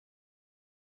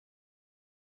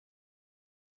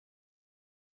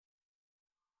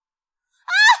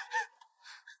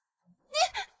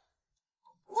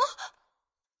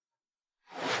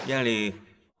艳丽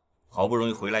好不容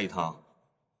易回来一趟，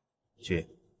去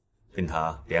跟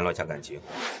他联络一下感情。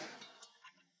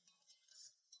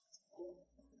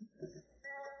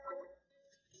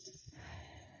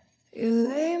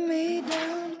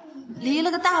离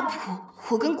了个大谱，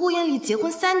我跟顾艳丽结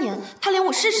婚3年，她连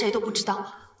我是谁都不知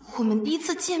道。我们第一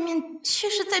次见面却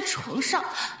是在床上。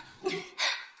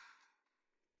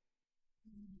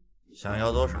想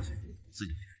要多少钱自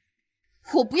己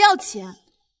填。我不要钱。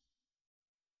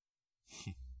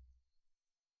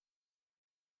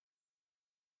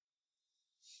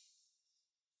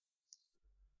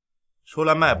出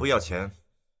来卖不要钱，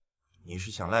你是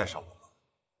想赖上我吗？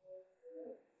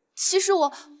其实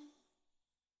我……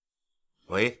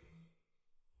喂，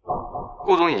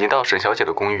顾总已经到沈小姐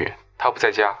的公寓，她不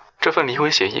在家。这份离婚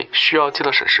协议需要寄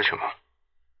到沈市去吗？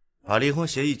把离婚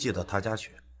协议寄到他家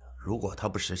去，如果他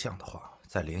不识相的话，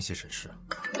再联系沈市。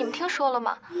你们听说了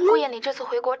吗？顾艳丽这次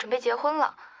回国准备结婚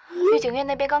了，御景苑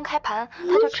那边刚开盘，她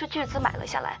就斥巨资买了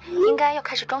下来，应该要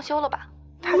开始装修了吧？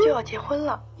她就要结婚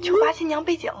了，求八新娘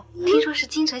背景，听说是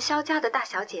京城萧家的大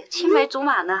小姐，青梅竹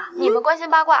马呢。你们关心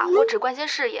八卦，我只关心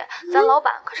事业。咱老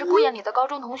板可是顾艳丽的高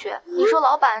中同学，你说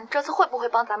老板这次会不会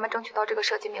帮咱们争取到这个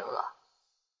设计名额？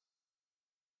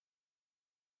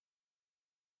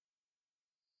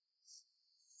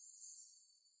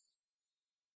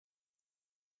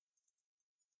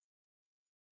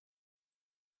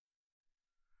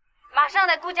马上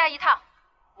来顾家一趟，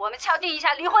我们敲定一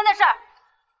下离婚的事儿。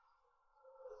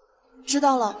知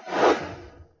道了。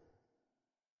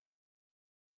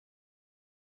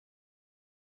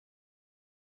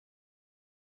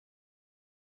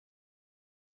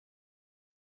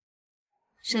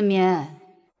沈绵，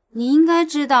你应该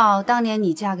知道，当年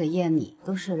你嫁给燕妮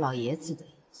都是老爷子的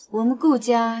意思，我们顾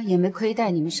家也没亏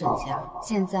待你们沈家。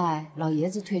现在老爷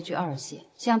子退居2线，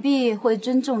想必会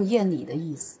尊重燕妮的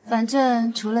意思。反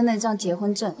正除了那张结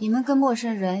婚证，你们跟陌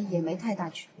生人也没太大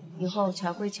区别。以后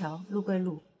桥归桥，路归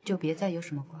路，就别再有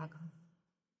什么瓜葛。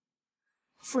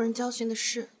夫人教训的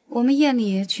是，我们燕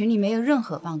妮娶你没有任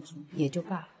何帮助也就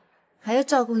罢了，还要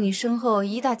照顾你身后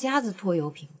一大家子拖油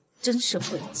瓶，真是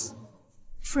晦气。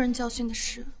夫人教训的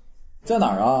是，在哪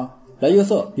儿啊？来夜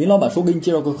色，林老板说给你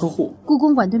介绍个客户，故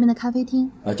宫馆对面的咖啡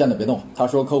厅。站着别动，他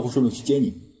说客户顺便去接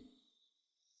你。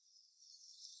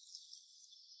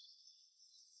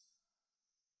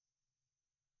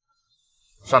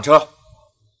上车。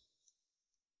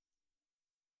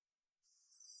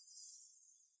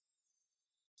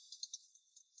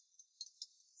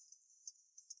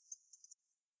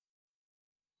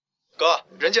哥，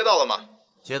人接到了吗？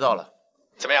接到了。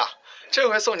怎么样？这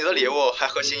回送你的礼物还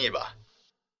合心意吧？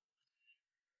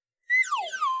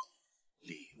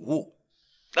礼物？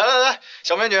来来来，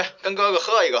小美女，跟哥哥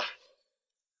喝一个。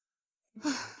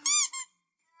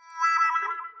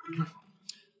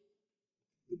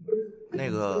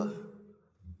那个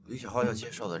吕小浩要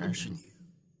介绍的人是你。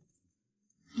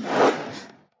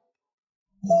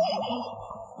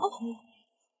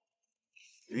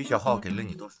吕小浩给了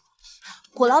你多少？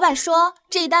我老板说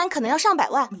这一单可能要上百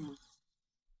万。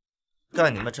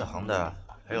干你们这行的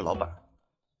还有老板？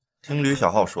听吕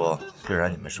小浩说，虽然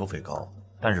你们收费高，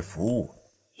但是服务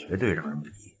绝对让人满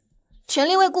意。全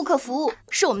力为顾客服务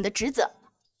是我们的职责。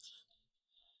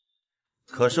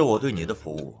可是我对你的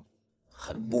服务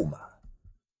很不满。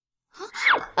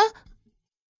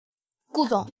顾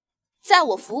总，在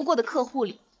我服务过的客户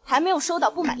里，还没有收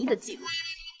到不满意的记录。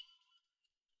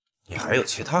你还有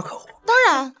其他客户？当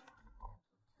然。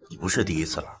你不是第一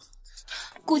次了。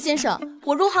顾先生，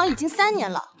我入行已经3年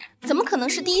了，怎么可能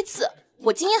是第一次？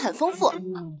我经验很丰富。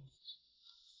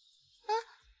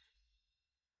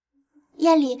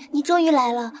艳丽，你终于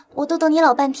来了，我都等你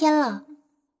老半天了。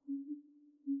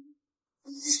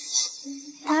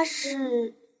他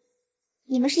是……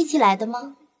你们是一起来的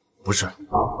吗？不是。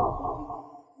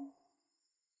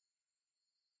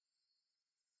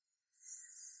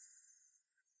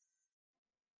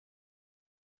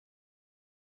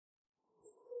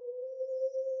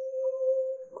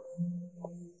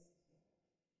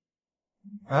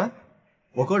哎，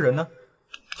我哥人呢？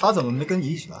他怎么没跟你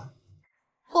一起来？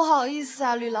不好意思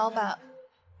啊，吕老板，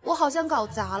我好像搞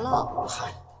砸了。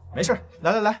嗨，没事，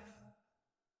来来来。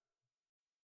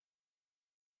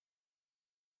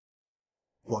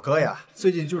我哥呀，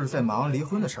最近就是在忙离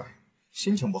婚的事儿，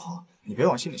心情不好，你别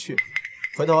往心里去。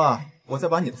回头啊，我再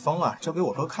把你的方案交给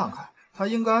我哥看看，他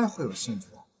应该会有兴趣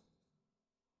的。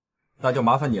那就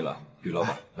麻烦你了，吕老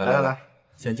板。来，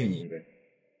先敬你一杯。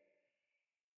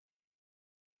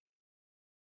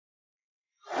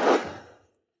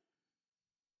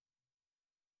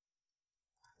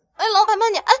哎，老板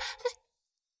慢点！哎，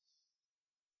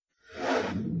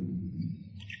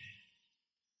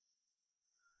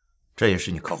这也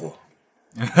是你客户。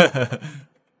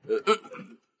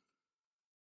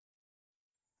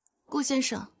顾先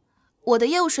生，我的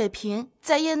业务水平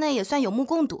在业内也算有目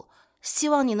共睹，希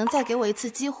望你能再给我一次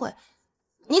机会。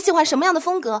你喜欢什么样的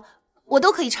风格，我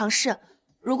都可以尝试。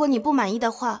如果你不满意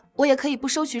的话，我也可以不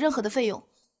收取任何的费用。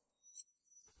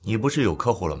你不是有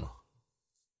客户了吗？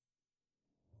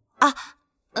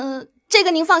这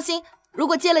个您放心，如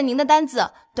果接了您的单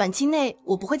子，短期内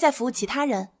我不会再服务其他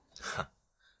人。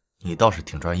你倒是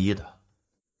挺专一的。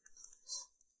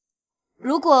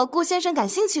如果顾先生感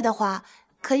兴趣的话，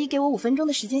可以给我5分钟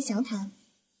的时间详谈。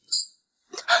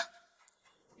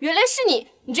原来是你，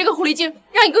你这个狐狸精，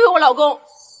让你勾引我老公。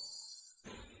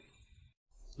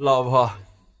老婆，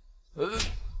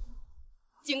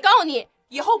警告你，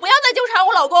以后不要再纠缠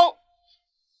我老公。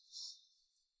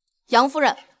杨夫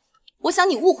人，我想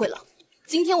你误会了，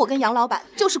今天我跟杨老板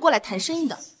就是过来谈生意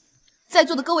的，在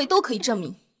座的各位都可以证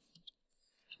明。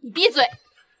你闭嘴！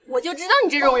我就知道你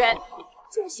这种人，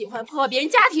就喜欢破坏别人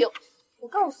家庭。我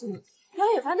告诉你，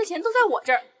杨远凡的钱都在我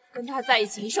这儿，跟他在一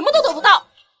起，你什么都得不到。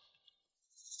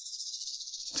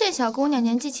这小姑娘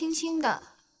年纪轻轻的，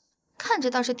看着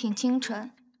倒是挺清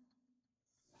纯，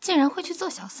竟然会去做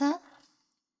小三。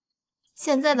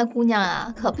现在的姑娘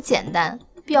啊，可不简单，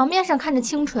表面上看着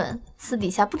清纯，私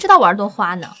底下不知道玩多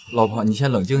花呢。老婆，你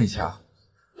先冷静一下。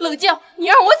冷静？你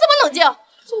让我怎么冷静？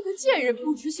这个贱人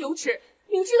不知羞耻，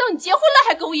明知道你结婚了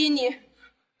还勾引你，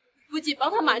不仅帮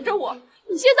他瞒着我，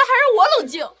你现在还让我冷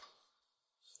静。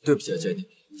对不起啊，姐姐，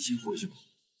你先回去吧。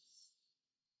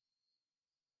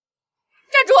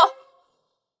站住！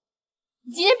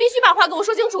你今天必须把话给我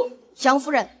说清楚。杨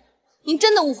夫人，您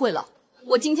真的误会了，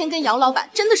我今天跟杨老板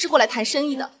真的是过来谈生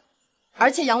意的，而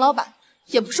且杨老板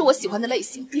也不是我喜欢的类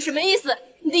型。你什么意思？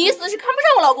你的意思是看不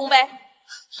上我老公呗？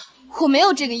我没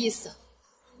有这个意思。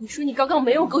你说你刚刚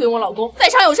没有勾引我老公，在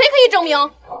场有谁可以证明？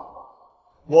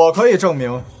我可以证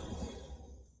明。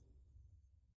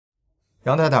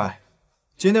杨太太，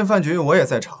今天饭局我也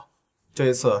在场，这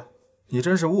一次你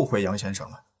真是误会杨先生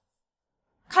了。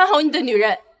看好你的女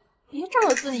人，别仗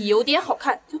着自己有点好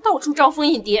看就到处招蜂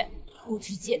引蝶，不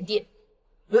知检点。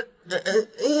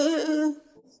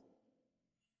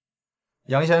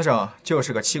杨先生就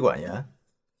是个妻管严。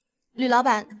吕老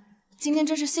板，今天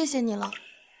真是谢谢你了，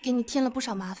给你添了不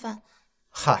少麻烦。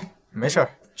嗨，没事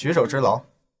儿，举手之劳。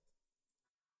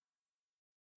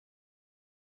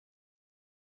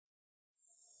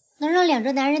能让2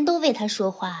个男人都为她说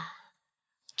话，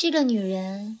这个女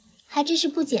人还真是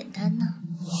不简单呢。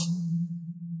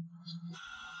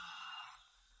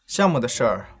项目的事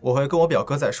儿我会跟我表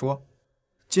哥再说，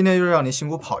今天又让你辛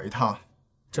苦跑一趟，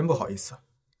真不好意思。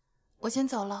我先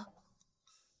走了。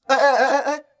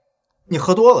哎，你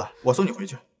喝多了，我送你回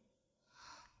去。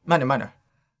慢点慢点。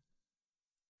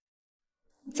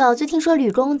早就听说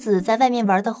吕公子在外面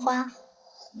玩的花，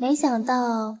没想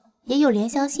到也有怜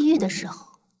香惜玉的时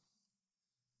候。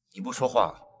你不说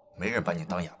话，没人把你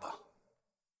当哑巴。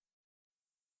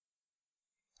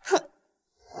哼！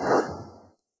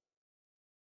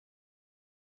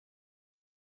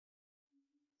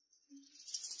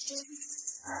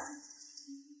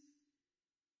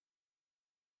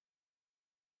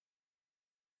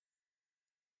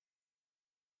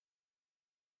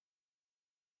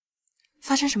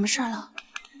发生什么事儿了？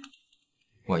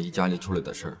万一家里出来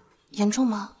的事儿，严重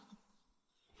吗？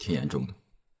挺严重的，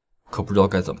可不知道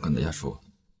该怎么跟大家说。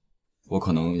我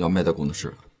可能要卖掉工作室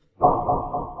了。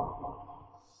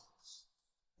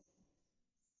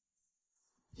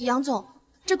杨总，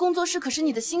这工作室可是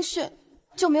你的心血，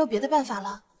就没有别的办法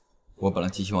了？我本来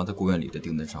寄希望在顾院里的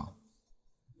订单上，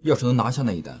要是能拿下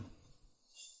那一单，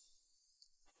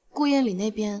顾院里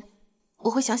那边我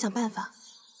会想想办法。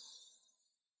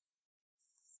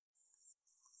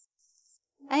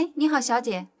哎，你好，小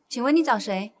姐，请问你找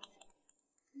谁？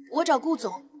我找顾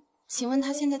总，请问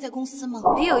他现在在公司吗？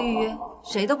没有预约，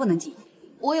谁都不能进。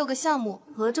我有个项目，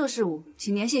合作事务，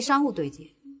请联系商务对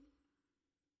接。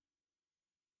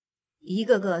一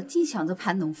个个净想着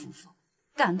攀龙附凤，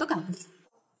赶都赶不走。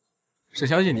沈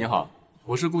小姐你好，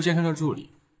我是顾先生的助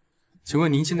理，请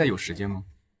问您现在有时间吗？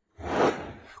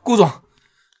顾总，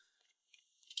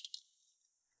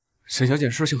沈小姐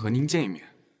说想和您见一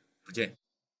面。不见。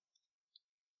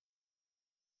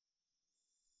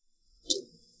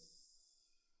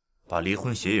把离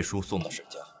婚协议书送到沈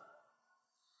家。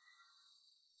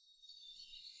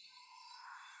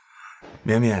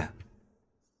绵绵，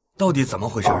到底怎么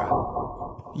回事啊？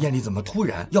艳丽怎么突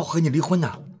然要和你离婚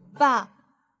呢？爸，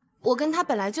我跟他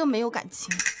本来就没有感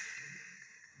情。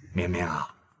绵绵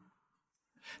啊，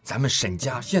咱们沈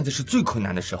家现在是最困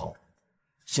难的时候，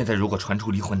现在如果传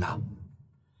出离婚呢，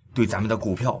对咱们的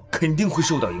股票肯定会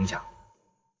受到影响。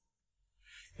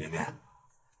绵绵，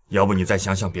要不你再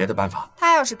想想别的办法。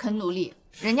他要是肯努力，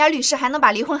人家律师还能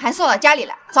把离婚函送到家里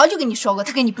来。早就跟你说过，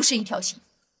他跟你不是一条心。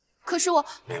可是我……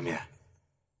绵绵，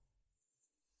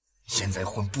现在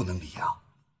婚不能离啊，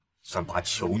算爸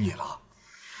求你了。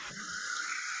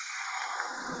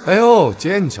哎呦，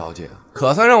简小姐，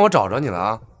可算让我找着你了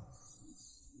啊！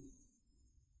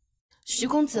徐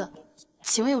公子，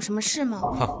请问有什么事吗？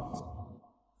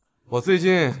我最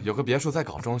近有个别墅在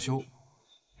搞装修，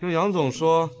听杨总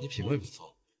说你品味不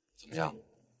错，怎么样？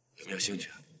有没有兴趣？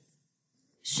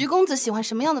徐公子喜欢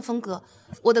什么样的风格？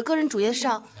我的个人主页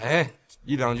上……哎，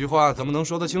一两句话怎么能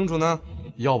说得清楚呢？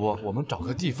要不我们找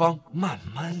个地方慢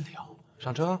慢聊。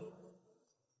上车。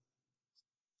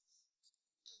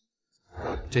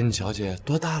珍妮小姐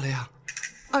多大了呀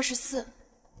？24。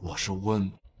我是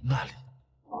问那里。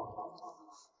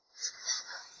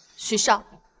徐少，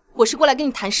我是过来跟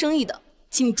你谈生意的，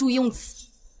请你注意用词。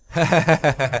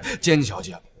珍妮小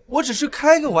姐，我只是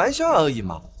开个玩笑而已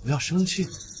嘛，不要生气。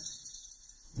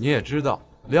你也知道，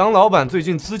梁老板最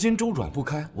近资金周转不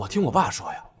开，我听我爸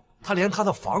说呀，他连他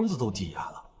的房子都抵押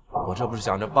了。我这不是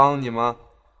想着帮你吗？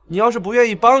你要是不愿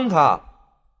意帮他，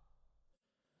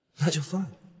那就算了。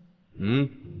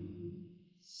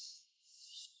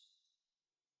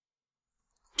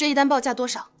这一单报价多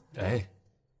少？哎，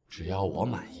只要我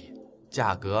满意，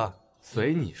价格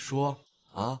随你说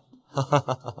啊！顾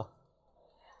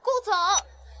总，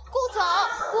顾总，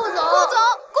顾总，顾总，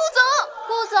顾总，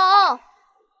顾总。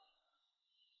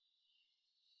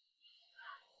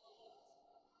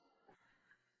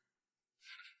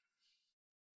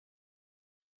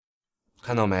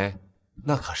看到没？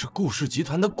那可是顾氏集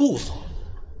团的顾总。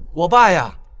我爸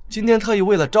呀，今天特意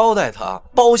为了招待他，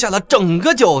包下了整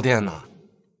个酒店呢。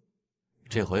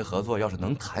这回合作要是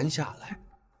能谈下来，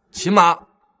起码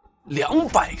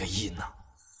200个亿呢。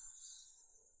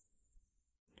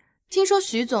听说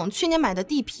徐总去年买的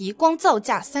地皮光造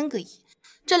价3个亿，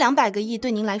这200个亿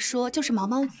对您来说就是毛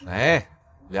毛雨。哎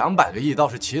，200个亿倒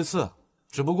是其次，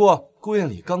只不过顾燕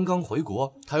里刚刚回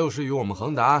国，他又是与我们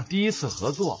恒达第一次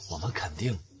合作，我们肯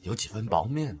定有几分薄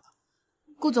面子。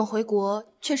顾总回国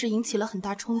确实引起了很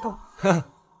大冲动。哼，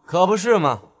可不是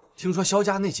嘛！听说萧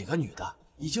家那几个女的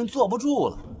已经坐不住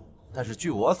了，但是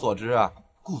据我所知啊，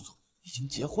顾总已经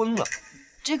结婚了。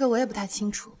这个我也不太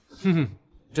清楚。哼哼，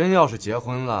真要是结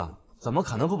婚了，怎么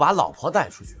可能不把老婆带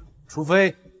出去？除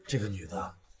非这个女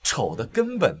的丑的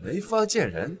根本没法见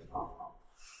人。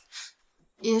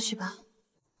也许吧。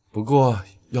不过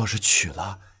要是娶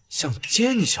了像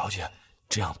jenny小姐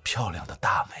这样漂亮的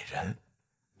大美人，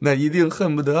那一定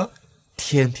恨不得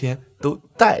天天都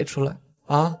带出来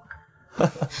啊！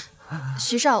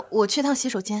徐少，我去趟洗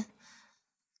手间。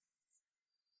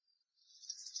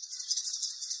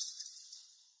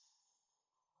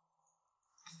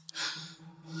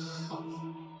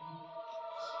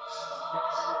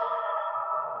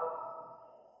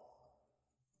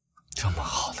这么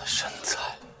好的身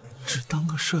材，只当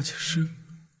个设计师，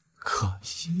可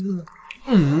惜了。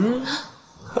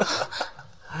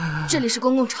这里是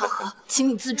公共场合，请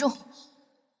你自重。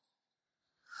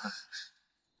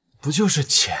不就是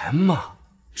钱吗？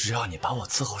只要你把我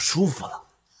伺候舒服了，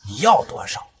你要多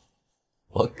少，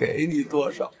我给你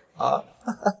多少啊！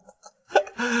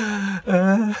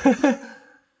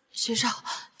徐少，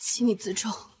请你自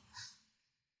重。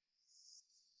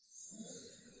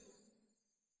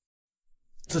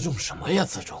自重什么呀？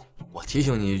自重！我提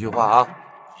醒你一句话啊，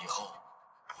以后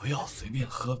不要随便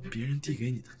喝别人递给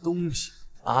你的东西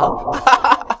啊！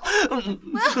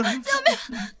救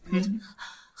命！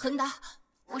恒达，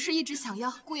不是一直想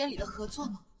要顾燕里的合作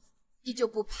吗？你就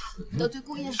不怕得罪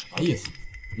顾燕里？什么意思？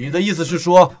你的意思是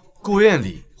说顾燕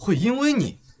里会因为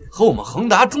你和我们恒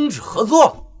达终止合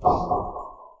作？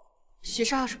徐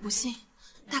少要是不信，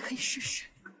大可以试试，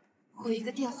我一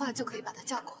个电话就可以把他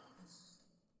叫过来。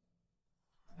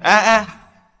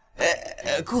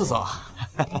顾总，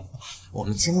我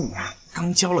们经理啊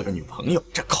刚交了个女朋友，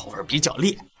这口味比较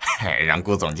烈，让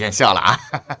顾总见笑了啊。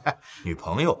女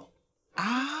朋友啊？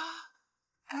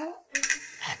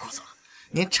顾总，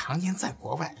您常年在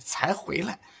国外才回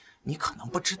来，你可能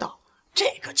不知道，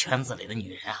这个圈子里的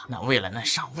女人啊，那为了那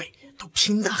上位都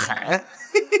拼得很。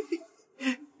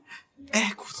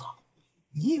顾总，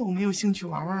你有没有兴趣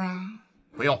玩玩啊？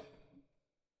不用。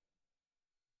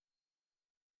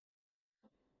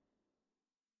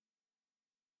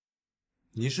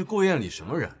你是顾燕里什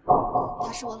么人？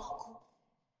他是我老公。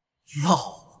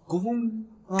老公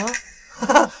啊？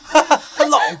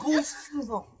老公是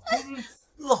吗？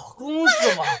老公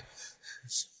是吗？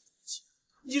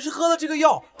你是喝了这个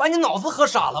药，把你脑子喝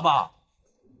傻了吧？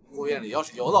顾燕里要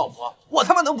是有老婆，我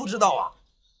他妈能不知道啊？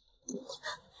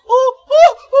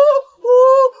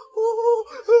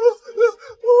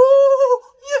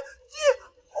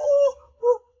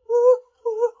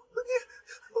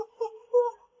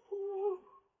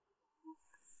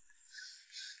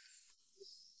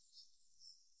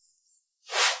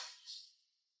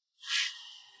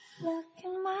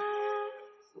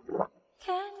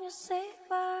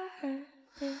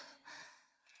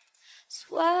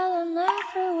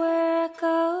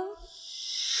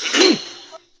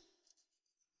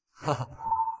哈哈，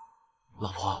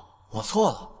老婆，我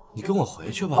错了，你跟我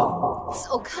回去吧。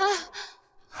走开！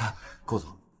顾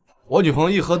总，我女朋友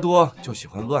一喝多就喜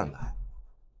欢乱来，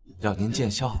让您见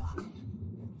笑了。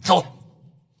走。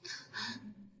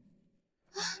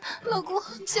老公，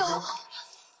救我！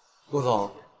顾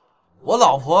总，我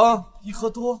老婆一喝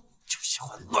多就喜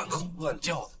欢乱吼乱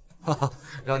叫的，哈哈，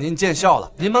让您见笑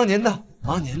了。您忙您的，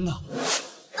忙您的。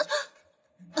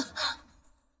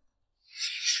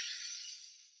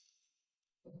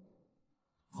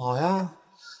跑呀，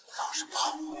老是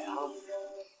跑呀！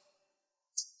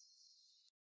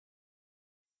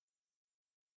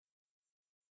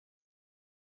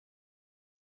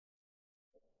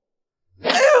哎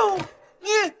呦，你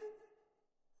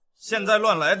现在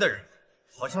乱来的人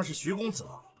好像是徐公子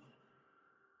啊。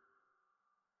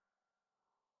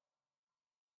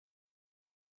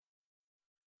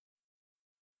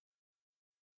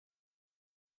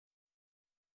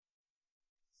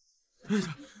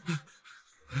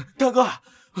大哥，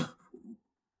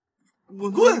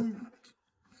我滚！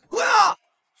滚啊！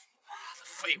妈的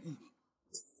废物！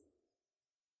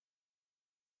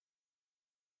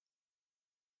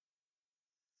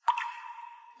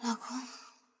老公，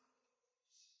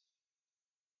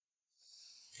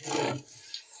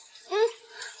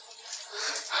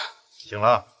醒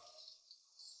了。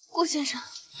顾先生。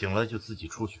醒了就自己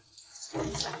出去。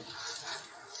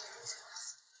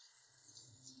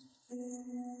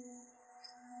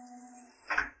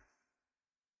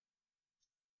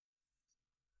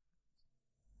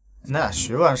那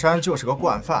徐万山就是个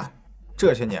惯犯，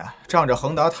这些年仗着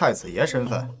恒达太子爷身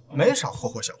份，没少霍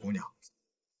霍小姑娘。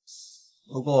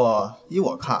不过依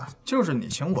我看，就是你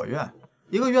情我愿，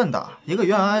一个愿打，一个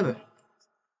愿挨呗。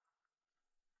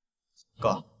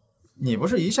哥，你不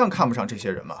是一向看不上这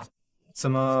些人吗？怎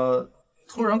么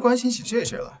突然关心起这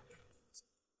些来？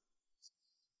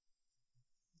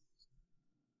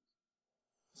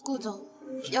顾总，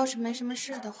要是没什么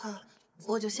事的话，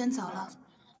我就先走了。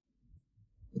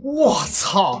我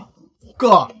操，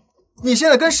哥，你现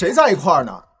在跟谁在一块儿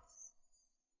呢？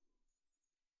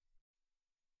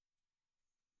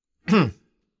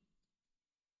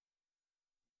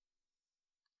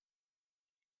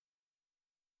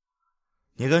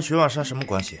你跟徐万山什么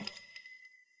关系？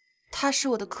他是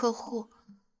我的客户。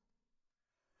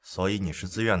所以你是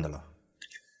自愿的了。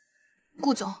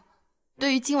顾总，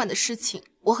对于今晚的事情，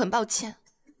我很抱歉。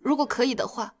如果可以的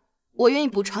话，我愿意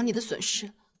补偿你的损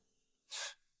失。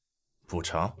补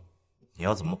偿？你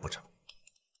要怎么补偿？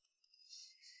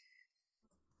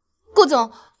顾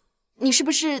总，你是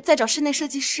不是在找室内设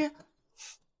计师？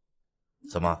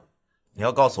怎么？你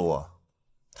要告诉我，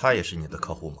他也是你的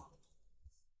客户吗？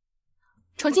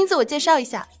重新自我介绍一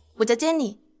下，我叫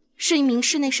Jenny， 是一名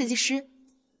室内设计师。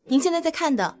您现在在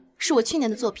看的是我去年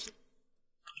的作品。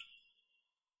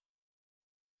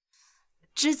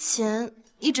之前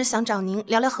一直想找您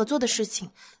聊聊合作的事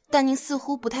情，但您似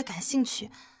乎不太感兴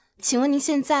趣。请问您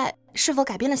现在是否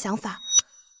改变了想法？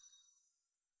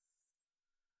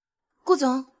顾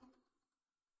总，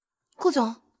顾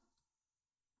总，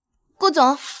顾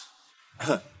总，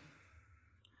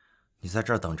你在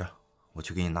这儿等着，我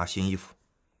去给你拿新衣服。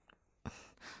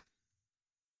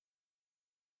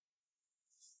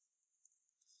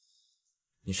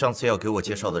你上次要给我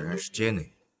介绍的人是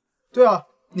Jenny。对啊，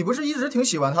你不是一直挺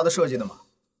喜欢她的设计的吗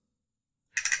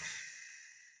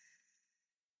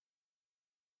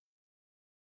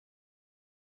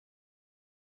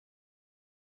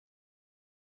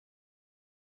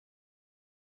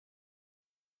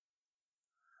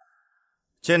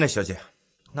？Jenny 小姐，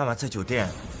那晚在酒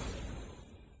店。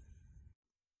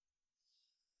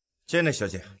Jenny 小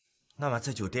姐，那晚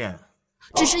在酒店。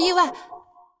只是意外。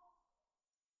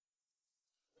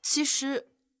其实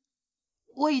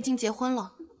我已经结婚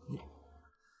了。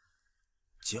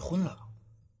结婚了？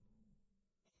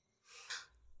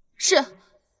是，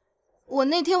我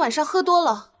那天晚上喝多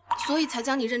了，所以才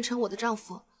将你认成我的丈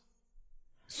夫。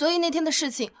所以那天的事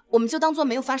情，我们就当做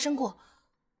没有发生过。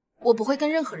我不会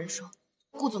跟任何人说，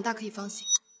顾总大可以放心。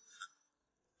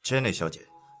Jenny 小姐，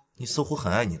你似乎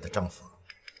很爱你的丈夫。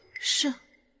是。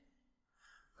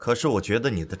可是我觉得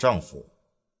你的丈夫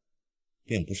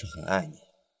并不是很爱你。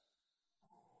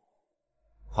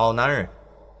好男人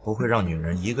不会让女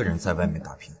人一个人在外面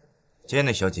打拼。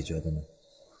Jenny 小姐觉得呢？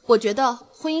我觉得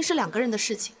婚姻是两个人的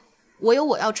事情，我有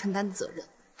我要承担的责任，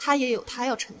他也有他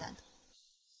要承担的。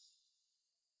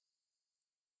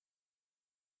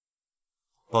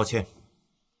抱歉，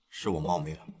是我冒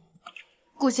昧了。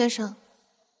顾先生，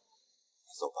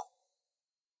走吧。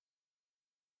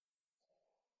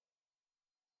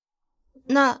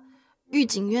那御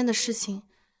景院的事情，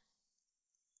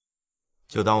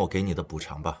就当我给你的补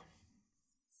偿吧。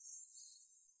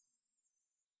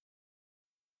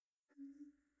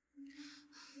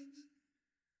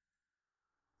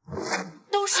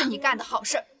都是你干的好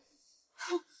事儿。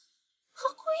哼，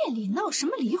和顾艳丽闹什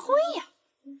么离婚呀？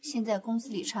现在公司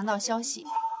里传到消息，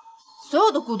所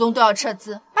有的股东都要撤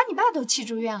资，把你爸都气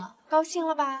住院了，高兴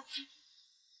了吧？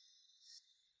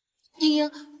英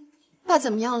英，爸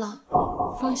怎么样了？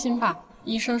放心吧，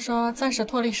医生说暂时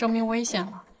脱离生命危险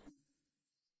了。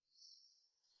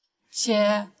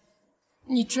姐，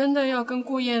你真的要跟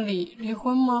顾艳丽离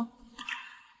婚吗？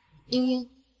英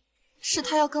英，是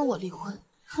他要跟我离婚。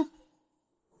哼，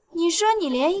你说你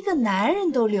连一个男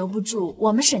人都留不住，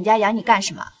我们沈家养你干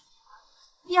什么？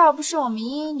要不是我们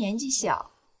英英年纪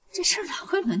小，这事哪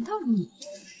会轮到你？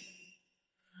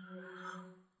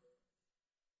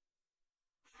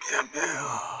绵绵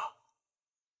啊，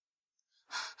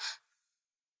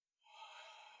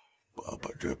爸爸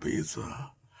这辈子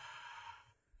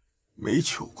没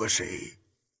求过谁，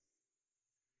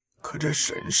可这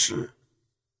沈氏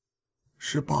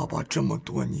是爸爸这么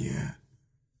多年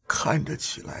看着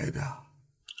起来的，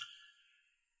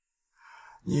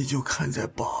你就看在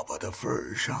爸爸的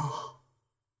份上，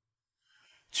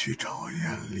去找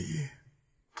艳丽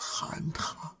谈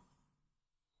谈。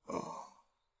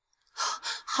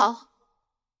好。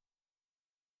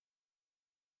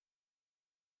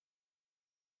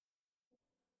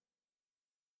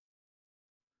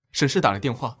沈氏打来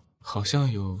电话，好像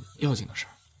有要紧的事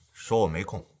儿，说我没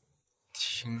空。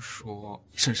听说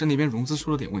沈氏那边融资出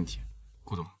了点问题，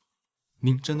顾总，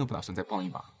您真的不打算再帮一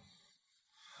把？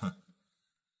哼，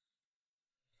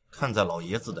看在老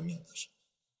爷子的面子上，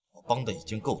我帮的已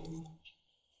经够多了，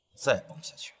再帮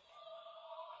下去，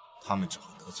他们只会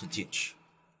得寸进尺。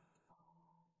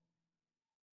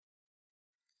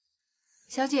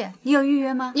小姐，你有预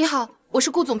约吗？你好，我是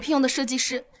顾总聘用的设计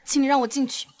师，请你让我进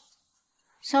去。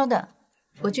稍等，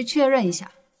我去确认一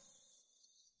下。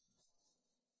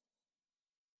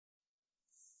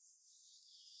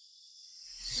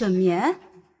沈绵，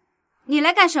你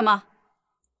来干什么？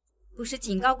不是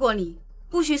警告过你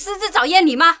不许私自找艳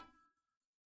丽吗？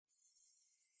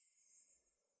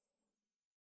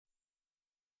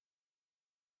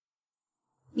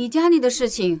你家里的事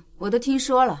情我都听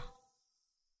说了。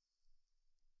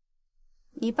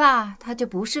你爸他就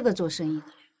不是个做生意的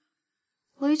人，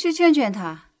回去劝劝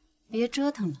他，别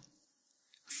折腾了。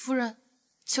夫人，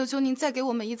求求您再给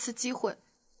我们一次机会，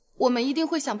我们一定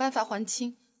会想办法还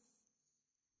清。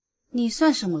你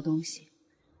算什么东西？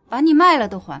把你卖了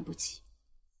都还不起。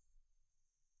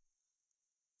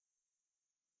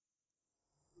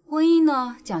婚姻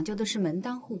呢，讲究的是门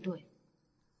当户对，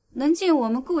能进我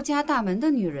们顾家大门的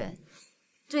女人，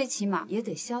最起码也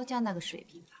得萧家那个水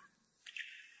平吧。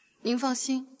您放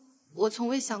心，我从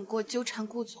未想过纠缠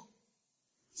顾总。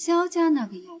萧家那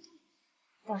个丫头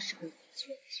倒是个不错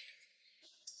的选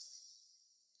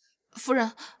择。夫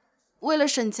人，为了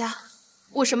沈家，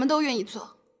我什么都愿意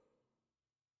做。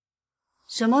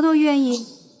什么都愿意？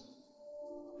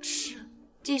是。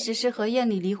即使是和艳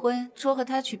丽离婚，说和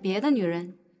他娶别的女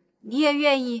人，你也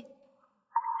愿意？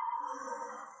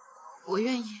我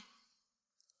愿意。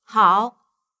好，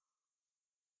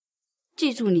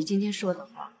记住你今天说的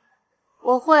话。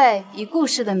我会以顾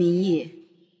氏的名义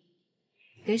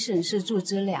给沈氏注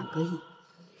资2个亿，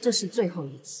这是最后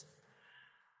一次。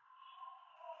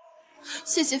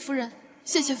谢谢夫人，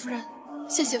谢谢夫人，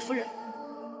谢谢夫人。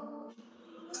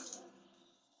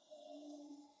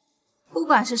不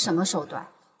管是什么手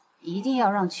段，一定要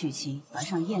让曲晴还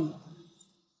上艳丽，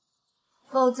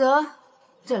否则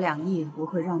这2亿我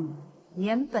会让你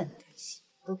连本带息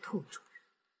都吐出来。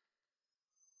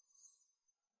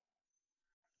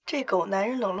这狗男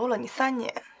人冷落了你3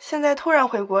年，现在突然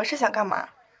回国是想干嘛？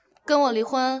跟我离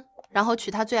婚，然后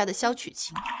娶他最爱的萧曲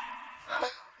晴。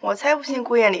我才不信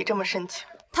顾艳丽这么深情。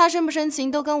他深不深情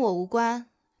都跟我无关，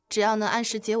只要能按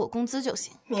时结我工资就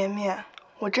行。绵绵，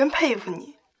我真佩服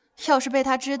你。要是被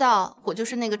他知道我就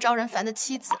是那个招人烦的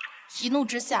妻子，一怒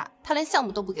之下，他连项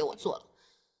目都不给我做了。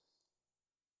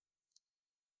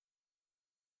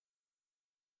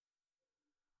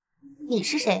你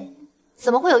是谁？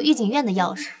怎么会有御景院的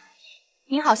钥匙？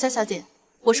您好，萧小姐，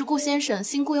我是顾先生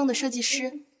新雇佣的设计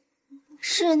师。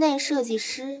室内设计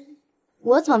师？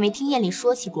我怎么没听艳丽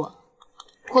说起过？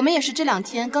我们也是这2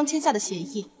天刚签下的协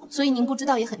议，所以您不知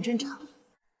道也很正常。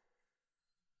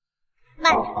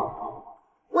慢着，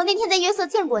我那天在约瑟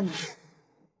见过你。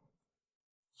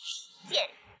贱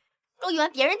人，若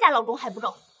圆别人家老公还不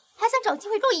够，还想找机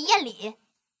会勾引艳丽？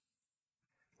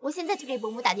我现在就给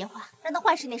伯母打电话，让他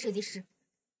换室内设计师。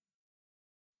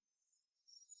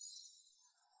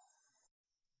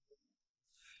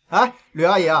哎，吕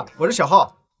阿姨啊，我是小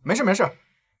浩，没事没事，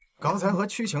刚才和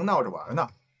曲晴闹着玩呢。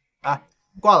哎，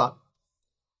挂了。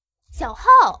小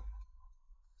浩，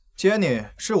杰尼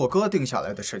是我哥定下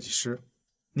来的设计师，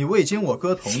你未经我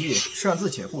哥同意擅自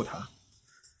解雇他，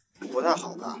不太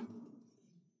好吧？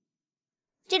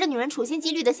这个女人处心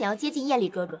积虑的想要接近艳丽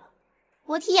哥哥，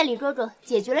我替艳丽哥哥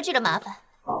解决了这个麻烦，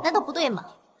难道不对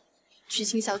吗？曲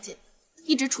晴小姐，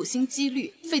一直处心积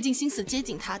虑、费尽心思接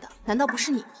近他的，难道不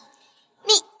是你吗？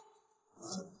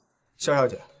肖小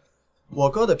姐，我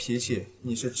哥的脾气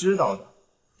你是知道的，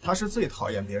他是最讨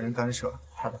厌别人干涉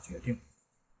他的决定。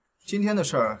今天的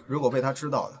事儿如果被他知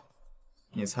道了，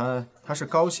你猜他是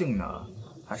高兴呢，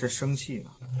还是生气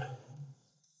呢？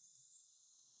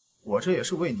我这也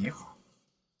是为你好。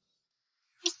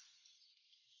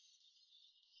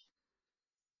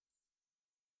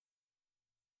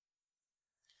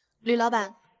吕老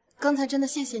板，刚才真的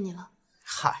谢谢你了。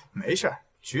嗨，没事儿，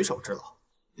举手之劳。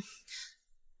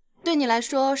对你来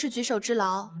说是举手之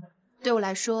劳，对我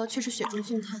来说却是雪中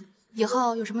送炭。以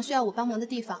后有什么需要我帮忙的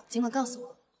地方，尽管告诉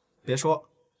我。别说，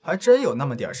还真有那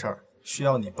么点事儿需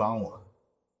要你帮我。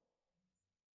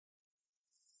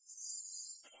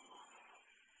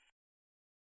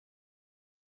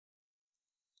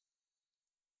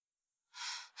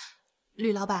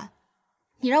吕老板，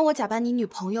你让我假扮你女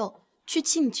朋友去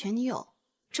气你前女友，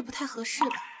这不太合适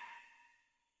吧？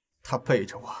他背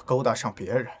着我勾搭上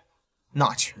别人，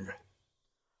那群人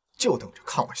就等着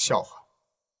看我笑话。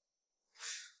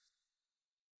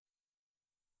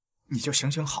你就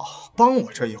行行好，帮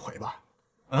我这一回吧。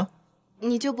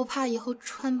你就不怕以后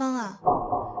穿帮啊？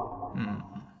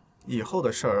以后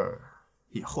的事儿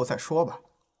以后再说吧，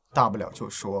大不了就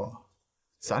说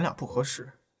咱俩不合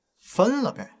适，分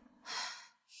了呗。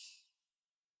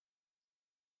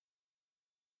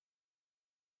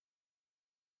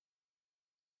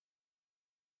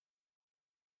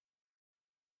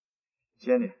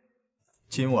杰尼，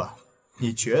今晚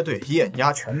你绝对艳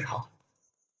压全场。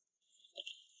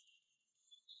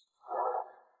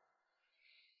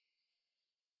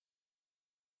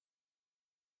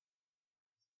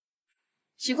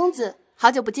许公子，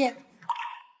好久不见。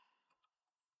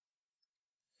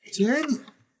杰尼，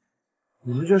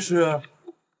你们这是？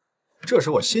这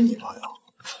是我新女朋友。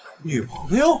女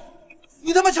朋友？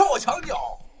你他妈抢我墙角！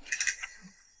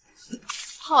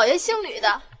好呀，姓吕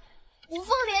的，无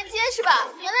缝连接是吧？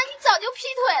原来你早就劈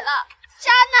腿了，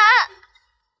渣男！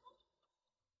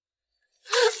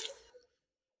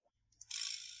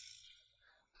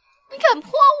你敢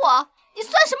泼我？你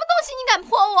算什么东西？你敢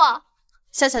泼我？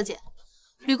夏小姐，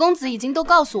吕公子已经都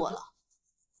告诉我了，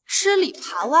吃里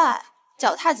扒外、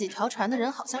脚踏几条船的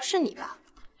人好像是你吧？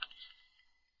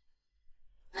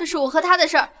这是我和他的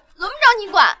事儿，轮不着你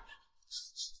管。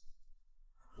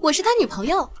我是他女朋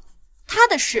友，他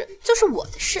的事就是我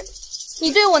的事。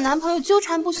你对我男朋友纠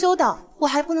缠不休的，我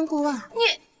还不能过问啊？你，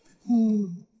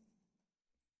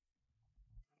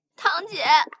堂姐，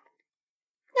堂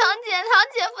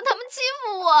姐夫他们欺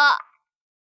负我。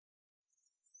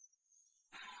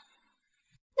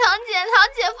堂姐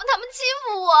夫他们欺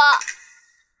负我。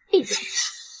闭嘴！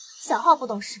小浩不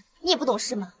懂事，你也不懂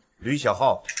事吗？吕小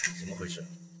浩，怎么回事？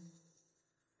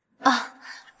啊，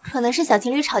可能是小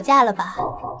情侣吵架了吧。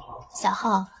小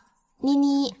浩，妮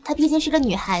妮她毕竟是个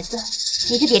女孩子，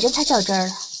你就别跟她较真儿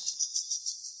了。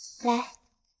来，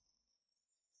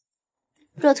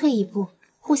若退一步，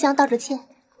互相道着歉。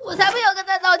我才不要跟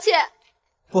他道歉。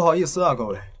不好意思啊，各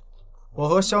位，我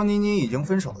和肖妮妮已经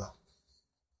分手了。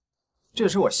这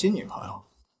是我新女朋友，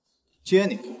接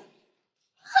你。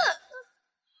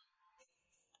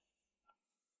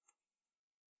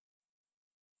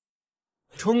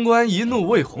冲冠一怒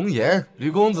为红颜，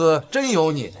吕公子真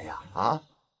有你的呀！啊，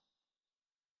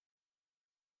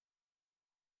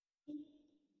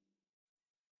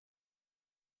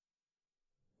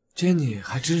杰尼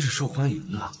还真是受欢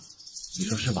迎啊，你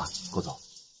说是吧，顾总？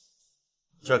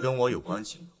这跟我有关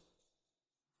系吗？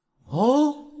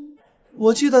哦，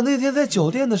我记得那天在酒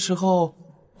店的时候，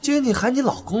杰尼喊你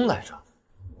老公来着，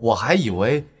我还以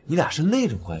为你俩是那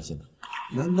种关系呢。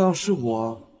难道是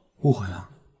我误会了？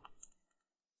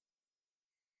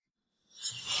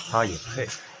他也配？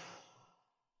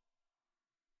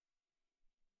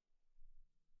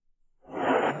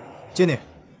杰尼，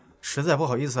实在不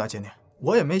好意思啊，杰尼，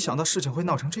我也没想到事情会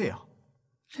闹成这样。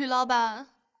吕老板，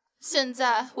现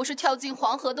在我是跳进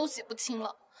黄河都洗不清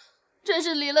了，真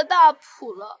是离了大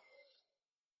谱了。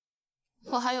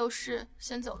我还有事，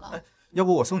先走了。要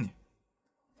不我送你？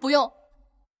不用，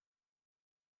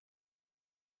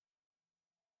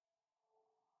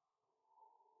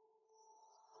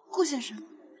顾先生，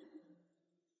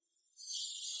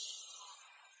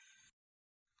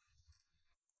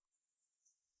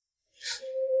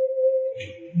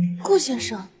顾先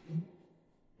生，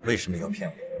为什么要骗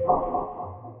我？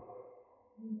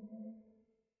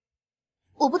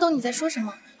我不懂你在说什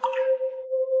么。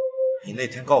你那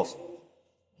天告诉我，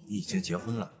你已经结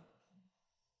婚了。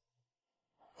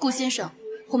顾先生，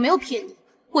我没有骗你，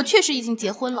我确实已经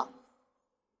结婚了。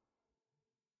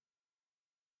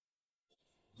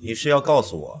你是要告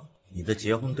诉我，你的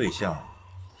结婚对象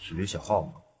是吕小浩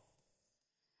吗？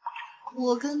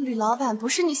我跟吕老板不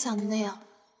是你想的那样。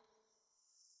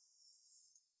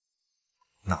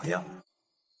哪样？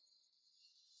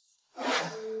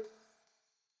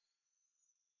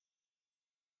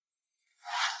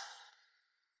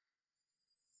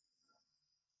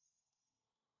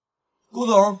顾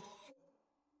总，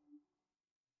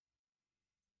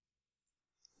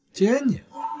接你，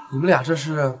你们俩这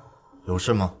是有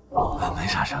事吗？啊，没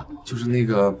啥事，就是那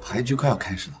个牌局快要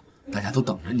开始了，大家都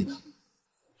等着你呢。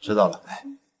知道了。哎，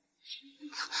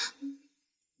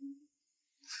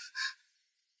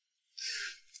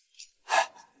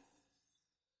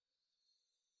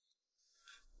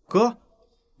哥，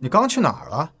你刚去哪儿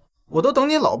了？我都等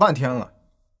你老半天了。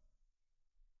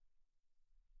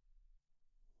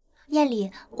艳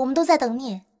丽，我们都在等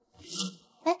你。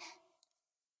哎，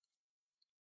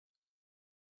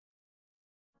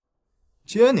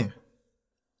接你？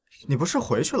你不是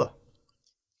回去了？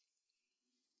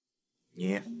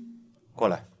你过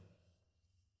来。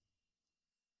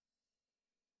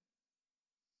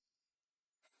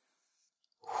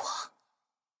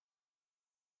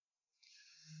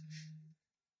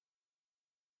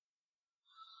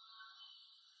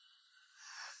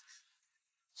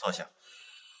坐下。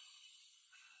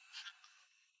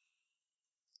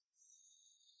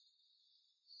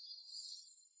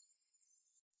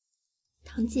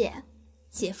堂姐，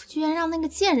姐夫居然让那个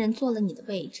贱人坐了你的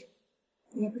位置，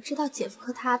也不知道姐夫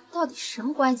和他到底是什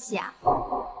么关系啊？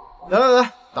来来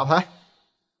来，打牌。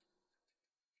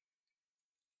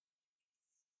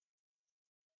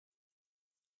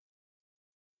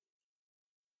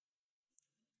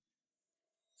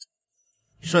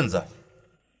顺子。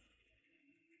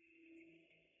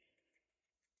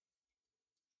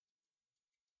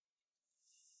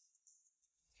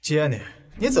接你，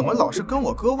你怎么老是跟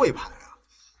我哥喂牌啊？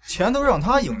钱都让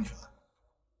他赢去了，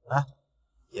来，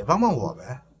也帮帮我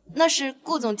呗。那是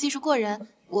顾总技术过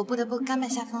人，我不得不甘拜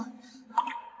下风。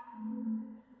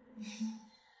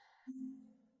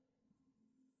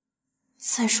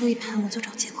再输一盘我就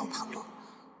找借口跑路。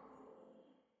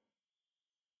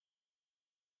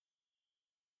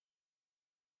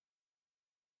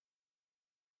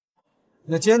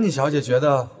那坚妮小姐觉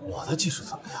得我的技术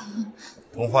怎么样？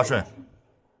同花顺。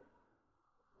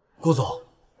顾总，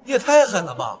你也太狠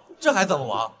了吧！这还怎么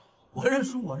玩？我认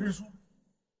输，我认输。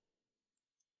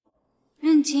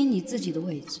认清你自己的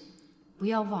位置，不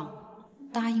要忘了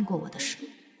答应过我的事。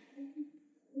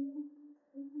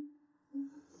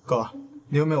哥，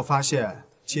你有没有发现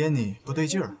接你不对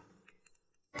劲儿？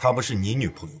她不是你女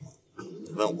朋友吗？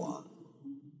你问我。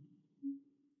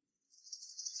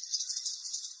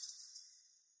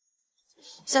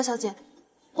肖小姐，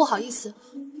不好意思，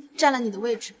占了你的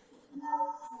位置，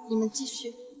你们继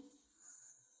续。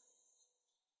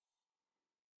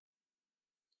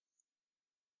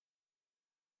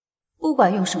不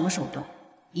管用什么手段，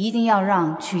一定要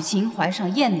让曲晴怀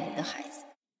上艳丽的孩子。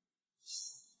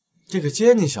这个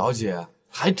坚妮小姐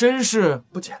还真是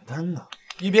不简单呢，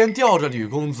一边吊着吕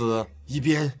公子，一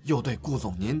边又对顾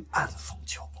总您暗讽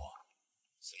秋波。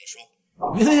怎么说？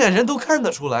明眼人都看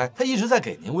得出来，她一直在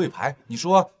给您喂牌。你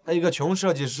说她一个穷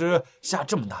设计师下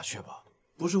这么大血本，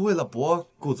不是为了博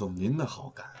顾总您的好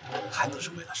感，还能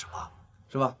是为了什么？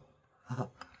是吧？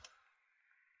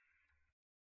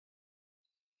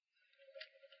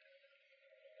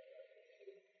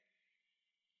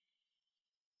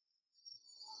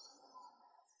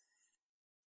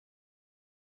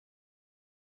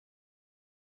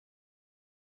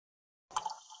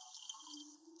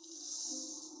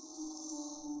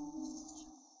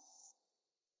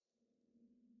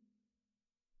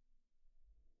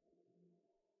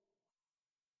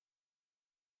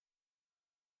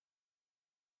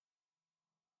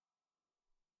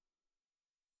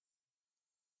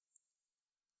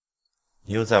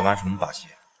你又在玩什么把戏？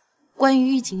关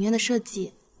于御景院的设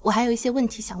计，我还有一些问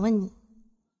题想问你。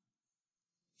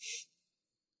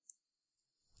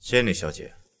仙女小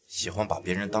姐喜欢把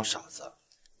别人当傻子。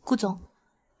顾总，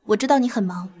我知道你很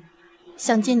忙，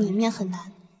想见你一面很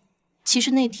难。其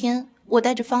实那天我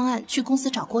带着方案去公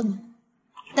司找过你，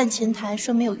但前台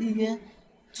说没有预约，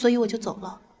所以我就走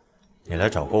了。你来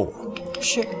找过我？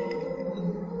是。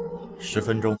10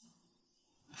分钟。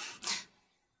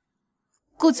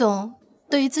顾总，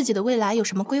对于自己的未来有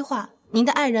什么规划？您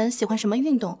的爱人喜欢什么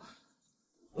运动？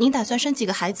您打算生几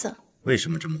个孩子？为什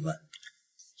么这么问？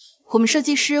我们设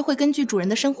计师会根据主人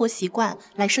的生活习惯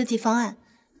来设计方案，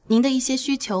您的一些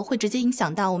需求会直接影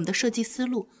响到我们的设计思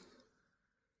路。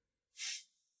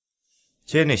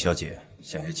杰内小姐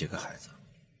想要几个孩子？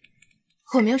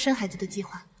我没有生孩子的计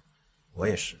划。我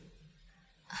也是。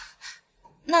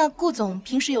那顾总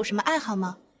平时有什么爱好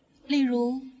吗？例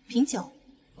如品酒，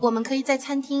我们可以在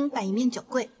餐厅摆一面酒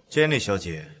柜。杰内小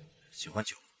姐喜欢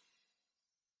酒。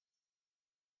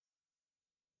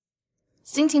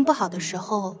心情不好的时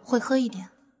候会喝一点。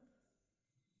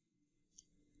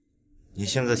你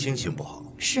现在心情不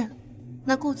好？是。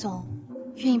那顾总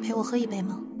愿意陪我喝一杯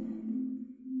吗？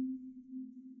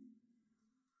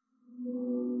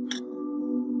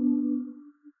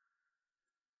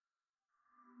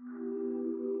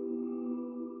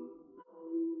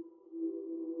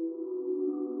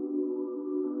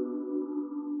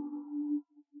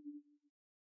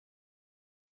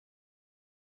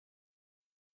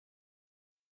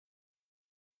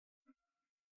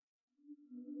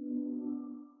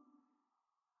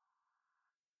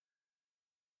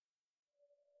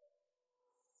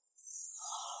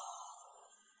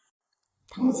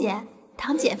堂姐，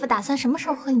堂姐夫打算什么时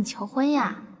候和你求婚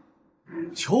呀？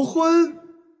求婚？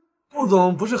顾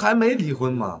总不是还没离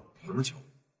婚吗？怎么求？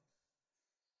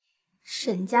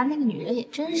沈家那个女人也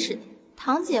真是的，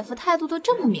堂姐夫态度都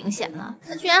这么明显了，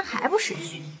他居然还不识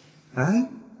趣。哎，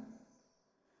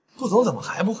顾总怎么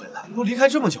还不回来？都离开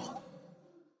这么久了。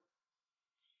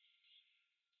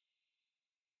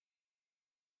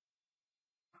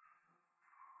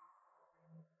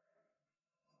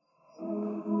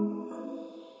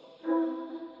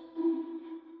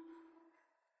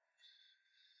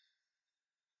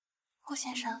顾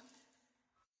先生，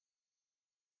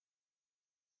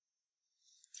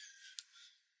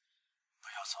不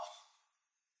要走，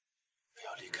不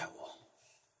要离开我。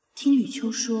听雨秋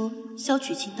说，萧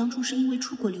曲晴当初是因为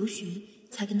出国留学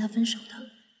才跟他分手的。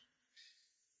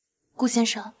顾先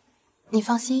生，你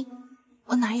放心，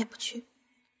我哪儿也不去。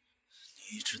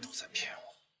你一直都在骗我，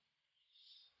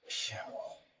骗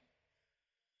我，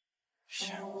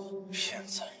骗我，骗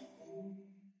子！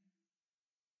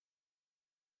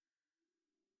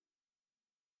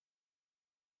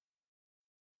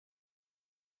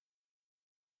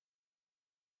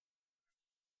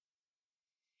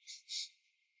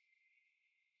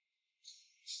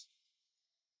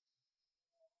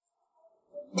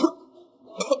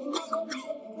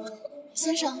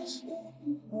先生，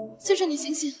先生，你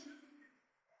醒醒！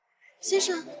先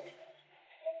生，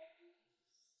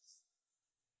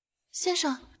先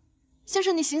生，先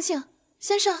生，你醒醒！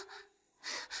先生，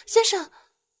先生，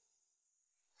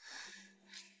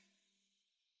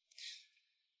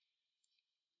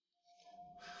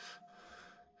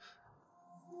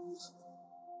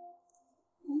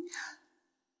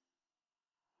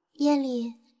燕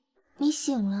里，你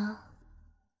醒了。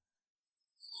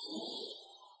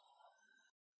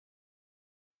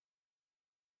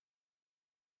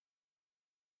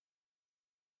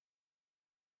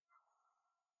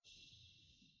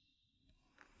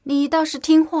你倒是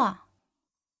听话。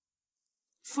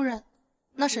夫人，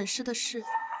那沈氏的事，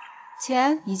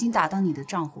钱已经打到你的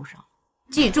账户上，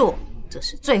记住，这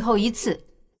是最后一次。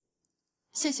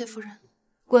谢谢夫人。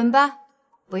滚吧，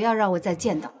不要让我再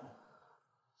见到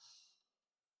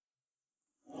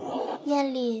你。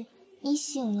燕里，你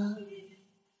醒了。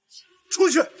出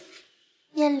去！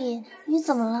燕里，你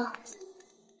怎么了？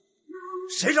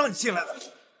谁让你进来的？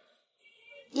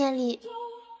燕里，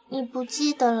你不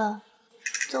记得了？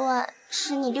昨晚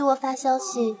是你给我发消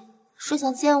息说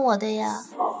想见我的呀。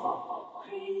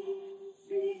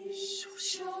小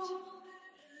心！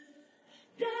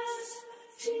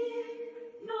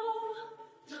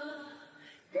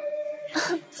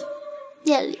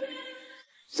夜里，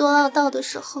昨晚到的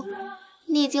时候，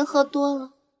你已经喝多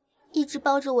了，一直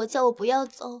抱着我叫我不要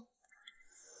走。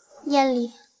燕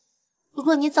里，如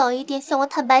果你早一点向我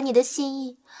坦白你的心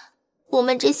意，我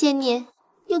们这些年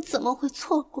又怎么会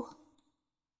错过？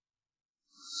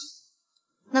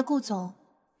那顾总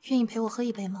愿意陪我喝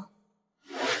一杯吗？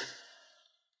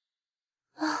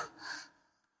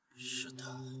是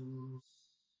他。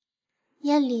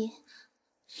燕里，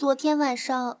昨天晚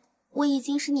上我已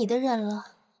经是你的人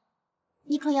了，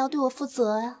你可要对我负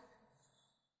责啊！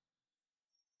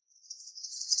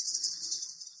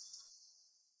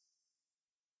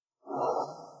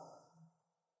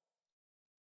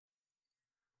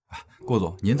顾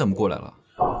总，您怎么过来了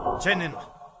？Jenny 呢？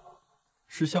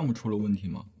是项目出了问题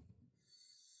吗？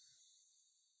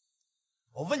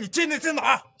我问你这内在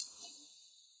哪儿？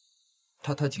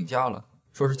他请假了，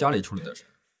说是家里出了点事。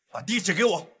把地址给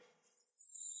我。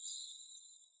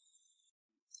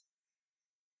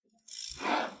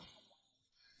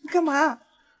你干嘛？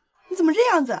你怎么这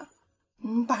样子？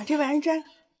把这玩意粘。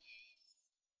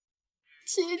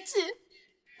琪琪，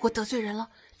我得罪人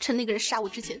了，趁那个人杀我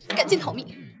之前赶紧逃命。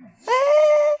哎，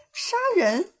杀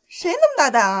人？谁那么大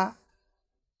胆啊？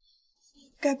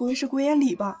该不会是顾烟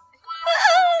里吧？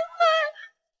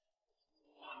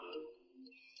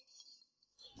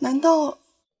难道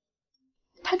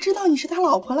他知道你是他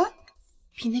老婆了？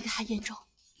比那个还严重。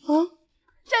真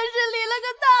是离了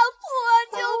个大谱啊！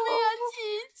救命啊，琪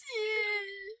琪！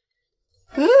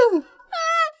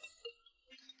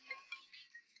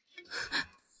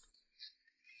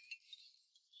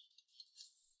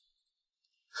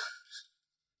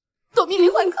夺命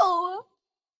连环扣啊！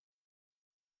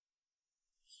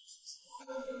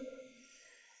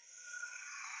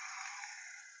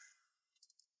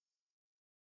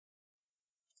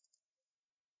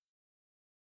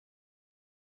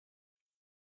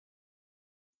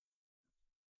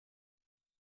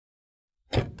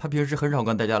他平时很少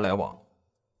跟大家来往，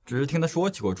只是听他说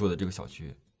起过住的这个小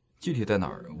区，具体在哪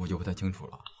儿我就不太清楚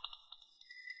了。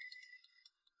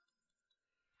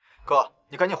哥，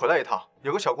你赶紧回来一趟，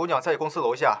有个小姑娘在公司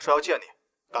楼下说要见你，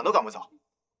赶都赶不走。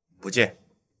不见。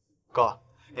哥，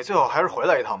你最好还是回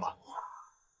来一趟吧。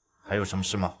还有什么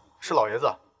事吗？是老爷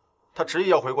子，他执意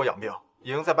要回国养病，已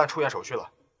经在办出院手续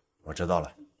了。我知道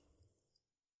了。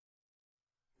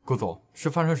顾总，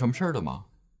是发生什么事了吗？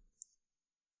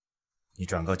你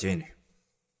转告监狱，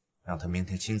让他明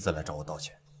天亲自来找我道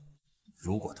歉。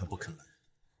如果他不肯来，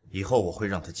以后我会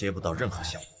让他接不到任何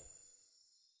项目。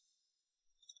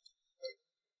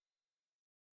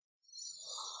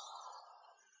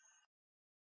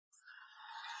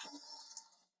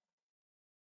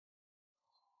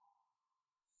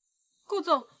顾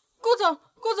总，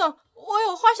我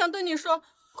有话想对你说。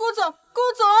顾总，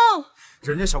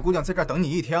人家小姑娘在这儿等你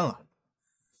一天了，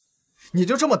你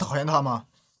就这么讨厌她吗？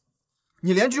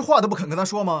你连句话都不肯跟她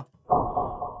说吗？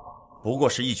不过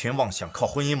是一群妄想靠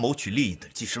婚姻谋取利益的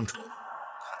寄生虫。看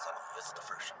在老爷子的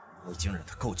份上，我已经忍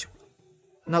他够久了。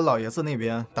那老爷子那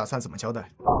边打算怎么交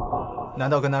代？难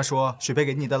道跟他说许配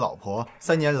给你的老婆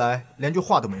3年来连句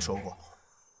话都没说过，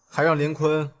还让林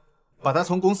坤把他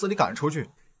从公司里赶出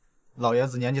去？老爷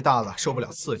子年纪大了，受不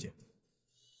了刺激。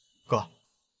哥，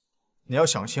你要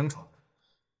想清楚。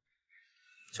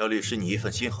交律师你一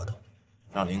份新合同，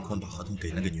让林坤把合同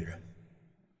给那个女人。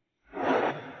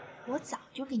我早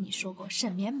就跟你说过，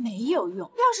沈眠没有用。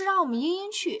要是让我们茵茵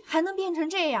去，还能变成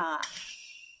这样啊？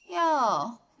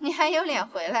哟，你还有脸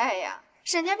回来呀？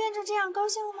沈家变成这样，高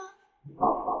兴了吗？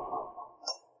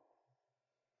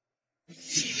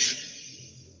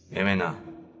梅梅呢？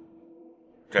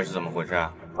这是怎么回事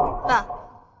啊？爸，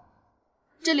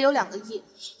这里有2个亿，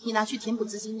你拿去填补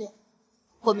资金链。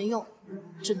我没用，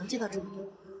只能借到这么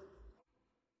多。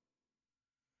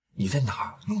你在哪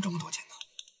儿弄这么多钱呢？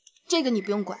这个你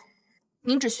不用管，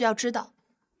您只需要知道，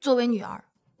作为女儿，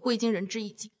我已经仁至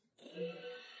义尽。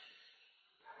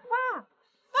爸，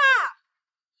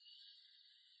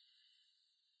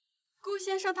顾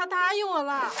先生他答应我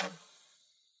了。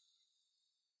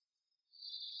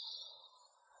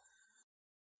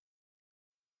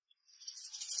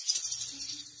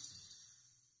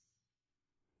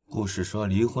顾氏说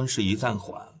离婚事宜暂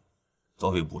缓，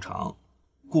作为补偿，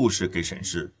顾氏给沈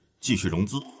氏继续融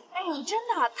资。哎呦，真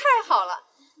的太好了！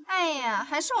哎呀，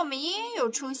还是我们茵茵有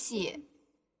出息。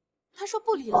他说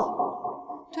不离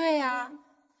了。对呀，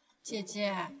姐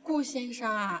姐，顾先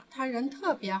生啊，他人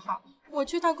特别好。我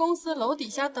去他公司楼底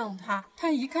下等他，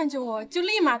他一看见我就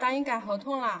立马答应改合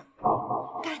同了。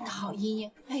干得好，茵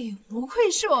茵！哎呦，不愧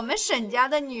是我们沈家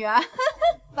的女儿。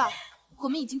爸，我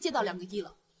们已经借到2个亿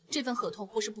了。这份合同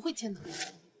我是不会签的。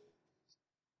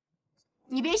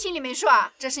你别心里没数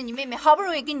啊！这是你妹妹好不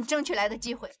容易给你争取来的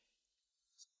机会。有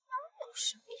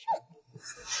什么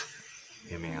用？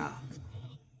明明啊，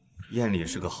燕里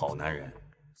是个好男人，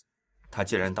他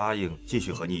既然答应继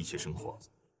续和你一起生活，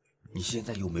你现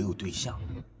在又没有对象，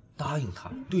答应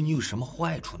他对你有什么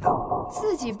坏处呢？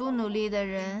自己不努力的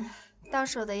人，到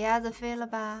手的鸭子飞了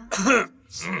吧？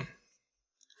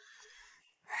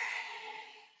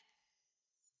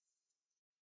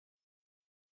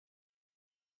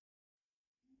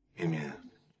明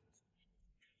明，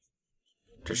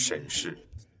这沈氏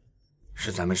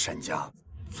是咱们沈家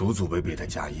祖祖辈辈的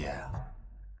家业啊，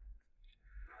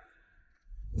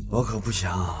我可不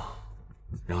想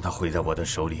让他毁在我的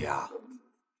手里啊。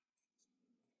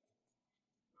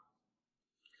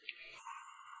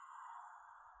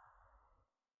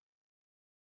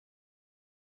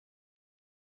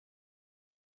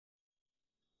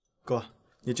哥，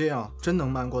你这样真能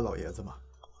瞒过老爷子吗？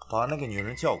把那个女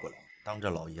人叫过来，当着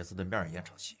老爷子的面演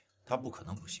场戏，她不可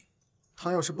能不信。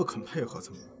她要是不肯配合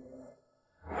怎么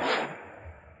办？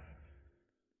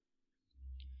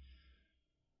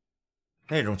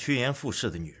那种趋炎附势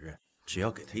的女人，只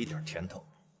要给她一点甜头，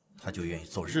她就愿意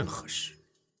做任何事。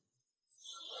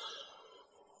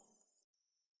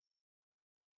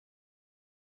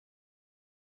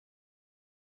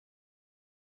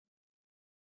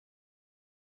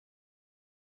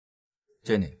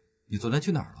Jenny， 你昨天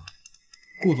去哪儿了？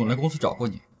顾总来公司找过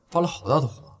你，发了好大的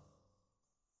火。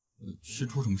是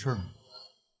出什么事儿吗？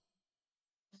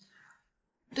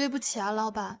对不起啊，老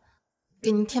板，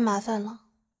给您添麻烦了。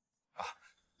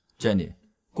Jenny，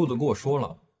 顾总跟我说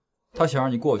了，他想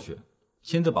让你过去，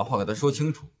亲自把话给他说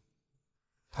清楚。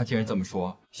他既然这么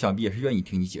说，想必也是愿意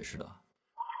听你解释的。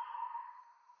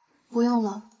不用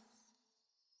了。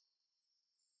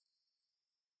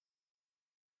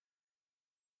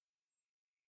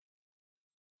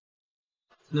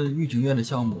那御景院的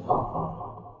项目，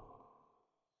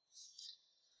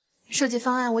设计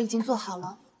方案我已经做好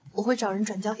了，我会找人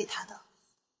转交给他的。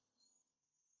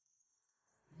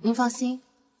您放心，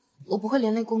我不会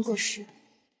连累工作室。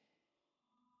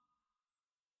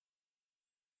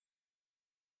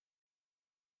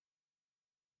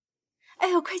哎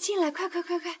呦，快进来，快！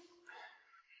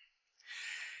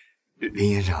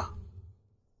林院长，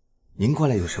您过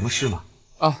来有什么事吗？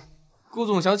啊，顾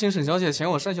总想请沈小姐前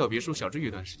往山小别墅小住一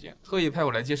段时间，特意派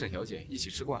我来接沈小姐一起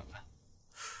吃过晚饭。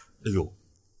哎呦，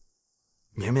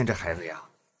绵绵这孩子呀，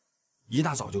一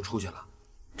大早就出去了，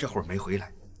这会儿没回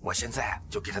来，我现在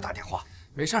就给他打电话。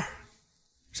没事儿，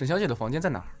沈小姐的房间在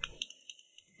哪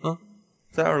儿？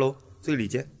在2楼最里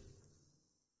间。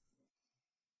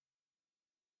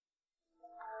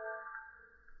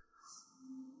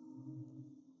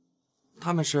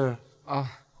他们是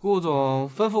啊，顾总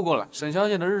吩咐过了，沈小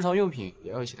姐的日常用品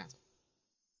也要一起带走。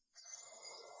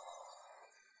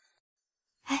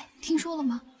哎，听说了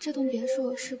吗？这栋别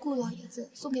墅是顾老爷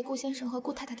子送给顾先生和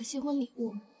顾太太的新婚礼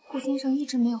物。顾先生一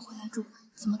直没有回来住，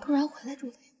怎么突然回来住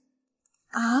了呀？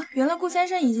啊，原来顾先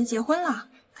生已经结婚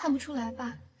了。看不出来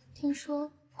吧？听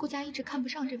说顾家一直看不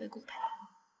上这位顾太太，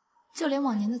就连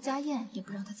往年的家宴也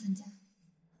不让她参加。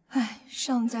唉，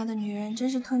上家的女人真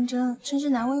是吞针，真是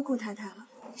难为顾太太了。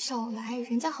少来，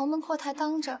人家豪门阔太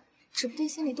当着，指不定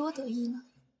心里多得意呢。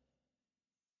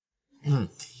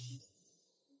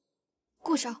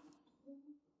顾少，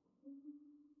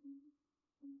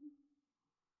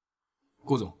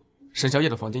顾总，沈小姐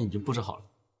的房间已经布置好了。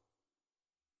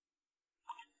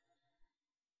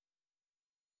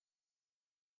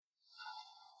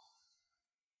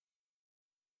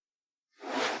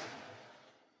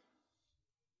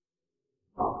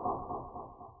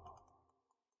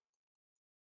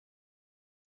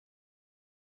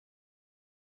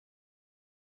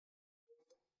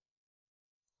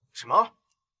什么？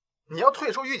你要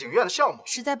退出御景院的项目？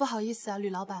实在不好意思啊，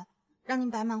吕老板，让您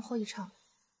白忙活一场。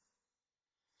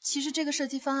其实这个设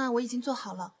计方案我已经做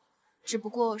好了，只不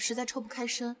过实在抽不开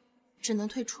身，只能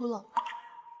退出了。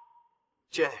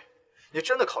Jenny，你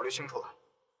真的考虑清楚了？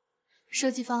设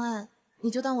计方案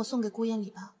你就当我送给顾燕礼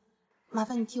吧，麻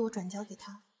烦你替我转交给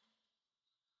他。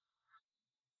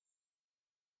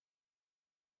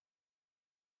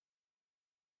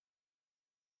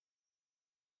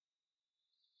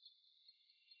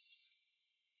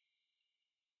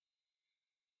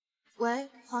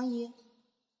喂，黄姨。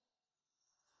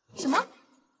什么？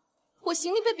我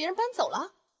行李被别人搬走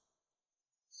了？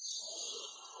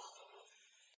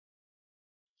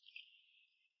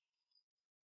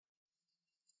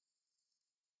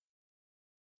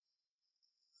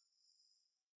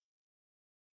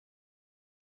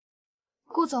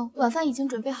顾总，晚饭已经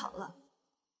准备好了。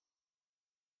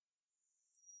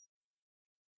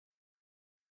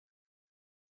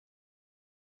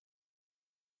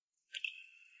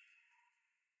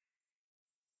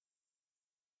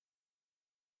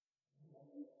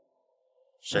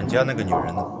沈家那个女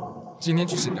人呢？今天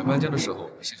去沈家搬家的时候，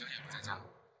沈小姐不在家。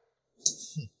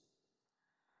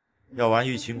要玩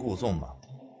欲擒故纵吗？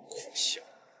小，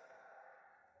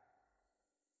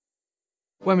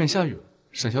外面下雨了，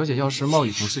沈小姐要是冒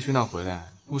雨从市区那回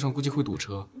来，路上估计会堵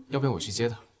车，要不要我去接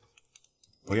她？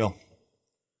不用，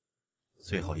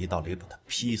最好一到雷把她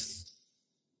劈死。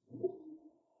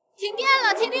停电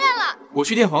了，停电了！我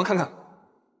去电房看看。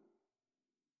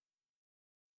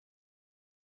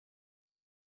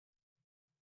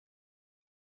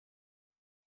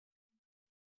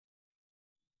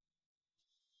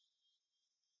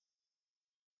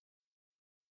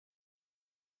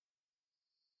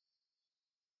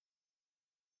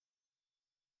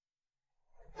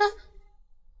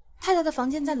太太的房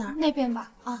间在哪儿？那边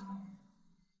吧。啊。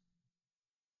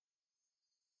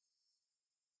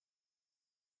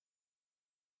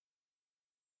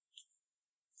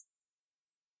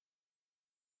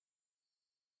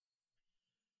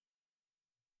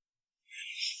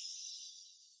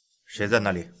谁在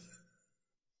那里？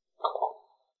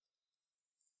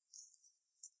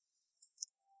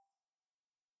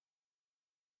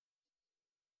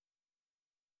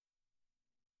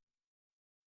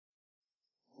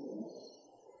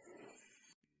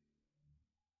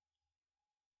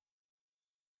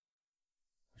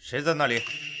谁在那里？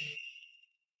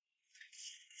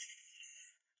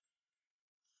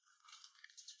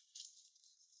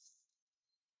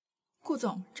顾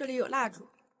总，这里有蜡烛。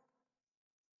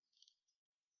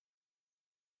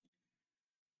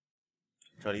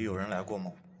这里有人来过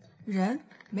吗？人？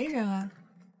没人啊。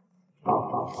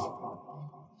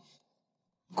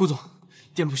顾总，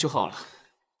店铺修好了。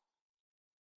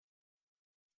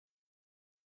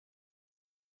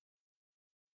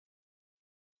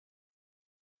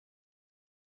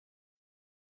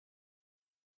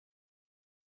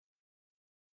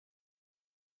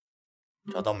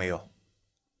找到没有？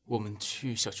我们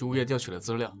去小区物业调取了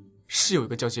资料，是有一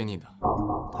个叫杰尼的。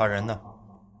他人呢？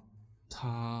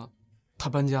他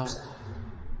搬家了。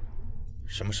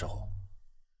什么时候？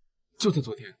就在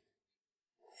昨天。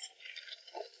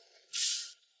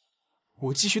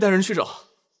我继续带人去找。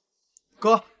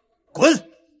哥，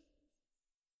滚！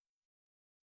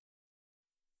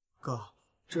哥，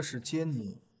这是接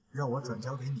你让我转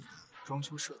交给你的装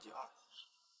修设计案。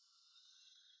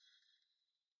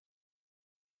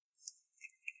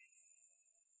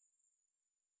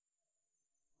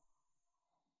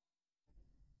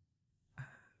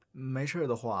没事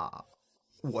的话，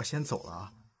我先走了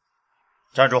啊。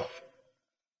站住！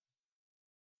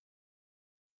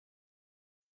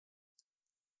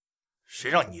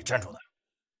谁让你站住的？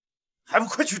还不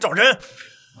快去找人！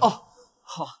哦，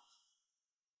好。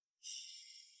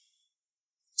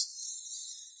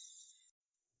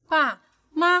爸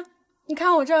妈，你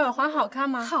看我这耳环好看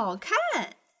吗？好看。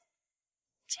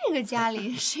这个家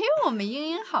里谁有我们英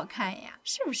英好看呀？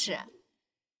是不是？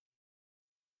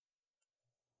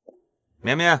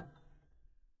绵绵，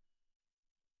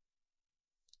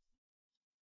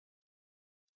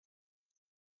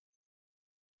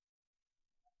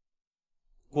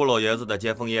顾老爷子的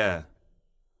接风宴，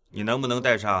你能不能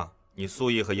带上你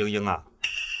素艺和英英啊？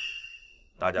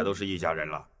大家都是一家人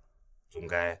了，总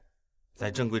该在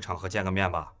正规场合见个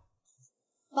面吧？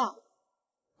爸，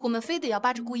我们非得要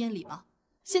扒着顾燕里吗？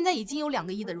现在已经有2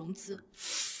个亿的融资。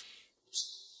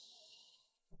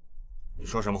你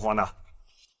说什么话呢？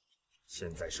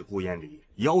现在是顾燕里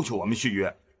要求我们续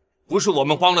约，不是我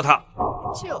们帮了他。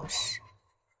就是，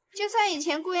就算以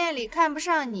前顾燕里看不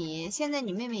上你，现在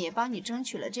你妹妹也帮你争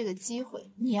取了这个机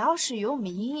会。你要是有我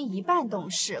们英英一半懂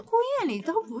事，顾燕里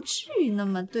都不至于那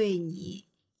么对你。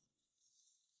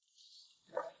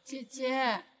姐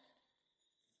姐，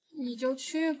你就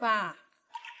去吧。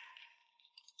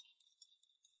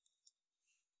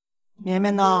绵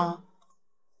绵呐，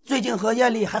最近和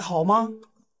燕里还好吗？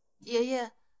爷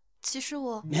爷。其实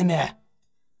我绵绵，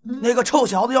那个臭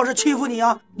小子要是欺负你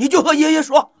啊，你就和爷爷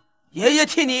说，爷爷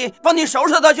替你帮你收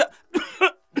拾他去。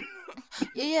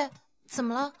爷爷怎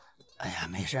么了？哎呀，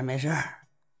没事没事，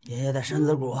爷爷的身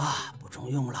子骨啊不中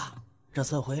用了，这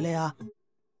次回来呀，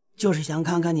就是想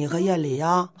看看你和燕里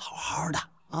呀好好的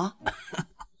啊。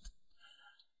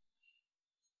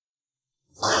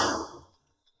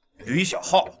吕小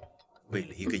浩为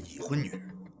了一个已婚女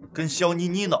人跟肖妮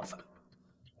妮闹翻。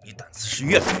你胆子是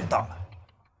越来越大了。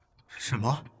什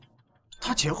么？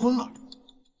他结婚了？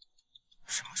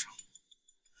什么时候？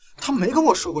他没跟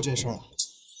我说过这事儿啊。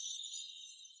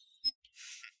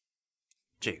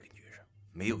这个女人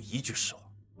没有一句实话，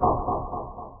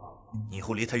你以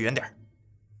后离她远点。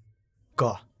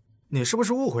哥，你是不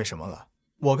是误会什么了？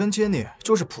我跟杰尼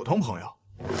就是普通朋友。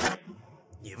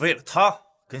你为了她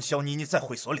跟肖妮妮在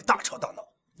会所里大吵大闹，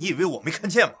你以为我没看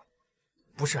见吗？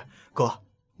不是，哥。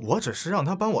我只是让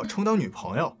他帮我充当女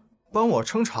朋友，帮我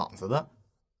撑场子的。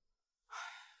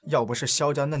要不是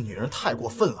肖家那女人太过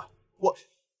分了，我……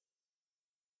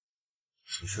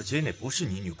你说杰内不是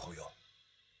你女朋友？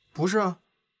不是啊。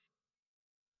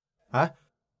哎，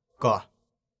哥，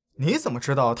你怎么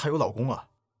知道她有老公啊？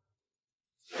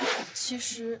其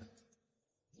实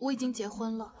我已经结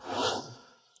婚了。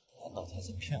难道他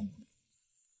在骗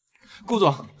我？顾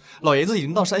总，老爷子已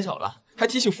经到山小了，还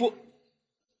提起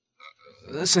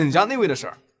沈家那位的事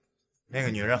儿。那个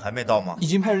女人还没到吗？已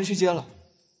经派人去接了。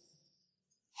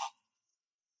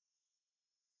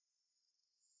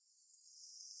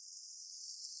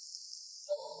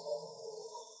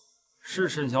是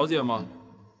沈小姐吗？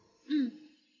嗯。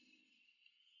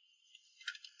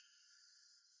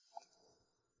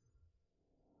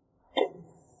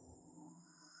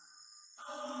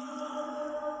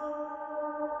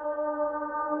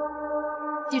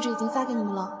地址已经发给你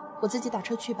们了，我自己打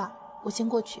车去吧，我先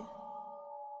过去。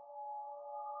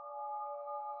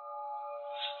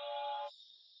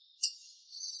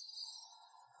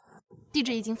地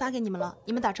址已经发给你们了，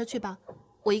你们打车去吧，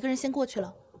我一个人先过去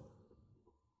了。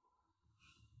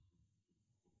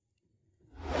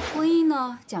婚姻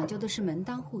呢，讲究的是门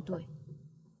当户对，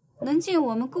能进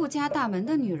我们顾家大门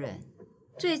的女人，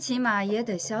最起码也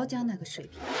得萧家那个水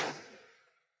平。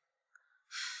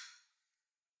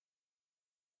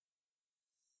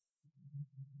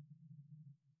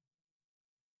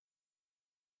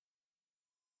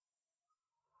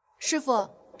师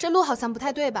傅，这路好像不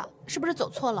太对吧？是不是走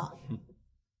错了？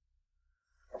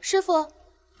师傅，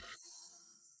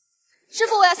师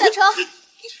傅，我要下车。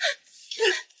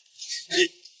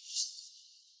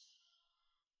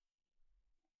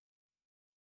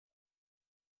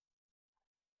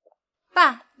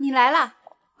爸，你来啦！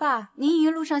爸，您一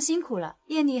路上辛苦了，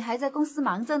夜里还在公司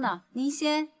忙着呢，您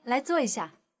先来坐一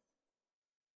下。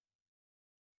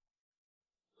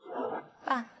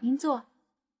爸，您坐。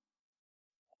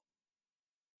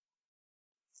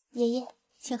爷爷，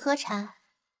请喝茶。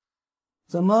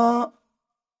怎么，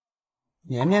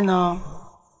年年呢？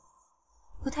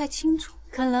不太清楚，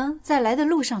可能在来的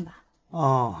路上吧。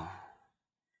哦，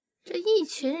这一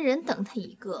群人等他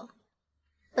一个，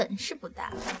本事不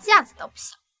大，架子倒不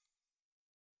小。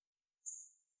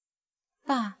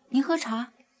爸，您喝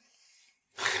茶。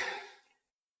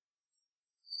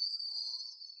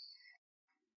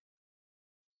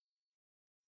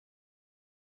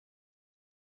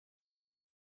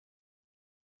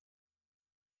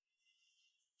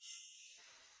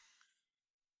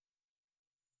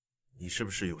你是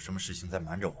不是有什么事情在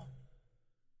瞒着我？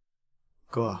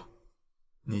哥，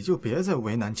你就别再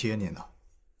为难接你了，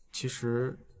其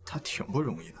实他挺不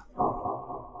容易的。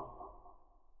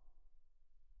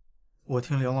我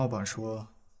听梁老板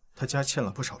说，他家欠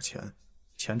了不少钱，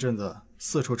前阵子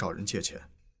四处找人借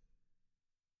钱。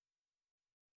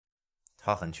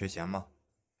他很缺钱吗？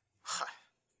嗨，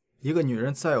一个女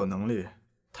人再有能力，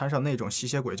摊上那种吸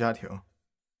血鬼家庭，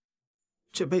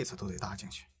这辈子都得搭进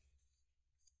去。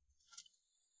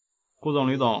顾总、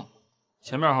吕总，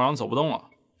前面好像走不动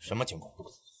了，什么情况？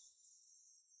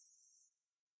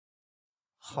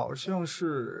好像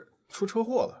是出车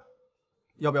祸了，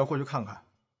要不要过去看看？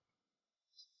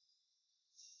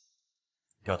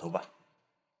掉头吧。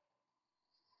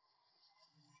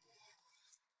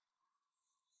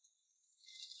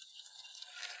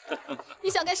你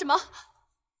想干什么？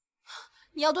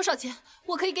你要多少钱？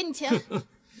我可以给你钱。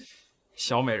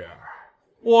小美人儿，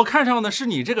我看上的是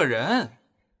你这个人。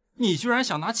你居然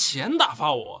想拿钱打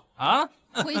发我啊！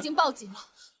我已经报警了。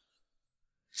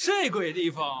这鬼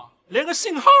地方连个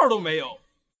信号都没有，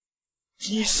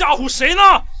你吓唬谁呢？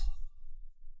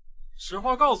实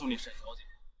话告诉你，沈小姐，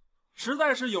实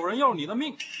在是有人要你的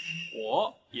命，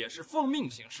我也是奉命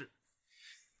行事。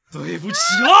对不起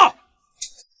了。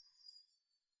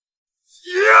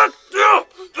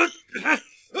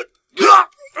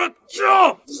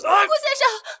顾先生，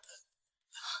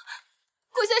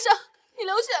顾先生。你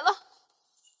流血了，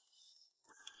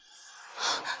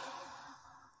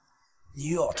你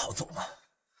又要逃走吗？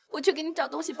我去给你找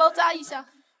东西包扎一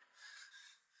下。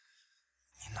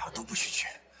你哪儿都不许去，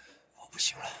我不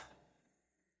行了。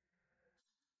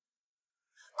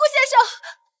顾先生，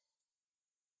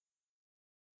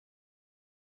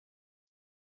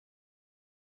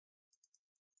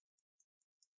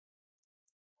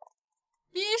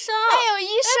医生，还有医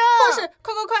生，护士，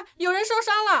快快快，有人受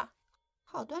伤了。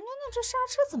好端端的这刹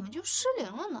车怎么就失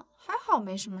灵了呢？还好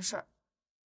没什么事儿。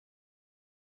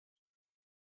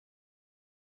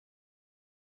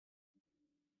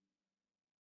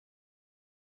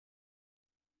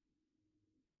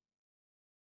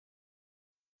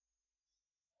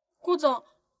顾总，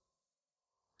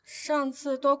上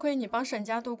次多亏你帮沈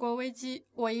家度过危机，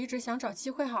我一直想找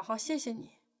机会好好谢谢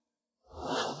你。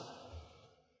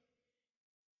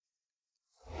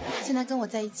现在跟我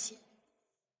在一起，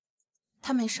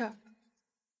他没事儿。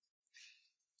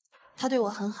他对我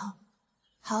很好，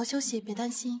好好休息，别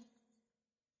担心。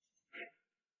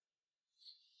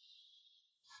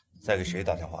在给谁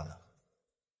打电话呢？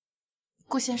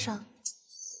顾先生，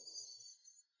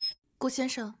顾先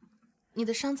生，你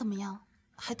的伤怎么样？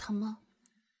还疼吗？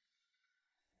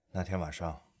那天晚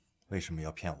上为什么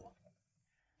要骗我？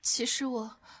其实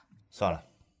我……算了，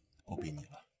不逼你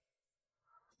了。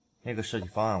那个设计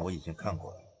方案我已经看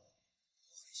过了，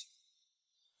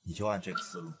你你就按这个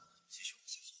思路继续往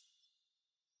下做。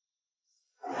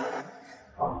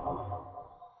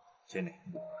Jenny，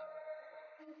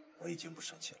 我已经不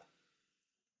生气了。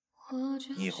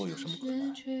你以后有什么困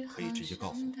难可以直接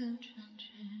告诉我。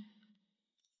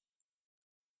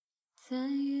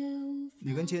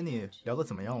你跟Jenny聊得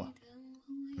怎么样了？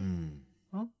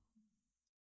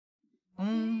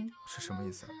是什么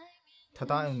意思？他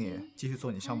答应你继续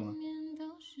做你项目了？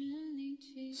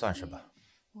算是吧。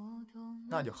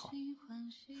那就好。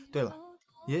对了，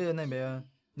爷爷那边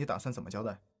你打算怎么交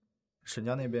代？沈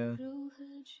家那边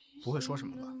不会说什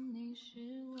么吧？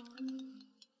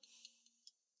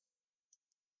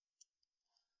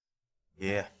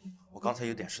爷爷，我刚才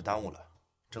有点事耽误了，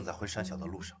正在回山小的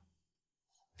路上。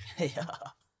哎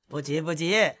呀，不急不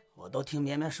急，我都听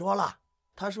绵绵说了，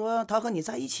她说她和你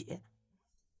在一起，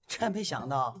真没想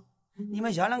到你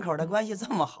们小两口的关系这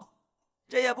么好，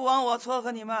这也不枉我撮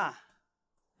合你们。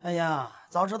哎呀，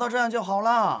早知道这样就好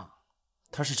了。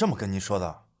他是这么跟您说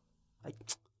的？哎，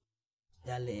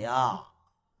燕里呀，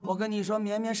我跟你说，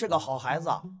绵绵是个好孩子，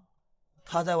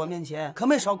她在我面前可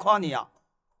没少夸你呀。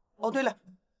哦，对了，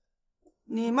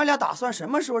你们俩打算什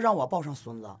么时候让我抱上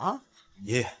孙子啊？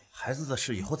爷爷，孩子的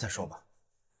事以后再说吧。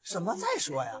什么再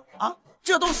说呀？啊，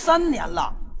这都3年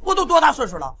了，我都多大岁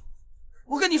数了？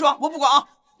我跟你说，我不管啊！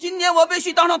今天我必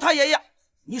须当上他爷爷，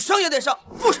你生也得生，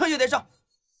不生也得生。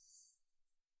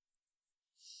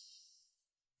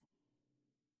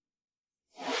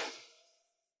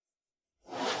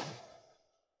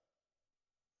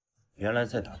原来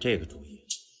在打这个主意，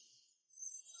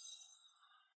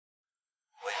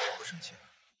我已经不生气了。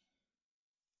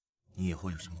你以后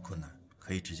有什么困难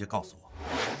可以直接告诉我。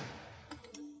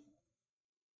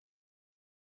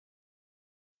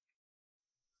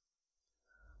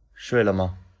睡了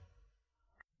吗？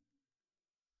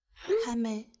还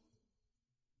没。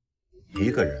一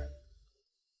个人？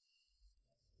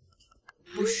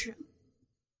不是。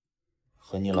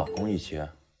和你老公一起？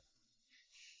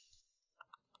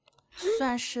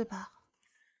算是吧。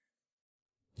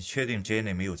你确定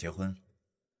Jenny 没有结婚？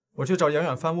我去找杨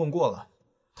远帆问过了，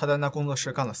她在那工作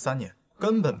室干了3年，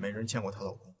根本没人见过她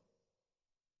老公。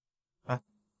哎，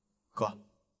哥，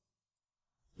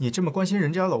你这么关心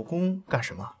人家老公干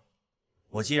什么？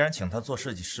我既然请他做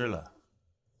设计师了，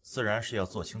自然是要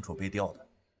做清楚背调的。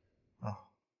啊。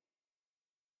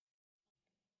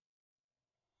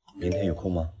明天有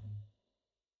空吗？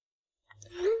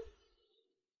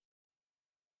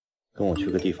跟我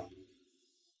去个地方。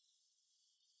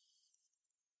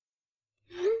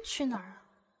去哪儿啊？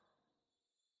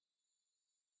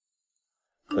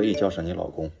可以叫上你老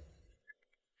公。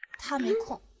他没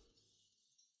空。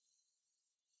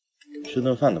吃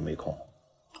顿饭都没空。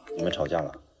你们吵架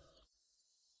了？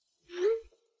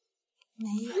没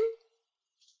有。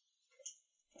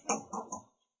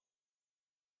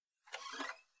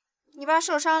你爸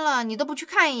受伤了，你都不去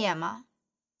看一眼吗？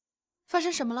发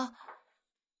生什么了？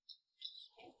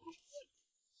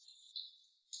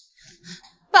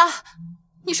爸，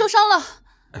你受伤了？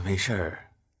没事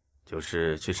儿，就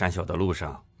是去山小的路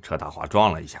上车打滑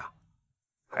撞了一下，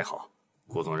还好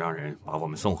顾总让人把我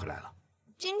们送回来了。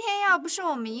今天要不是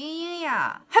我们英英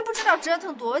呀，还不知道折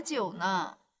腾多久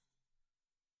呢。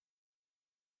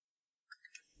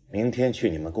明天去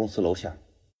你们公司楼下。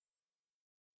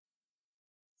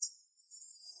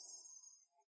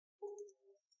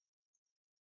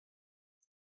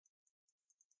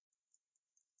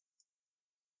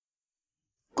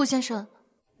顾先生，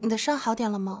你的伤好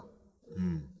点了吗？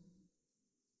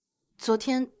昨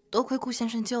天多亏顾先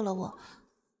生救了我。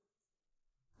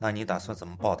那你打算怎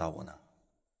么报答我呢？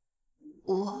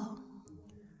我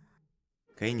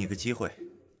给你个机会，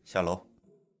下楼。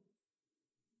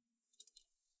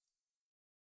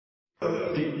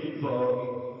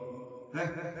来，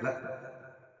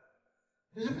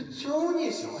这个娇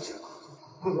妮小姐吗？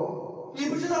顾总，你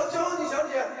不知道娇妮小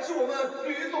姐是我们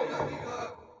吕总的那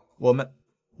个……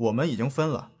我们已经分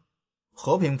了，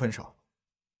和平分手。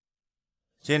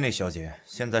Jenny 小姐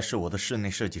现在是我的室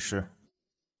内设计师。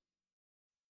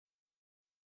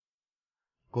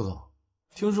顾总，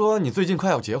听说你最近快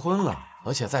要结婚了，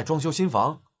而且在装修新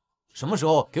房，什么时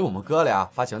候给我们哥俩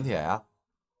发请帖呀？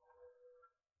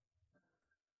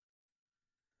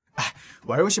哎，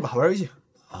玩游戏吧，玩游戏，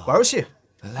玩游戏。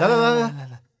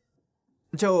来，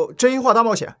就真心话大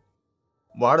冒险，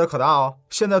玩的可大哦，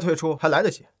现在退出还来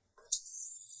得及。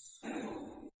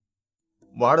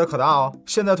玩的可大哦，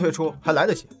现在退出还来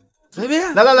得及。随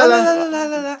便，来。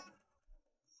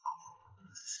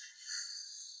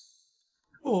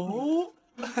哦，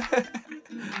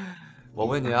我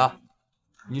问你啊，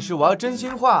你是玩真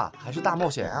心话还是大冒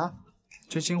险啊？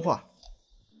真心话。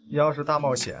要是大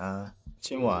冒险，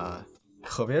今晚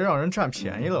可别让人占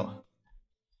便宜了。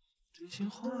真心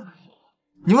话呀！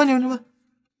你问。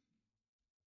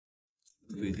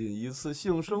最近一次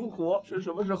性生活是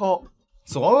什么时候？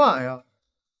昨晚呀。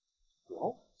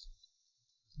哦。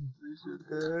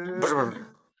不是。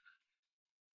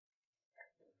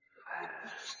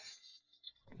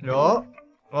有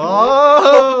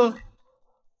哦。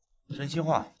真心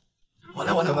话。我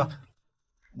来。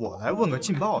我来问个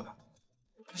劲爆的。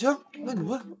行，那你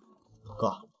问。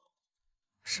哥，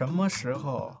什么时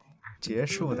候结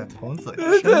束的童子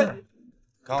之身？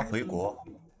刚回国，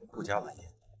不加晚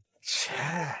宴。切，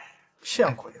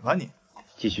骗鬼吧你！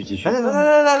继续。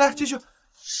来，继续。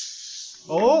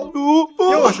哦，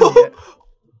又是你。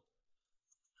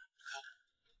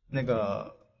那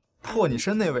个破你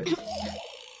身那位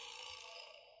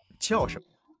叫什么？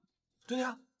对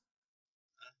呀。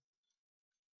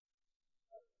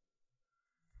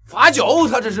罚酒，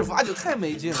他这是罚酒，太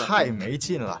没劲了，太没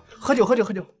劲了！喝酒。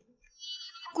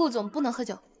顾总不能喝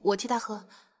酒，我替他喝。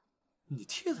你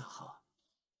替他喝？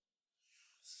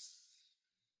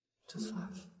这算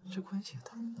了，这关系也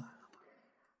太难了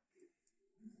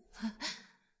吧！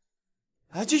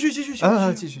哎，继续。继续。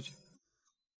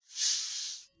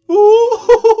哦，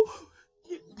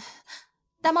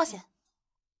大冒险。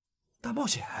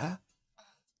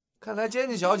看来坚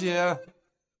尼小姐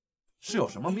是有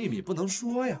什么秘密不能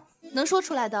说呀？能说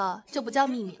出来的就不叫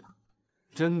秘密了。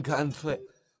真干脆，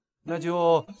那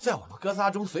就在我们哥仨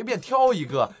中随便挑一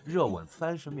个，热吻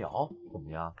30秒，怎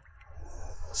么样？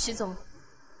齐总，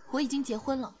我已经结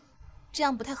婚了，这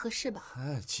样不太合适吧？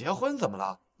哎，结婚怎么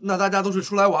了？那大家都是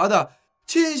出来玩的，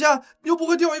亲一下又不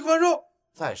会掉一块肉。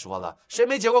再说了，谁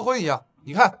没结过婚一样？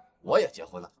你看我也结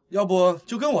婚了，要不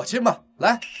就跟我亲吧，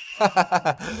来。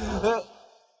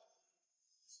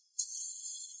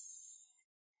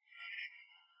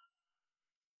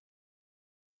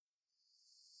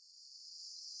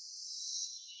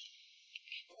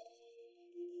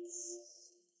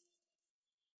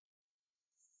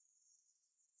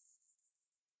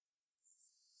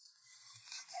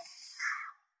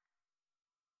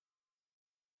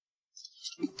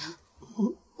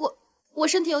我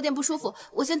身体有点不舒服，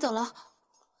我先走了。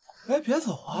哎，别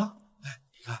走啊！哎，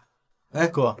你看，哎，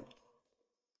哥，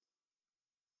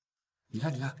你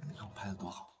看我拍的多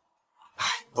好！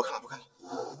哎，不看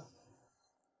了。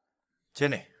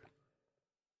Jenny，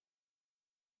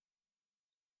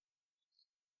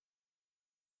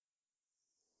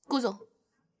顾总，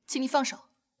请你放手。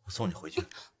我送你回去。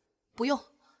不用。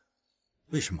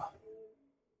为什么？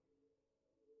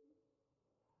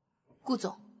顾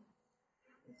总。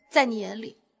在你眼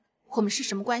里，我们是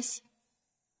什么关系？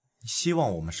你希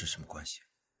望我们是什么关系？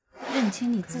认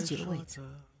清你自己的位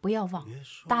置，不要忘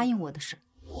答应我的事。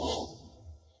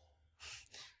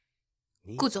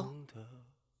顾总，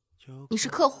你是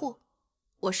客户，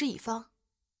我是乙方，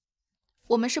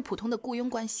我们是普通的雇佣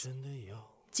关系，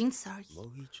仅此而已。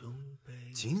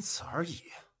仅此而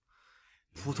已？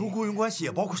普通雇佣关系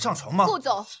也包括上床吗？顾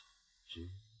总，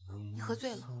你喝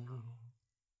醉了。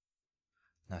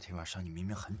那天晚上你明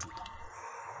明很主动，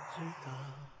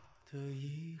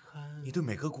你对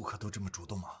每个顾客都这么主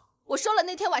动吗？我说了，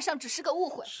那天晚上只是个误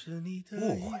会。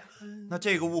误会？那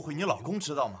这个误会你老公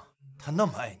知道吗？他那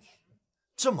么爱你，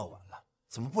这么晚了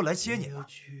怎么不来接你呢？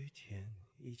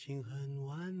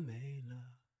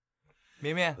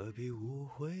绵绵，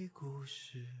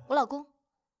我老公。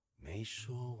没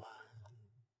说完，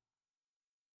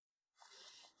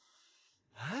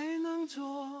还能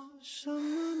做什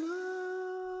么呢？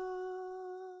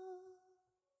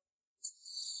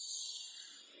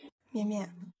绵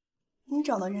绵，你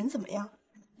找的人怎么样？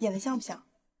演的像不像？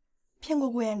骗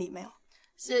过顾艳丽没有？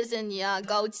谢谢你啊，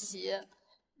高奇。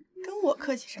跟我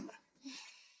客气什么？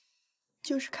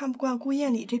就是看不惯顾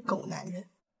艳丽这狗男人，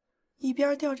一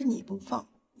边吊着你不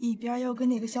放，一边要跟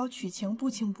那个小曲晴不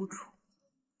清不楚。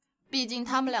毕竟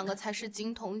他们两个才是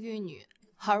金童玉女，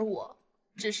而我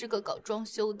只是个搞装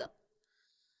修的。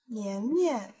绵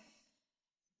绵，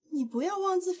你不要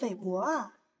妄自菲薄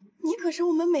啊！你可是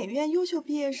我们美院优秀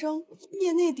毕业生，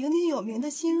业内鼎鼎有名的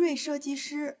新锐设计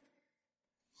师。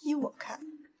依我看，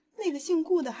那个姓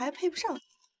顾的还配不上你。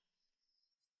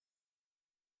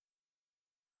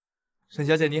沈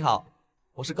小姐你好，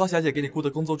我是高小姐给你雇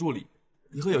的工作助理，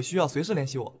以后有需要随时联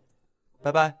系我。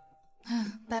拜拜。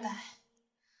拜拜。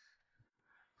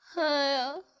哎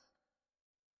呀，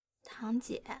堂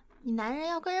姐，你男人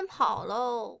要跟人跑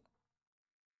喽。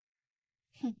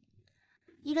哼，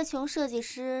一个穷设计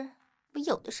师，我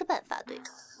有的是办法对付。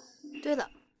对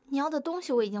了，你要的东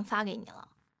西我已经发给你了。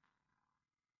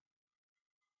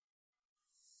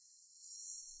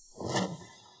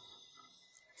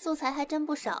素材还真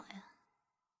不少呀。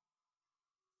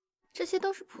这些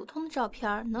都是普通的照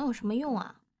片，能有什么用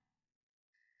啊？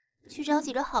去找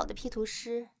几个好的 P 图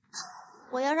师，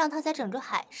我要让他在整个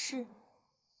海市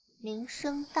名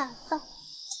声大噪。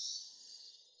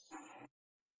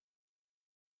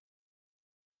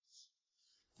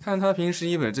看他平时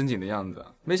一本正经的样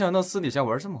子，没想到私底下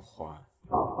玩这么花。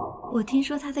我听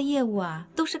说他的业务啊，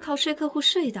都是靠睡客户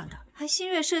睡到的，还新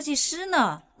锐设计师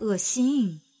呢，恶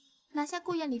心。拿下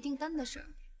顾燕里订单的事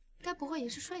儿，该不会也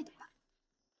是睡的吧？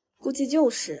估计就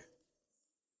是。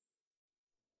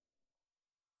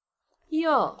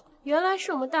哟，原来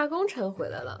是我们大工程回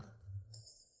来了。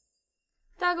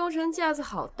大工程架子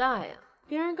好大呀，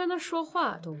别人跟他说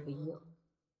话都不应。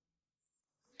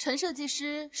陈设计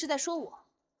师是在说我？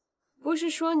不是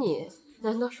说你，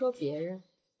难道说别人？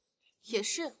也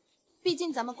是，毕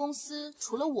竟咱们公司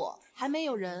除了我，还没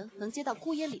有人能接到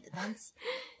顾燕里的单子。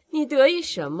你得意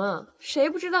什么？谁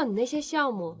不知道你那些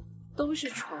项目都是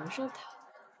床上谈？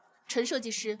陈设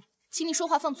计师，请你说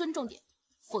话放尊重点，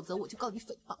否则我就告你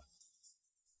诽谤。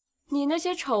你那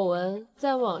些丑闻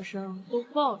在网上都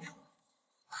爆出来，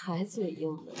还嘴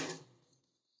硬的。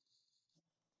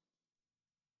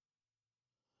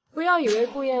不要以为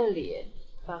顾燕里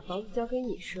把房子交给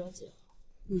你设计，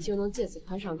你就能借此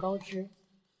攀上高枝。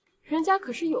人家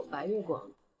可是有白月光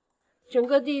的，整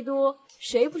个帝都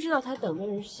谁不知道他等的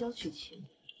人是萧曲晴？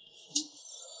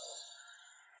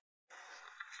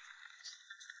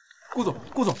顾总，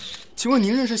请问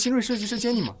您认识新锐设计师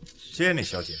Jenny 吗？Jenny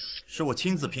小姐是我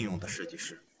亲自聘用的设计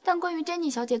师。但关于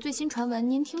Jenny 小姐最新传闻，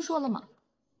您听说了吗？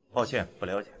抱歉，不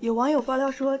了解。有网友爆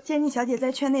料说，Jenny小姐在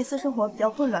圈内私生活比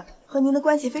较混乱，和您的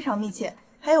关系非常密切。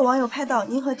还有网友拍到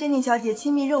您和 Jenny 小姐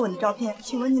亲密热吻的照片，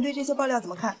请问您对这些爆料怎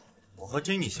么看？我和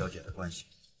Jenny 小姐的关系，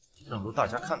正如大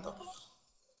家看到的。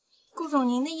顾总，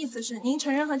您的意思是您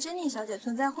承认和 Jenny 小姐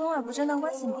存在婚外不正当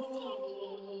关系吗？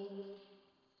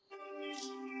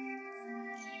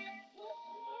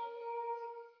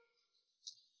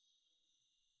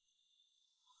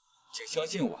请相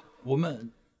信我，我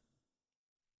们……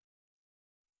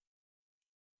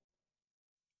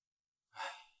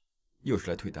又是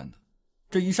来退单的，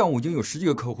这一上午已经有10几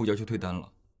个客户要求退单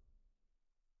了。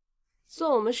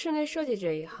做我们室内设计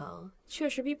这一行，确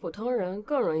实比普通人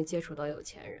更容易接触到有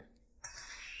钱人。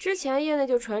之前业内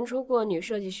就传出过女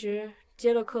设计师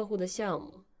接了客户的项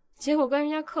目，结果跟人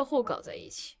家客户搞在一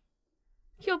起，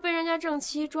又被人家正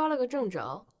妻抓了个正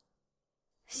着。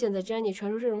现在 Jenny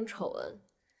传出这种丑闻，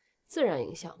自然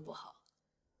影响不好。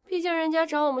毕竟人家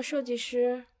找我们设计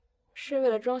师是为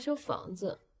了装修房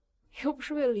子，又不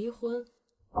是为了离婚。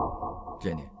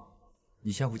Jenny，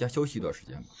 你先回家休息一段时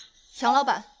间吧。杨老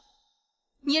板，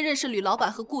你也认识吕老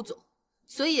板和顾总，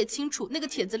所以也清楚那个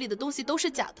帖子里的东西都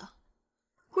是假的。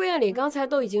顾燕里刚才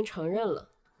都已经承认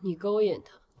了，你勾引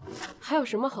他，还有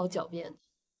什么好狡辩的？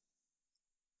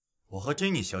我和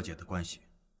Jenny 小姐的关系，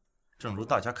正如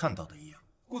大家看到的一样。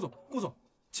顾总，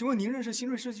请问您认识新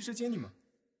锐设计师 Jenny 吗？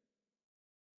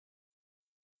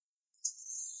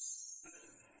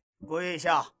跪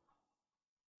下！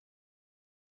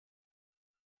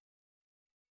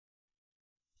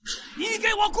你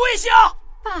给我跪下！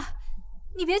爸，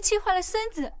你别气坏了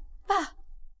孙子。爸，燕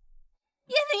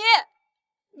离，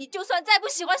你就算再不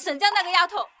喜欢沈江那个丫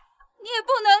头，你也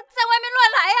不能在外面乱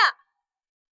来呀！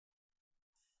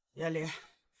燕离，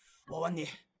我问你，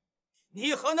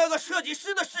你和那个设计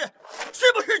师的事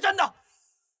是不是真的？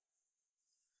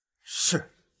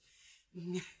是。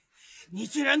你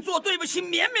竟然做对不起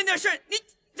绵绵的事，你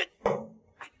这……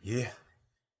爷，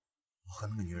我和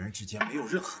那个女人之间没有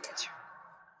任何感情。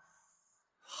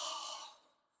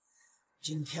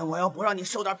今天我要不让你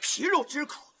受点皮肉之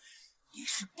苦，你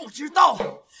是不知道。爸，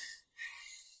燕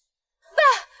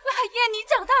妮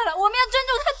长大了，我们要尊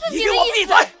重她自己的意思。你给我闭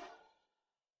嘴！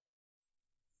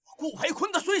顾培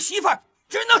坤的孙媳妇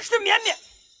只能是绵绵，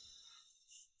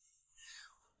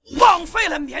枉费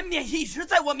了绵绵一直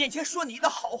在我面前说你的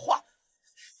好话。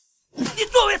你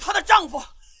作为她的丈夫，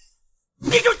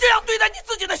你就这样对待你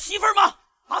自己的媳妇吗？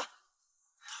啊！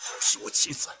她不是我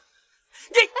妻子。爸，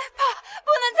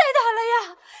不能再打了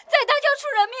呀！再打就要出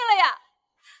人命了呀！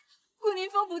顾宁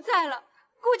峰不在了，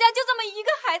顾家就这么一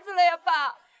个孩子了呀，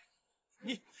爸！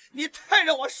你太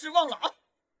让我失望了啊！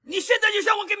你现在就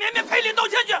向我给绵绵赔礼道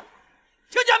歉去，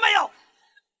听见没有？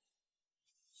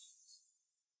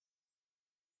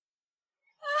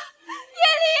燕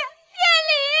离！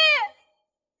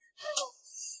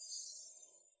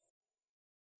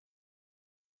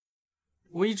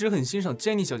我一直很欣赏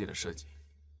Jenny 小姐的设计。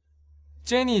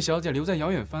Jenny 小姐留在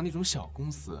遥远方那种小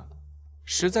公司，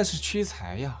实在是屈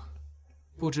才呀。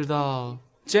不知道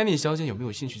Jenny 小姐有没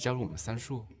有兴趣加入我们3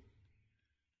树？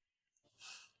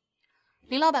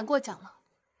林老板过奖了，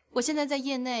我现在在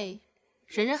业内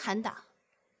人人喊打，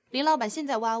林老板现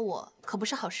在挖我可不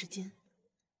是好时间。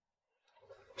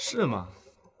是吗？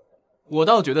我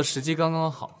倒觉得时机刚刚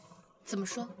好。怎么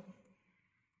说？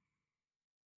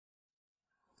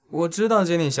我知道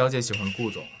杰妮小姐喜欢顾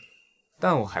总，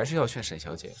但我还是要劝沈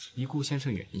小姐离顾先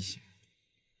生远一些。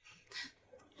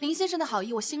林先生的好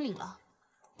意我心领了，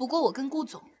不过我跟顾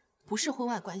总不是婚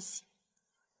外关系。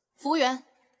服务员，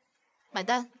买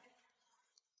单。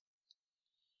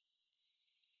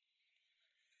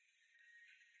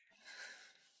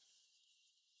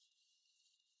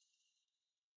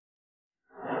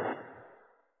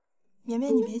绵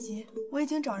绵，你别急，我已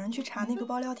经找人去查那个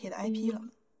爆料帖的 IP 了，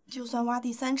就算挖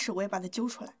地3尺，我也把它揪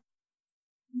出来。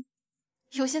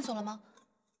有线索了吗？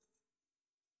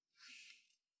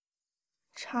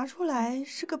查出来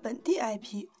是个本地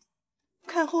IP，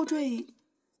 看后缀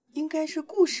应该是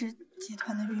顾氏集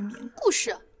团的域名。顾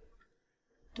氏？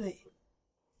对，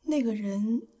那个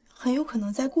人很有可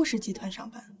能在顾氏集团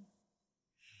上班。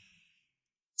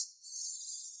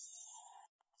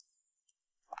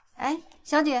哎，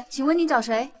小姐，请问你找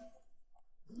谁？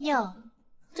哟，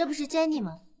这不是 Jenny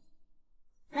吗？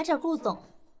来找顾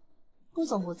总，顾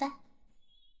总不在。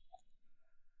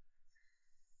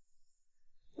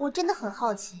我真的很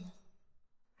好奇，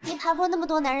你爬过那么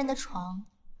多男人的床，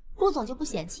顾总就不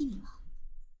嫌弃你吗？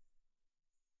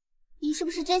你是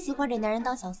不是真喜欢这男人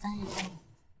当小三呀？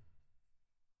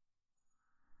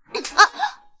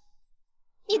啊！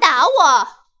你打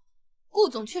我！顾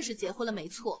总确实结婚了，没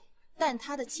错。但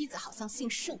他的妻子好像姓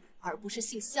盛，而不是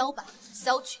姓萧吧？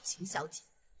萧曲晴小姐，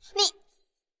你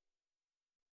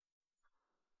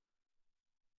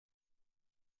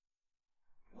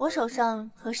我手上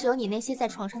可是有你那些在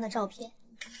床上的照片，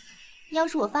要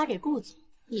是我发给顾总，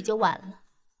你就晚了。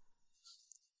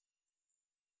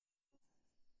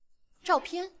照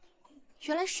片，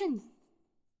原来是你。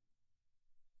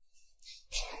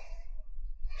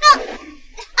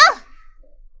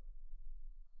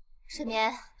沈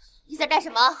眠，你在干什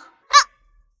么？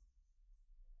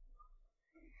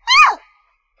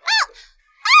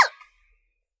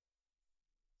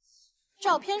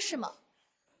照片是吗？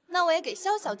那我也给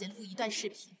萧小姐录一段视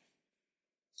频。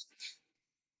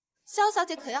萧小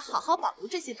姐可要好好保留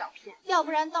这些照片，要不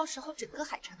然到时候整个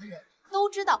海城的人都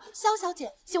知道萧小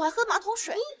姐喜欢喝马桶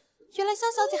水。原来萧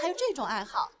小姐还有这种爱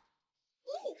好。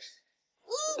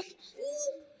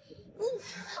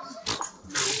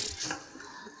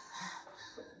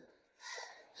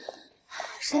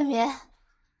沈眠，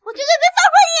我绝对没放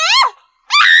过你！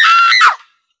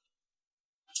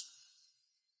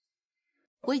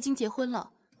我已经结婚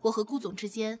了，我和顾总之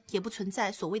间也不存在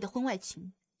所谓的婚外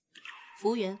情。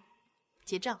服务员，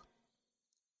结账。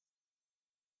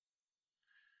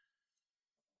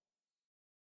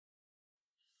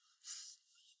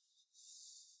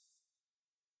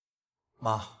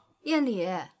妈，燕里，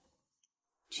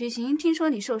曲晴听说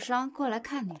你受伤，过来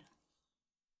看你了。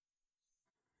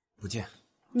不见。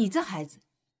你这孩子，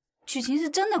曲晴是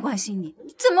真的关心你，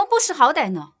你怎么不识好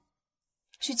歹呢？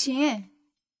曲晴，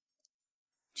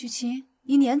曲晴，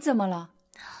你脸怎么了？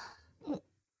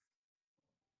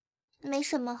没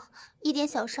什么，一点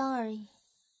小伤而已。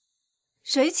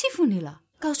谁欺负你了？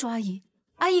告诉阿姨，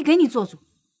阿姨给你做主。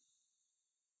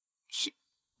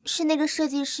是那个设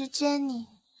计师 Jenny。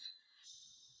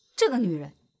这个女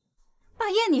人把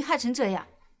燕妮害成这样，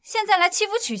现在来欺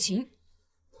负曲晴，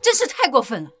真是太过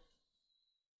分了。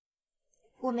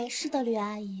我没事的，吕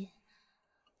阿姨。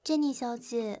Jenny 小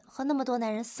姐和那么多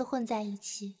男人厮混在一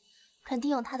起，肯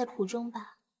定有她的苦衷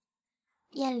吧。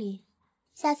燕里，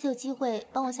下次有机会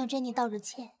帮我向 Jenny 道个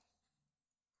歉，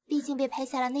毕竟被拍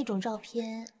下了那种照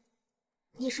片，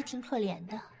也是挺可怜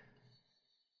的。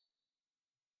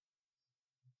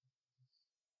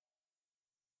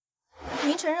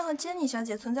您承认和 Jenny 小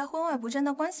姐存在婚外不正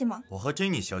当关系吗？我和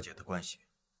Jenny 小姐的关系，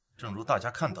正如大家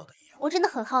看到的一样。我真的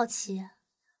很好奇，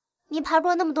你爬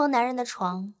过那么多男人的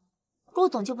床，顾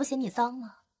总就不嫌你脏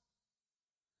吗？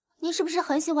你是不是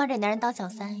很喜欢给男人当小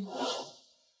三呀？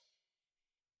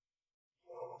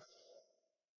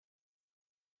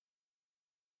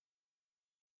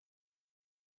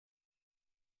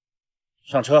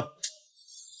上车。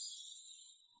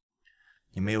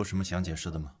你们有什么想解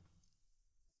释的吗？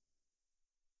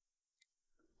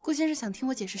顾先生想听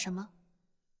我解释什么？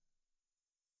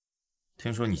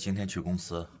听说你今天去公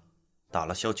司打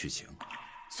了萧曲晴，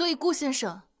所以顾先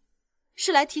生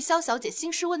是来替萧小姐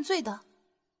兴师问罪的。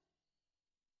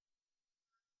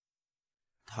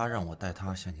他让我代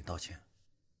他向你道歉。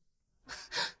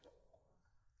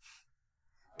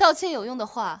道歉有用的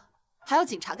话，还要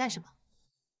警察干什么？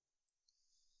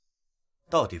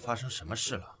到底发生什么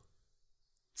事了？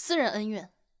私人恩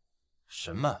怨。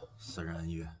什么私人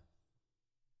恩怨？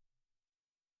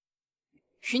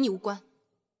与你无关。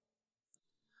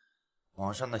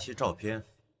网上那些照片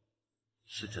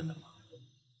是真的吗？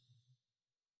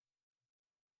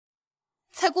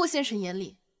在顾先生眼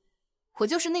里，我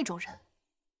就是那种人。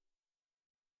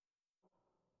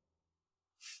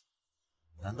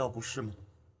难道不是吗？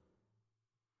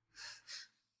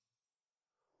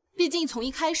毕竟从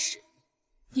一开始，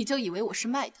你就以为我是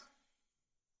卖的。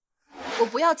我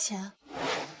不要钱。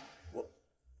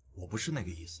我不是那个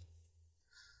意思。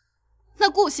那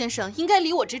顾先生应该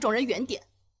离我这种人远点，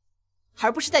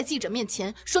而不是在记者面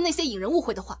前说那些引人误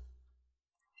会的话。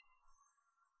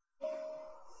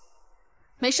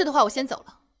没事的话，我先走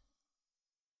了。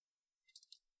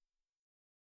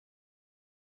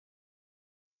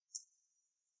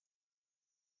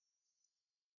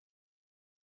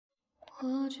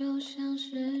我就像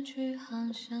失去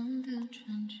航向的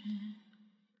船只，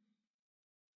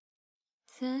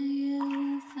再也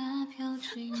无法飘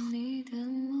进你的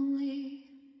梦里。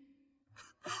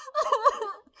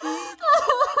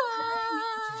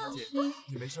小姐，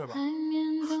你没事吧？海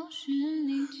面都是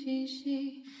你气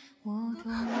息，我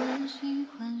多满心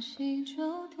欢喜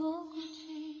就多孤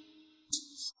寂。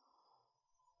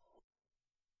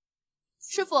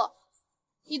师傅，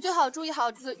你最好注意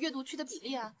好这个阅读区的比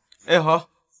例啊。哎，好。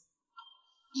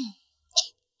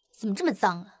怎么这么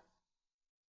脏啊？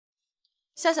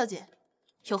夏小姐，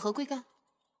有何贵干？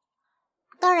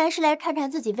当然是来看看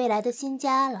自己未来的新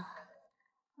家了。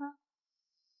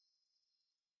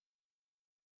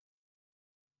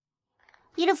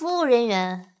你这服务人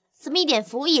员怎么一点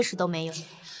服务意识都没有？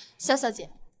夏小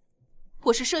姐，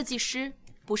我是设计师，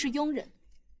不是佣人。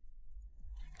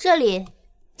这里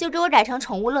就给我改成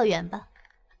宠物乐园吧，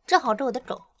正好这我的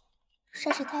狗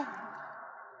晒晒太阳。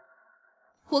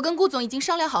我跟顾总已经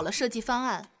商量好了设计方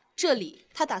案，这里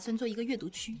他打算做一个阅读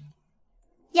区。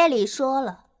夜里说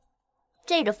了，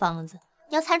这个房子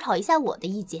你要参考一下我的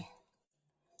意见。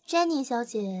Jenny 小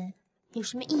姐有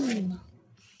什么异议吗？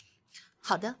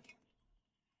好的。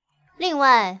另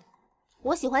外，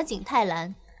我喜欢景泰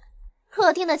蓝，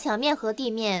客厅的墙面和地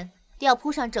面都要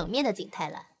铺上整面的景泰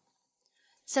蓝。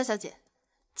夏小姐，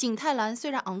景泰蓝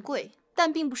虽然昂贵，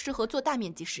但并不适合做大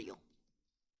面积使用。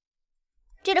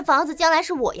这个房子将来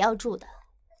是我要住的，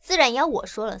自然也要我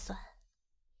说了算。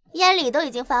眼里都已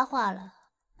经发话了，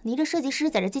你这设计师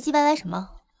在这唧唧歪歪什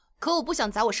么？可我不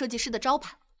想砸我设计师的招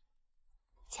牌。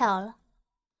巧了，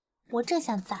我正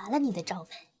想砸了你的招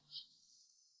牌。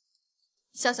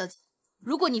夏小姐，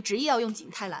如果你执意要用景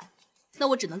泰蓝，那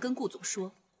我只能跟顾总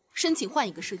说，申请换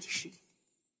一个设计师。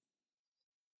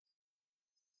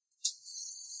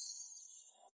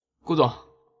顾总，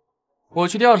我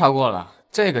去调查过了，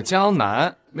这个江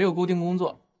南没有固定工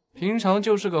作，平常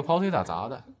就是个跑腿打杂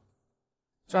的，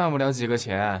赚不了几个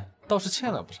钱，倒是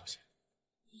欠了不少钱。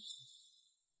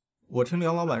我听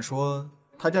梁老板说，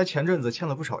他家前阵子欠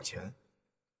了不少钱，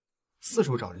四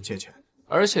处找人借钱。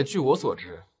而且据我所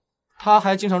知，他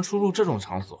还经常出入这种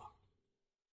场所。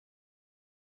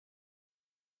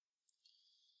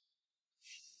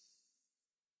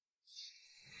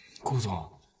顾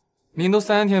总，您都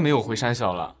3天没有回山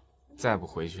小了，再不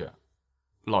回去，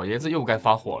老爷子又该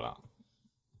发火了。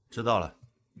知道了，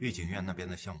御景院那边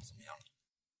的项目怎么样了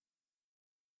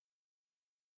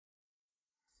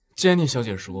？Jenny 小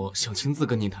姐说想亲自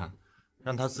跟您谈，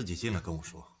让她自己进来跟我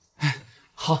说。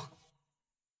好。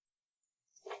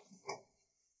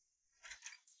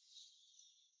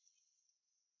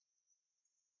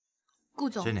顾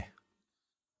总 ，Jenny，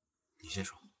 你先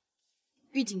说。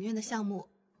御景院的项目，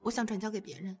我想转交给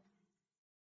别人。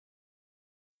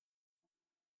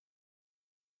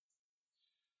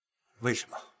为什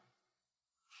么？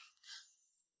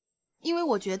因为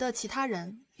我觉得其他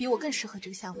人比我更适合这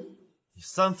个项目。你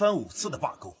3番5次的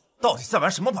罢工，到底在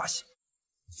玩什么把戏？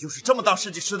你就是这么当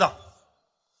设计师的？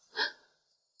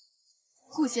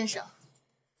顾先生，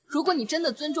如果你真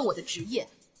的尊重我的职业，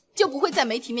就不会在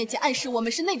媒体面前暗示我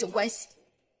们是那种关系。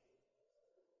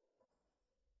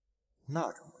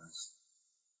那种关系？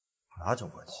哪种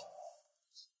关系？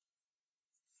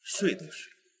睡都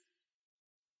睡。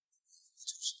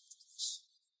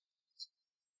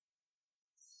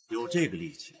有这个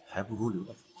力气，还不如留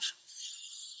到床上。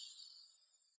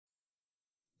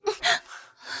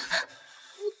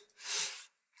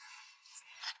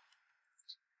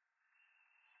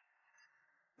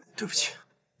对不起，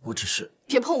我只是……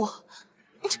别碰我！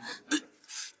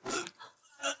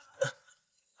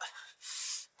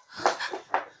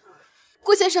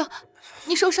顾先生，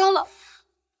你受伤了。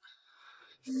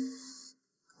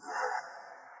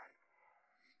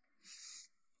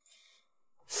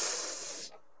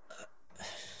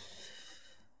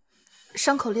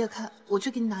伤口裂开，我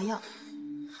去给你拿药。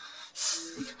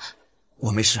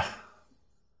我没事，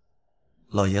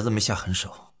老爷子没下狠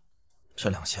手，这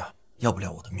2下要不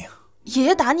了我的命。爷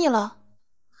爷打你了？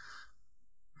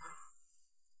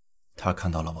他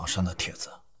看到了网上的帖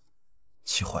子，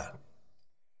气坏了。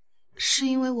是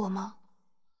因为我吗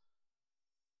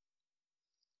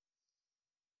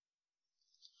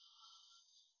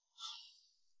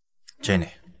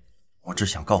？Jenny， 我只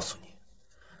想告诉你，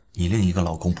你另一个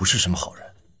老公不是什么好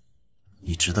人，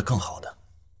你值得更好的。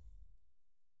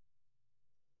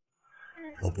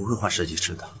我不会换设计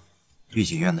师的，御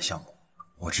景院的项目，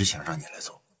我只想让你来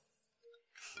做。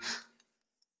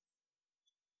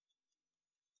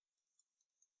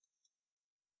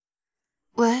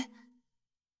喂，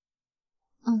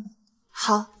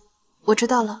好，我知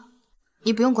道了，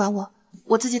你不用管我，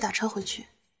我自己打车回去。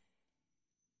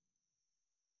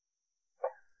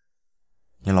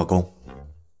你老公？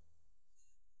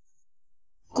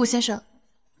顾先生，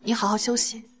你好好休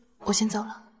息，我先走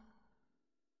了。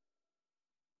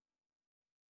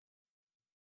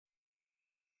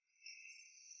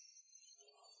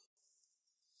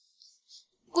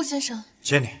顾先生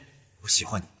 ，Jenny， 我喜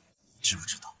欢你，你知不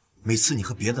知道？每次你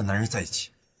和别的男人在一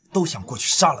起，都想过去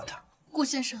杀了他。顾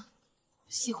先生，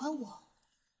喜欢我？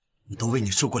你都为你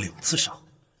受过2次伤，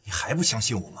你还不相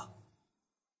信我吗？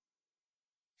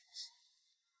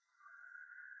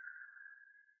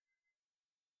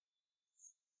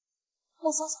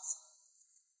我想想，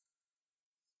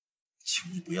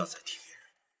请你不要再提别人。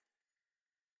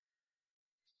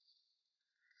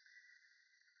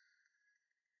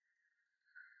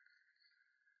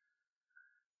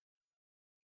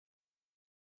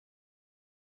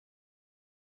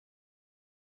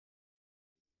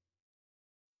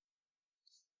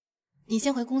你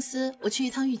先回公司，我去一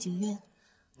趟御景院。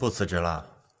不辞职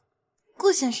了？顾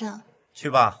先生，去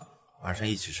吧，晚上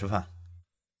一起吃饭。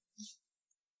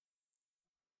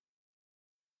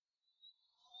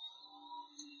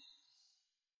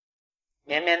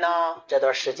绵绵呢？这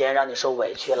段时间让你受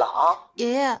委屈了啊！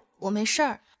爷爷，我没事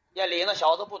儿。店里那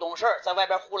小子不懂事，在外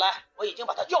边胡来，我已经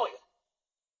把他教育了。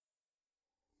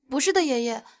不是的，爷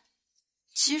爷，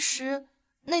其实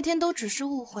那天都只是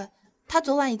误会，他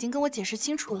昨晚已经跟我解释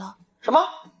清楚了。什么？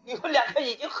你们2个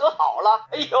已经和好了？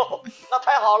哎呦，那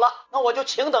太好了，那我就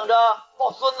请等着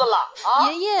抱孙子了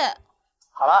啊！爷爷，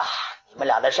好了，你们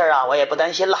俩的事啊，我也不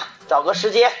担心了，找个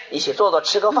时间一起坐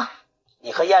吃个饭。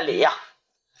你和燕里呀，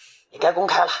你该公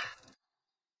开了。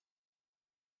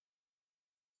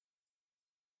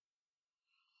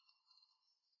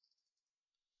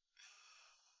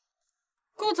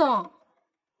顾总，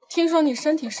听说你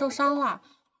身体受伤了，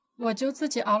我就自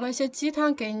己熬了一些鸡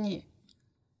汤给你。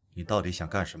你到底想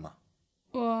干什么？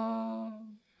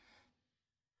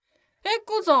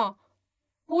顾总，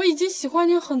我已经喜欢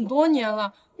你很多年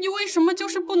了，你为什么就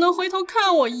是不能回头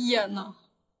看我一眼呢？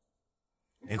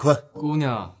林坤，姑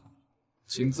娘，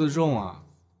请自重啊。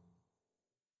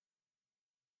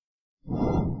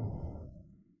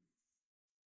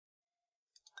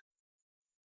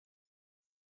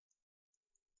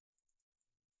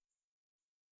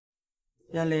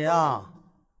燕里啊，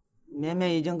绵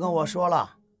绵已经跟我说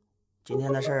了，今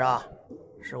天的事啊，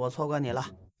是我错怪你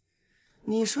了。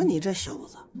你说你这小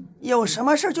子，有什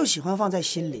么事就喜欢放在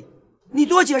心里，你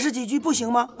多解释几句不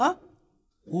行吗？啊？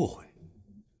误会？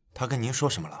他跟您说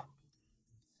什么了？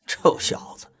臭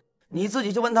小子，你自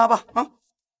己去问他吧。啊！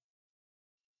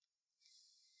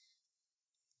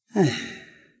哎。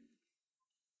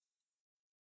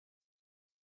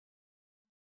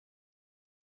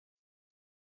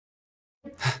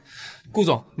顾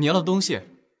总，你要的东西。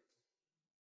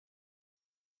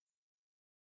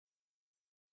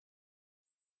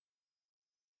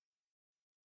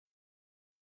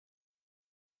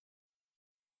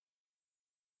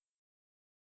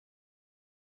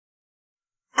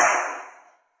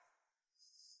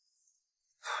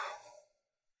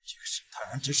这个沈泰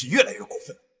然真是越来越过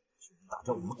分，打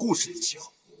着我们顾氏的旗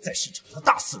号，在市场上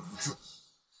大肆融资。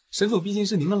沈总毕竟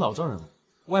是您的老丈人了，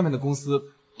外面的公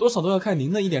司多少都要看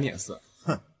您的一点脸色。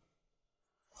哼，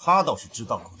他倒是知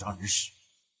道狗仗人势。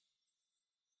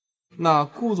那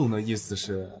顾总的意思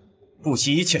是，不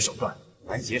惜一切手段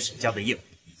拦截沈家的业务，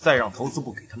再让投资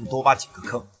部给他们多挖几个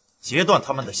坑，截断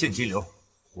他们的现金流。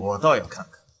我倒要看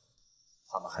看，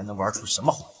他们还能玩出什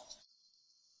么花样。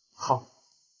好，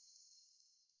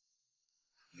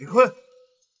李坤，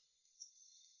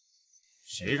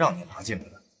谁让你拿进来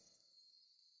的？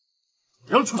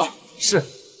扔出去！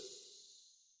是。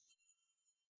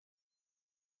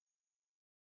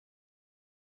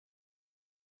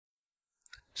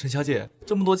沈小姐，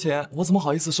这么多钱，我怎么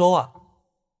好意思收啊？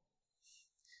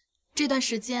这段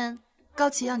时间高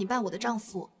启要你扮我的丈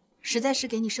夫，实在是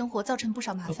给你生活造成不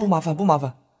少麻烦。不麻烦，不麻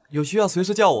烦，有需要随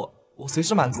时叫我，我随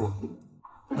时满足。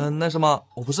那什么，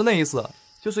我不是那意思，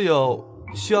就是有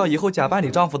需要以后假扮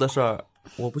你丈夫的事儿，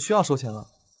我不需要收钱了。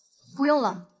不用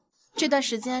了，这段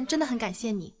时间真的很感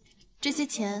谢你，这些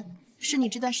钱是你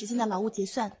这段时间的劳务结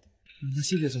算。那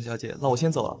谢谢沈小姐，那我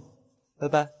先走了，拜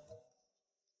拜。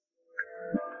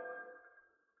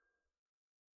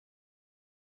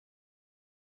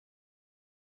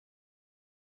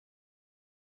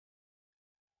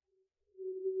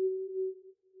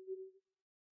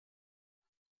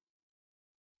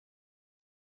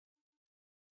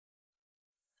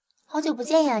好久不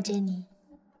见呀，珍妮。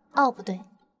哦，不对，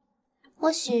或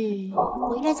许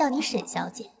我应该叫你沈小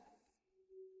姐。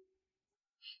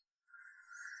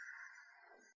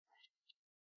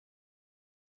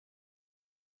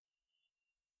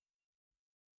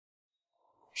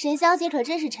沈小姐可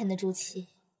真是沉得住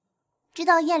气，知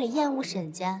道夜里厌恶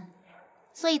沈家，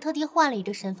所以特地换了一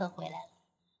个身份回来了。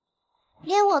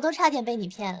连我都差点被你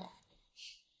骗了，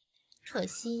可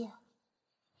惜呀，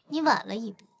你晚了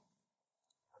一步。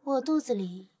我肚子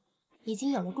里已经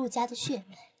有了顾家的血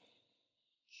脉。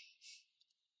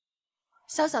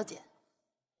萧小姐，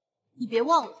你别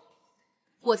忘了，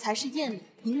我才是燕里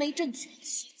明媒正娶的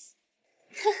妻子。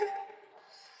呵呵，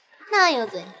那又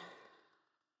怎样？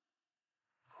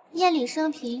燕里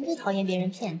生平最讨厌别人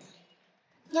骗她，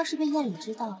要是被燕里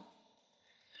知道了，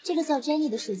这个叫珍妮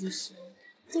的设计师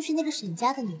就是那个沈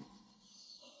家的女人，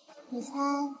你猜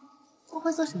她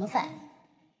会做什么反应？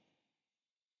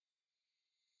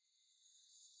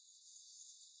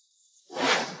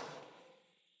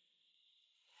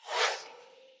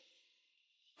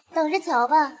等着瞧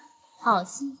吧，好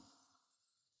戏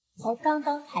才刚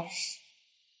刚开始。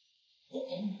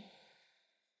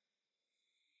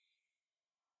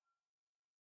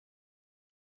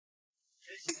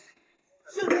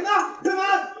姓沈的，开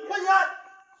门，快起来！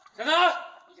沈的，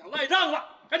你想赖账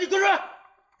吧？赶紧蹲着！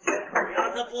你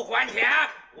要是不还钱，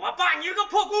我把你这个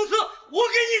破公司，我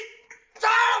给你砸！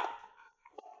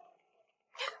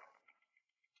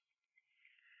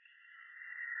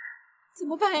怎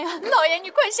么办呀，老爷，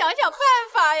你快想想办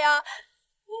法呀！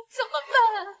怎么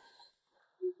办？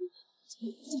怎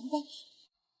么办？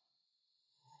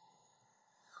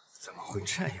怎么会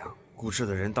这样？股市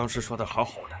的人当时说的好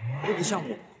好的，这个项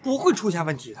目不会出现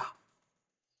问题的。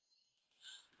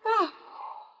爸，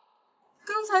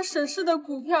刚才沈氏的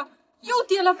股票又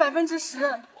跌了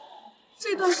10%，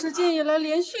这段时间以来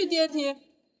连续跌停，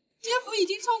跌幅已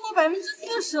经超过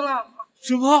40%了。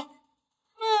什么？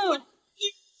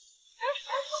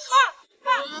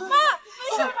爸，没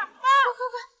事吧？爸，快！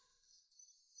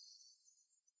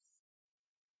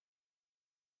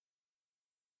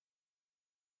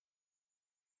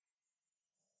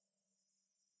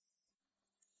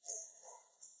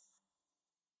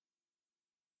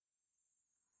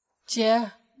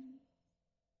姐，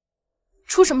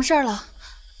出什么事儿了？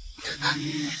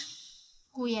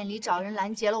顾燕离找人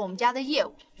拦截了我们家的业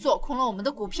务，做空了我们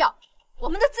的股票，我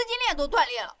们的资金链都断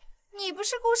裂了。你不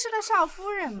是顾氏的少夫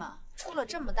人吗？出了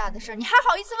这么大的事，你还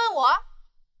好意思问我？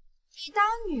你当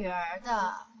女儿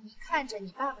的，你看着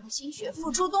你爸爸的心血付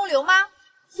出东流吗？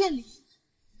燕离，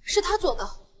是他做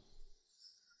的。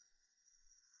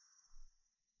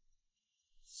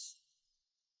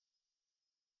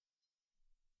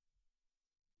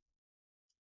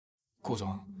顾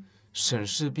总，沈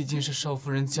氏毕竟是少夫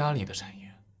人家里的产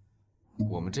业，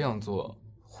我们这样做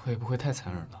会不会太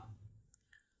残忍了？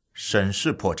沈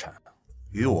氏破产，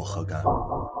与我何干？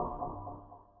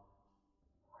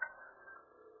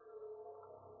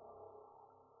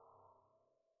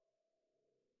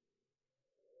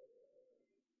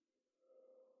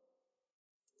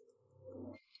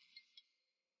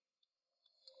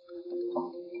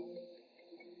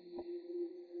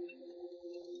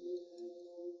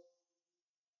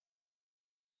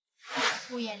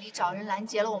顾燕离找人拦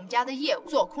截了我们家的业务，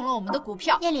做空了我们的股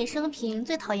票。燕里生平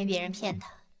最讨厌别人骗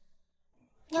她，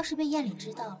要是被燕里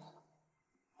知道了，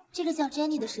这个叫珍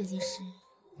妮的设计师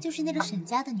就是那个沈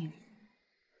家的女人，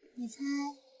你猜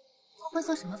她会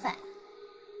做什么反应？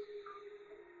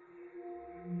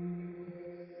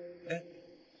哎，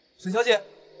沈小姐。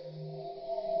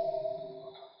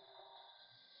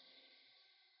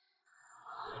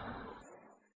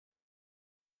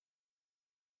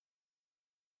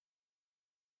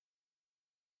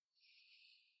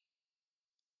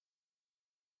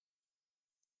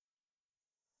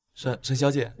沈小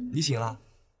姐，你醒了？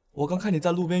我刚看你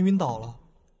在路边晕倒了。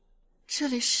这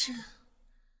里是……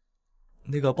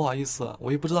那个不好意思，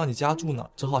我也不知道你家住哪，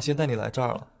只好先带你来这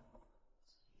儿了。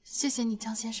谢谢你，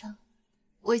江先生，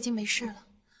我已经没事了。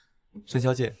沈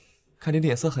小姐，看你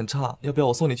脸色很差，要不要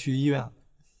我送你去医院？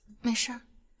没事儿，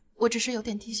我只是有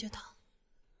点低血糖。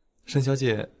沈小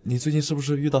姐，你最近是不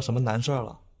是遇到什么难事儿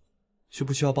了？需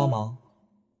不需要帮忙？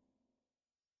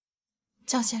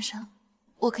江先生，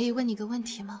我可以问你个问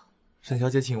题吗？沈小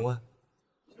姐，请问。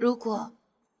如果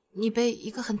你被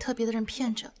一个很特别的人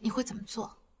骗着，你会怎么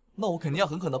做？那我肯定要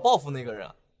狠狠地报复那个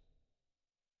人。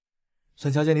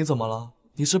沈小姐，你怎么了？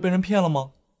你是被人骗了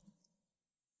吗？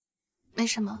没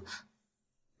什么，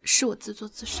是我自作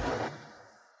自受。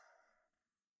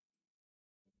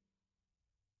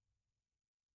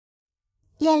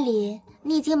燕里，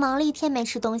你已经忙了一天没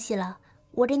吃东西了，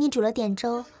我给你煮了点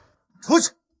粥。出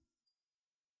去！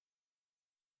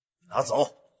拿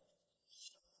走！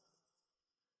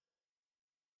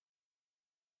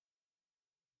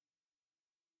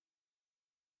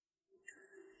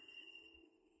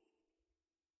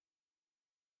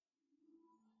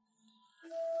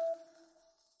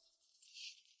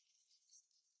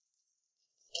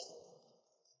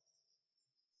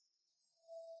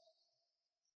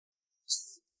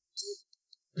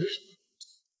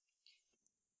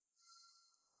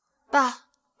爸，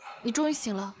你终于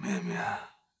醒了。妹妹，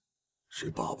是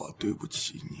爸爸对不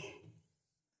起你。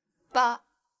爸，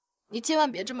你千万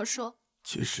别这么说。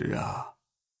其实啊，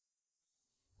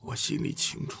我心里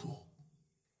清楚，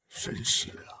沈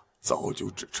氏啊早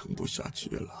就支撑不下去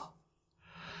了。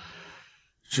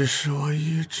只是我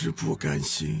一直不甘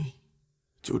心，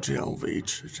就这样维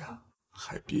持着，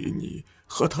还逼你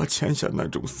和他签下那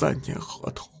种3年合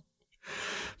同。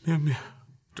妹妹，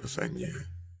这3年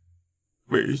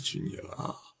委屈你了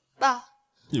啊！爸，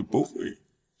你不会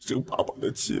生爸爸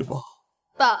的气吧？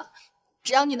爸，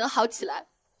只要你能好起来，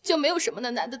就没有什么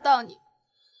能难得到你。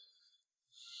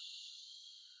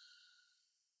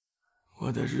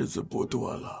我的日子不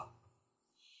多了，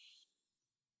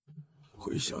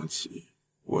回想起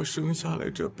我生下来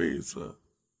这辈子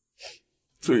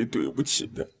最对不起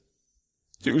的，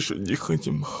就是你和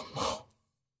你妈妈。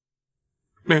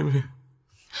妹妹，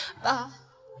爸，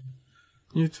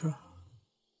你的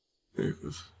那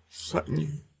个3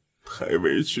年太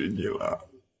委屈你了。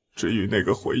至于那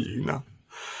个婚姻呢，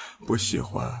不喜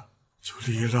欢就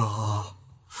离了啊。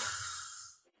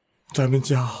咱们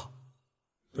家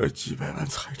那几百万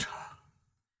财产，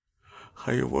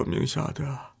还有我名下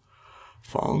的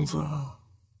房子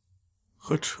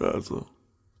和车子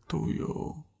都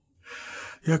有，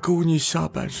也够你下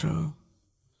半生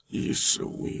衣食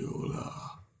无忧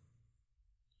了。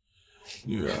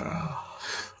女儿啊，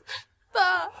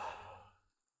爸。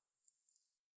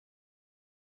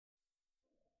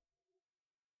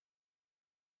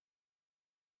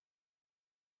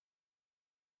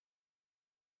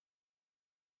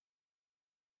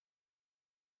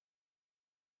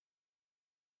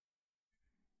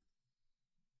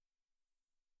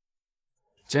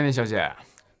Jenny 小姐，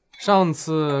上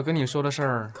次跟你说的事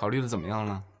儿考虑的怎么样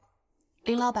了？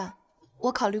林老板，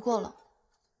我考虑过了，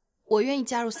我愿意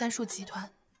加入3树集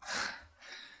团，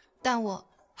但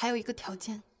我还有一个条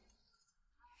件。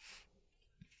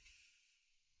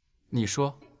你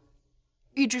说。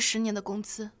预支10年的工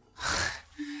资。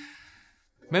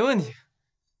没问题，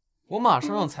我马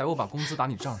上让财务把工资打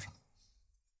你账上。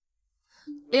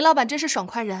林老板真是爽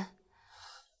快人。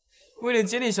为了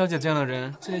Jenny小姐这样的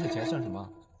人，这点小钱算什么？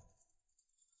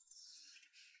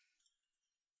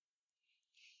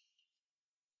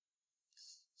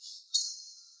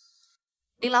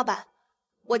林老板，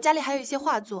我家里还有一些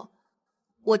画作，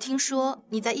我听说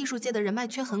你在艺术界的人脉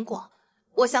圈很广，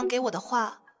我想给我的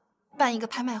画办一个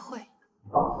拍卖会。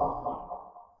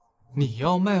你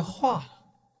要卖画？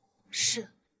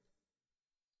是。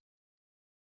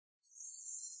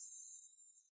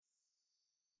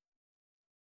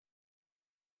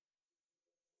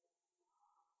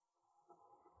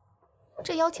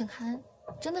这邀请函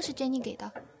真的是 Jenny 给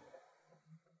的？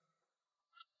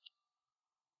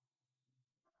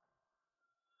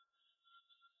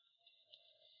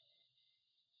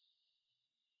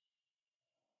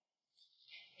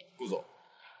顾总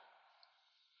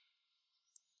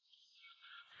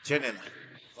Jenny呢？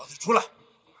让他出来。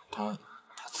他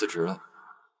辞职了。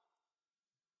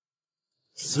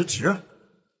辞职？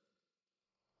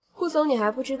顾总，你还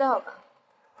不知道吧？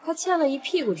他欠了一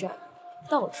屁股债，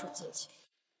到处借钱，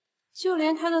就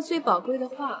连他那最宝贵的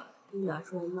画都拿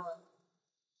出来卖。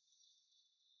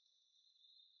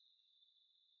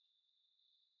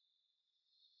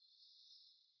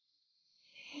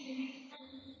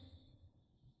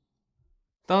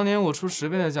当年我出10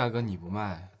倍的价格你不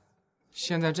卖，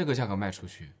现在这个价格卖出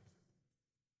去，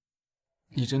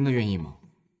你真的愿意吗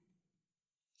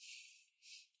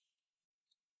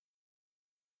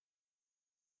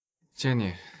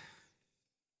？Jenny，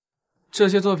这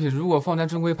些作品如果放在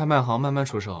正规拍卖行慢慢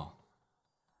出售，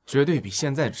绝对比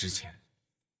现在值钱。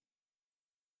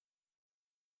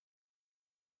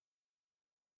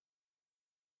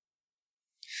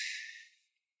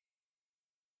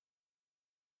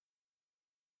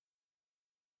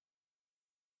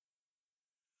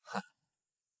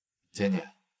杰尼，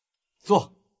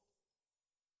坐。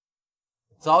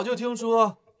早就听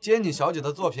说杰尼小姐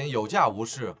的作品有价无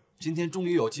市，今天终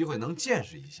于有机会能见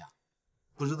识一下。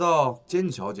不知道杰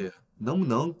尼小姐能不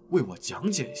能为我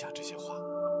讲解一下这些画？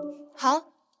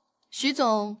好，徐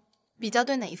总比较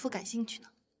对哪一幅感兴趣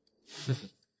呢？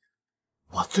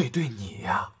我最对你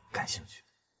呀感兴趣。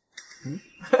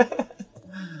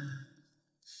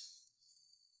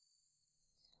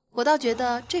我倒觉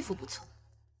得这幅不错，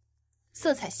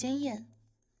色彩鲜艳，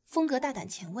风格大胆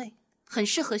前卫，很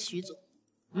适合徐总。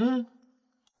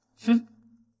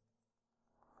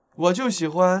我就喜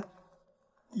欢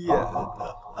演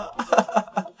的。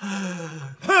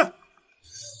哼！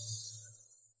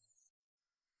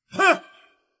哼！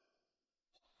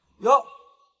哟，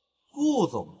顾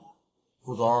总，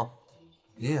顾总，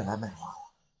您也来卖画了？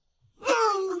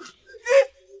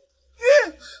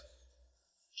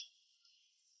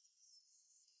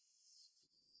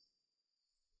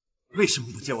为什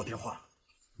么不接我电话？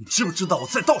你知不知道我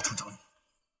在到处找你？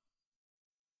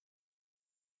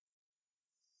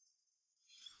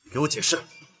给我解释。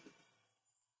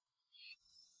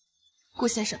顾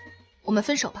先生，我们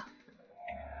分手吧。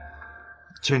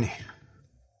Jenny，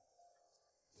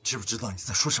 你知不知道你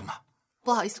在说什么？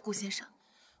不好意思，顾先生，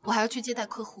我还要去接待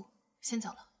客户，先走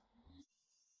了。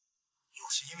又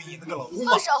是因为你那个老公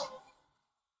吗？放手！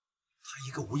他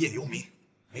一个无业游民，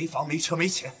没房没车没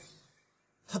钱，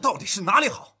他到底是哪里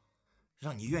好，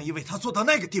让你愿意为他做到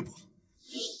那个地步？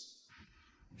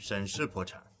沈氏破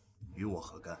产，与我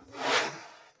何干？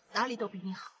哪里都比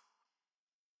你好。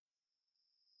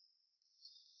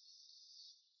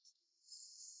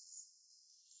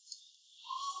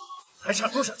还差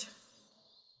多少钱？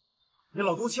你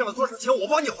老公欠了多少钱？我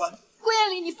帮你还。顾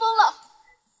艳丽，你疯了！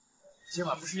今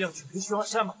晚不是要去陪徐万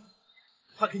山吗？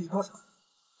他给你多少？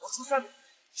我出3倍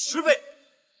，10倍。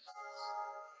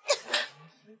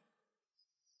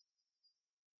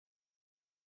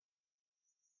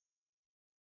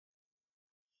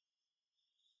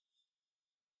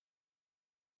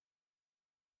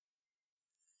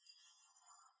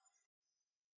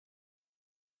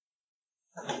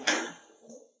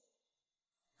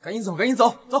赶紧走，赶紧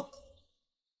走，走！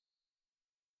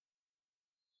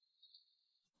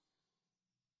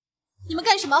你们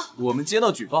干什么？我们接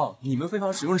到举报，你们非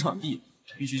法使用场地，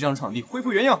必须将场地恢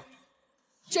复原样。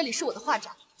这里是我的画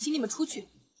展，请你们出去。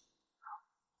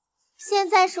现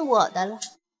在是我的了。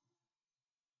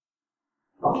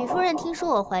李夫人听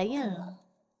说我怀孕了，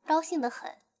高兴得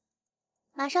很，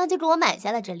马上就给我买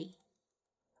下了这里。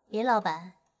林老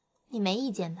板，你没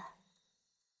意见吧？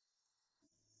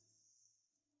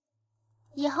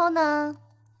以后呢，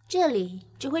这里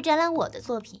只会展览我的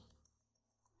作品。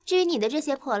至于你的这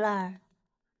些破烂儿，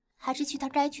还是去他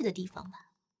该去的地方吧。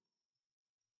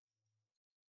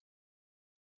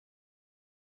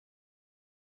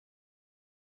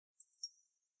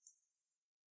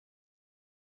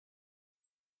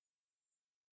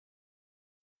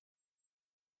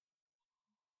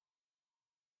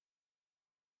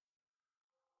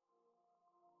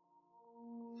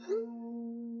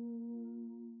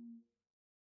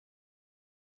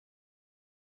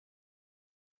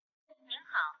您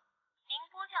好，您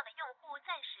拨叫的用户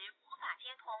暂时无法接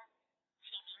通，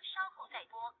请您稍后再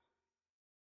拨。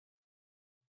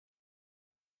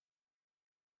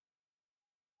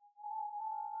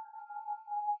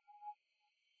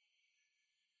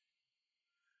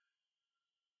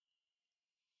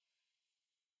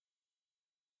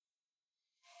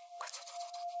快走走走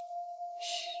走！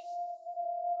嘘。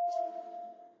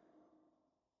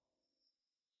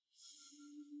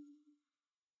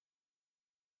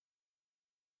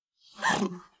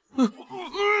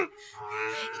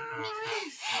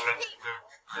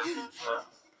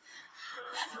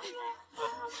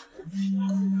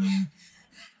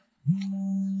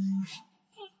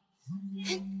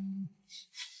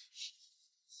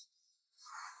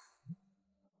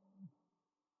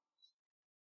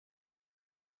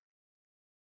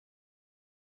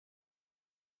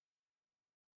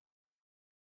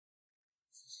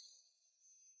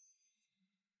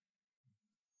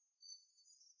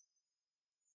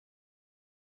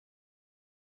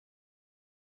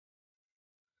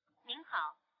您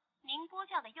好，您拨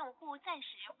叫的用户暂时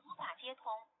无法接通，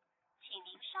请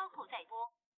您稍后再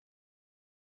拨。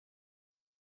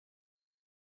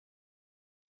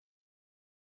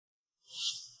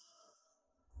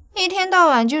一天到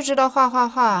晚就知道画画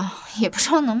画，也不知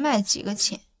道能卖几个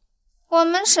钱。我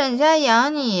们沈家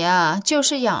养你呀，就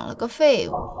是养了个废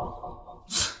物。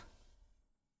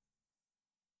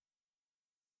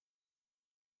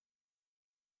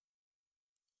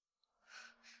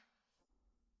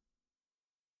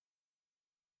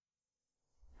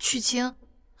曲晴，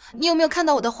你有没有看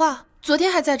到我的画？昨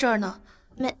天还在这儿呢。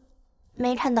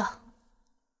没看到。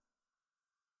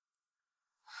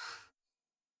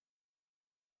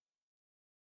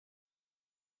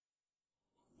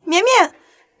绵绵，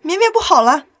绵绵不好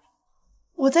了！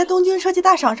我在东京设计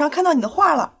大赏上看到你的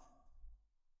画了。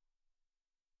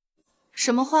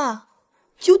什么画？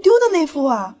就丢的那幅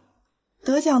啊！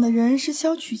得奖的人是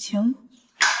萧曲晴。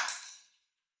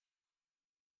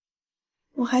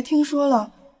我还听说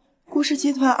了，顾氏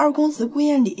集团二公子顾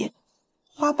燕礼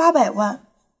花800万。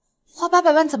花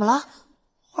800万怎么了？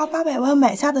花800万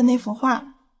买下的那幅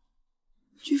画，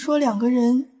据说2个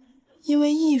人因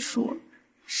为艺术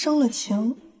生了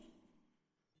情，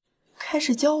开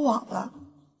始交往了。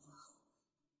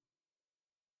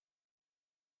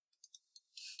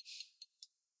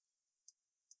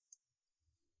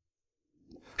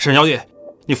沈小姐，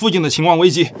你父亲的情况危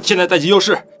急，现在在急救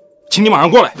室，请你马上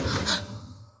过来。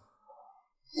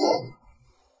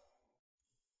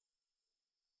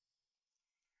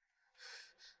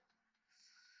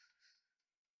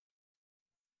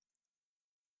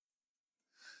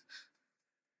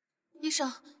医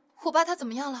生，我爸他怎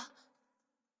么样了？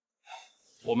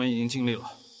我们已经尽力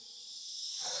了。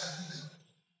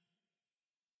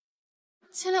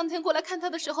前2天过来看他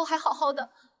的时候还好好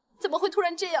的，怎么会突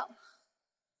然这样？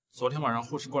昨天晚上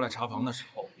护士过来查房的时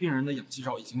候，病人的氧气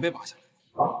罩已经被拔下来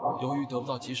了。由于得不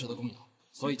到及时的供氧，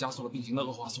所以加速了病情的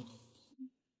恶化速度。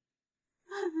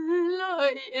老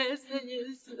爷子，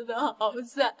你死得好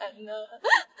惨呐！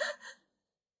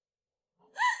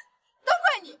都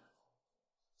怪你！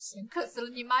先克死了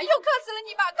你妈，又克死了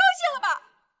你爸，高兴了吧？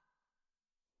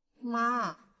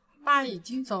妈，爸已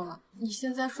经走了，你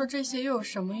现在说这些又有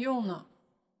什么用呢？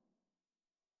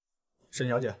沈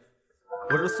小姐，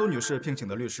我是苏女士聘请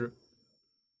的律师，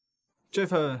这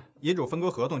份遗嘱分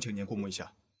割合同请您过目一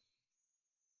下。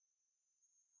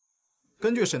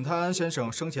根据沈泰安先生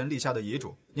生前立下的遗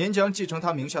嘱，您将继承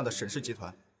他名下的沈氏集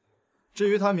团，至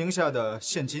于他名下的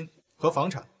现金和房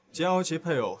产，将由其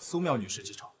配偶苏妙女士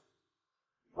继承。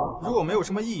如果没有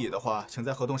什么异议的话，请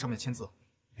在合同上面签字。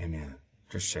绵绵，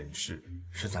这沈氏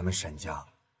是咱们沈家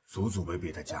祖祖辈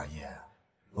辈的家业，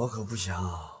我可不想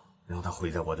让它毁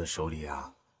在我的手里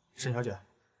啊！沈小姐，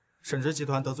沈氏集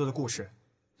团得罪了顾氏，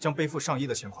将背负上亿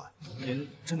的欠款，您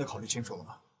真的考虑清楚了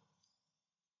吗？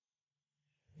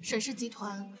沈氏集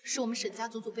团是我们沈家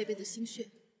祖祖辈辈的心血，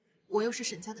我又是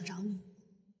沈家的长女，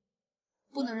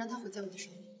不能让它毁在我的手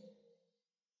里。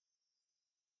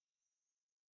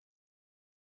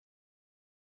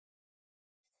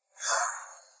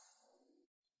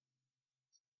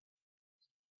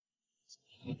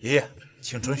爷爷，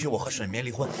请准许我和沈绵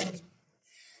离婚。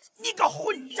你个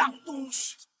混账东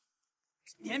西！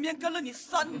绵绵跟了你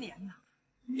3年呐，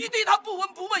你对她不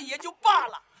闻不问也就罢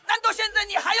了，难道现在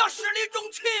你还要始乱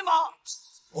终弃吗？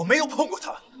我没有碰过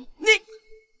她。你，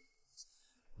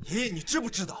爷爷，你知不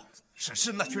知道沈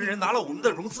氏那群人拿了我们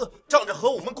的融资，仗着和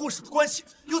我们顾氏的关系，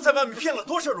又在外面骗了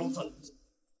多少融资？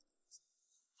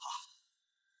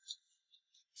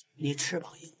你翅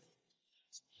膀硬，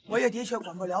我也的确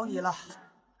管不了你了。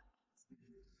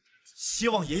希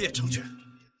望爷爷成全。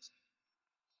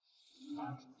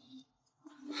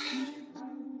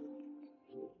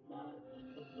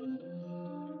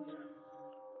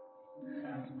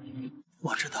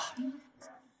我知道，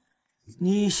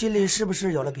你心里是不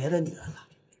是有了别的女人了？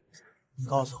你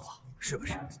告诉我，是不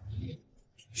是？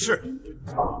是。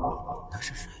她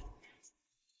是谁？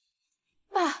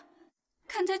爸，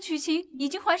看在曲晴已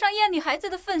经怀上燕里孩子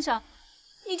的份上，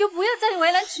你就不要再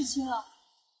为难曲晴了。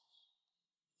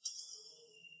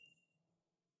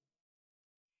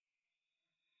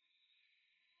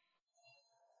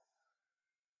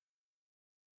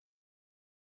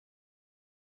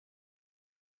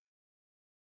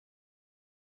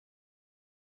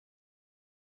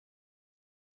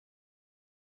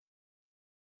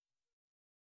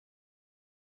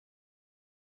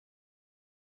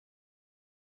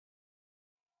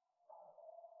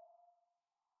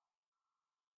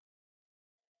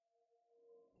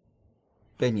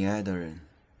被你爱的人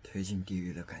推进地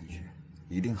狱的感觉，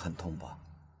一定很痛吧？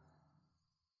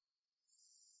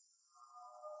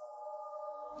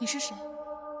你是谁？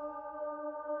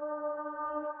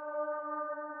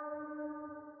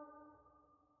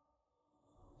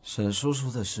沈叔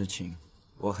叔的事情，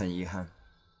我很遗憾。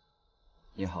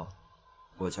你好，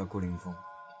我叫顾凌风。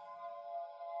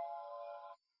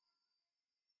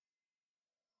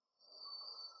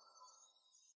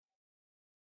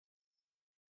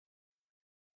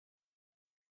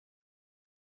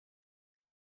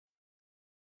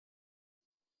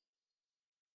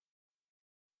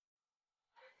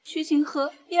曲晴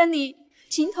和燕丽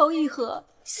情投意合，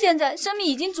现在生米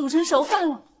已经煮成熟饭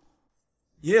了。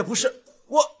也不是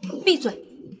我。闭嘴！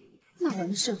那晚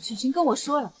的事，曲晴跟我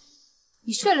说了，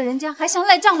你睡了人家还想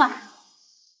赖账吗？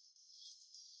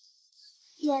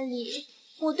燕丽，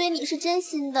我对你是真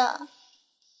心的。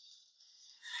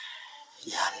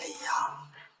燕丽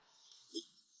呀，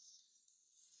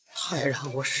太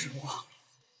让我失望。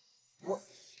我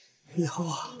以后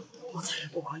啊，我再也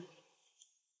不管你。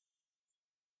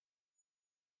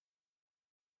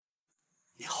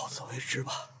你好自为之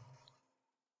吧。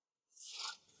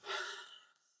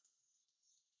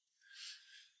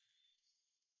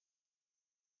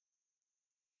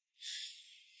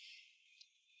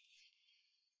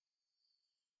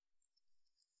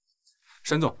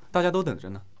沈总，大家都等着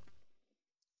呢。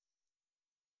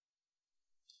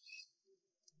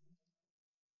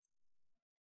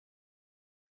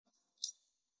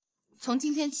从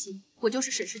今天起，我就是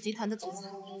沈氏集团的总裁，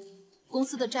公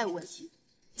司的债务问题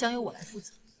将由我来负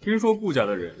责。听说顾家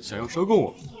的人想要收购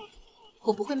我们，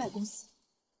我不会卖公司。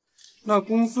那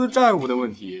公司债务的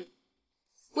问题，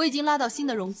我已经拉到新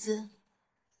的融资，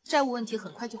债务问题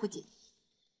很快就会解决。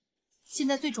现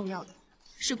在最重要的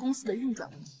是公司的运转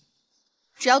问题，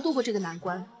只要度过这个难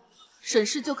关，沈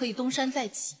氏就可以东山再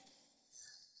起。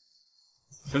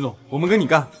沈总，我们跟你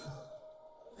干。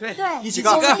对，一起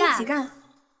干，一起干。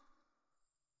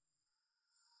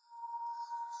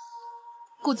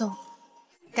顾总，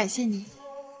感谢你。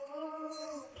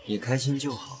你开心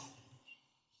就好。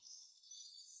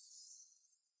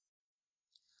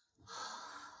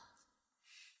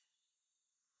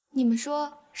你们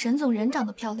说沈总人长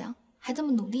得漂亮，还这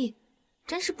么努力，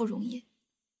真是不容易。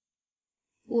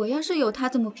我要是有她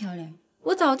这么漂亮，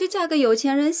我早就嫁个有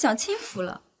钱人享清福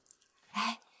了。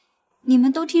哎，你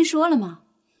们都听说了吗？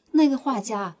那个画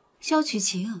家萧曲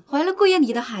晴怀了顾燕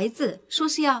丽的孩子，说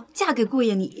是要嫁给顾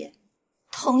燕丽。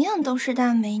同样都是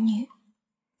大美女，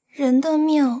人的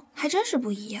命还真是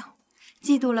不一样。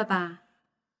嫉妒了吧？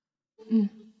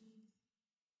嗯。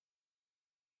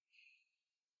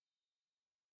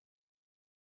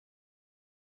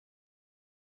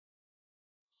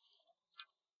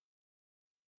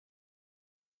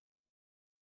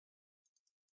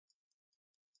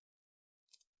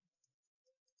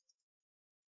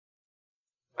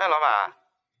喂，老板，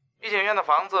御景苑的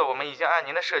房子我们已经按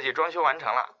您的设计装修完成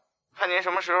了，看您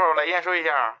什么时候来验收一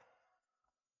下。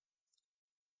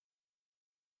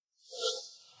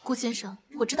顾先生，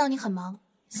我知道你很忙，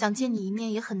想见你一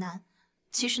面也很难。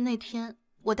其实那天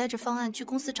我带着方案去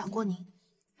公司找过您，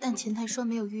但前台说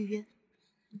没有预约，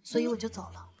所以我就走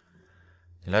了。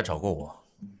你来找过我？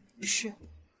是。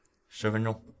10分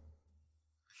钟。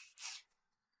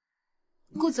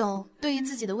顾总，对于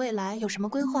自己的未来有什么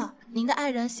规划？您的爱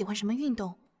人喜欢什么运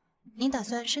动？您打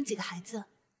算生几个孩子？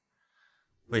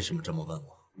为什么这么问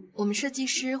我？我们设计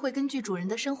师会根据主人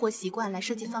的生活习惯来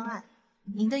设计方案，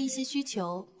您的一些需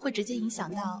求会直接影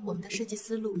响到我们的设计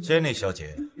思路。Jenny 小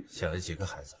姐想要几个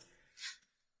孩子？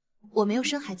我没有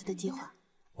生孩子的计划。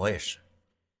我也是。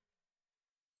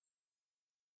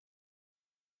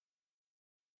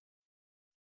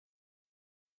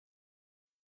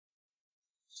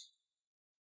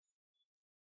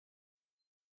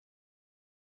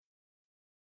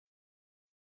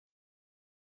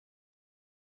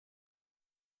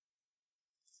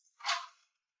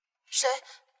谁？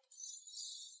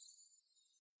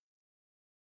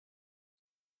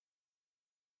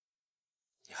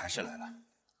你还是来了。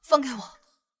放开我！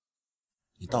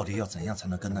你到底要怎样才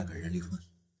能跟那个人离婚？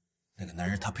那个男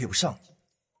人他配不上你。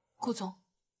顾总，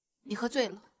你喝醉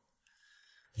了。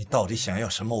你到底想要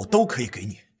什么，我都可以给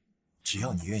你，只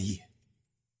要你愿意。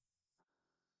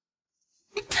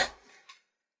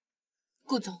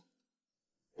顾总，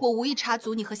我无意插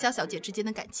足你和萧小姐之间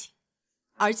的感情，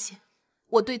而且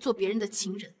我对做别人的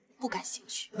情人不感兴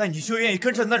趣。那你就愿意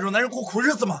跟着那种男人过苦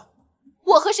日子吗？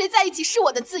我和谁在一起是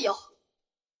我的自由。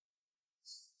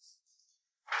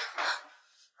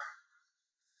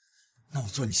那我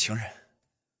做你情人，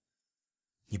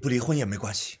你不离婚也没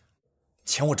关系，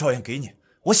钱我照样给你，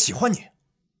我喜欢你。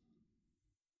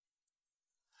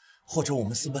或者我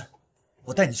们私奔，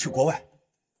我带你去国外，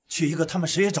去一个他们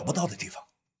谁也找不到的地方。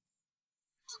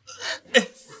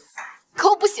可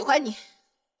我不喜欢你，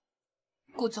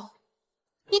顾总，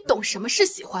你懂什么是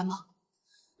喜欢吗？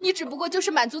你只不过就是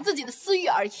满足自己的私欲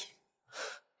而已。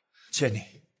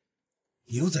Jenny，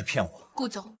你又在骗我。顾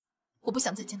总，我不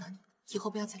想再见到你，以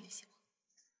后不要再联系我。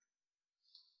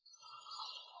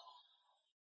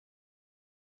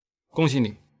恭喜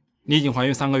你，你已经怀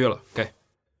孕3个月了，给。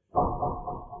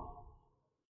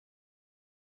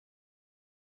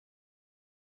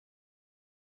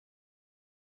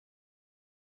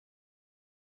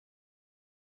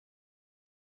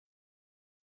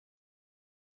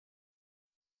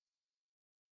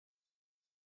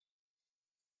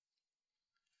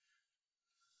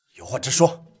有话直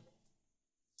说。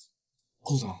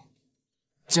顾总，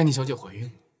珍妮小姐怀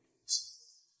孕了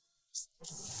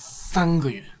，3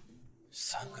个月。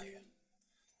3个月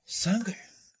？3个月？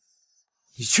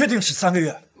你确定是3个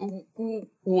月？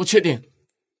我确定。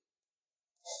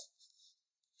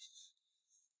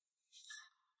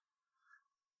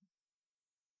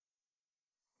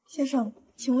先生，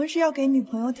请问是要给女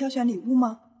朋友挑选礼物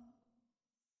吗？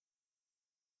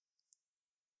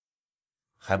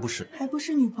还不是。还不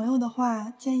是女朋友的话，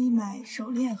建议买手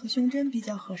链和胸针比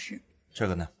较合适。这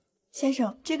个呢？先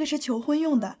生，这个是求婚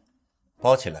用的。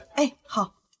包起来。哎，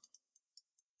好。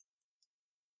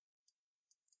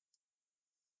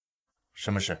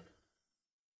什么事？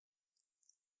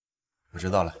我知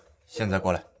道了，现在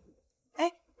过来。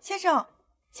哎，先生，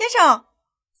先生。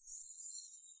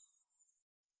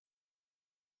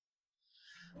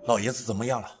老爷子怎么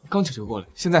样了？刚抢救过来，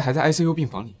现在还在 ICU 病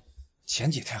房里。前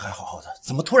几天还好好的，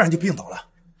怎么突然就病倒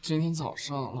了？今天早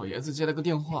上老爷子接了个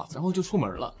电话，然后就出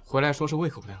门了，回来说是胃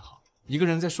口不太好，一个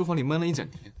人在书房里闷了一整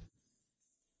天。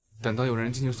等到有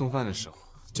人进去送饭的时候，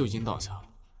就已经倒下了。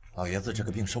老爷子这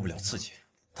个病受不了刺激，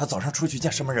他早上出去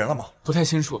见什么人了吗？不太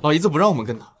清楚，老爷子不让我们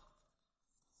跟他。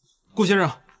顾先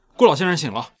生，顾老先生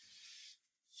醒了。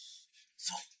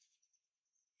走。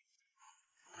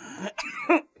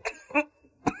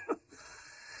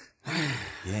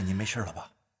爷爷，您没事了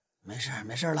吧？没事，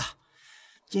没事了。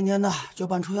今天呢，就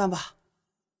办出院吧。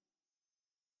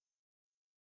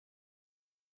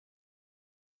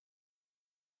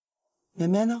绵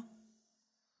绵呢？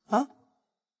啊？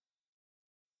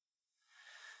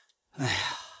哎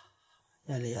呀，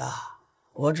艳丽啊，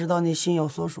我知道你心有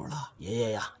所属了，爷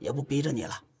爷呀也不逼着你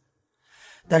了。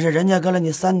但是人家跟了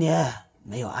你3年，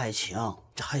没有爱情，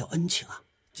这还有恩情啊！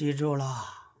记住了，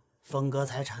分割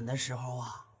财产的时候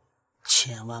啊，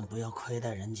千万不要亏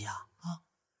待人家啊！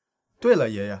对了，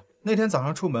爷爷，那天早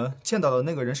上出门见到的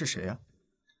那个人是谁呀？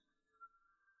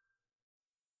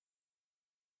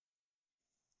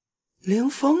凌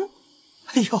风，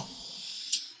哎呦！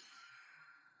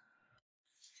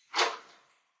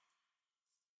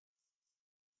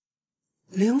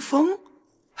凌风，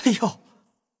哎呦！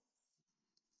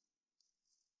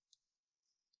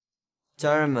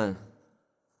家人们，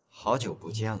好久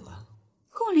不见了。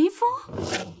顾凌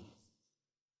风，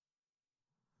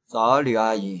早，吕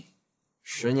阿姨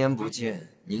，10年不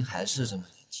见，您还是这么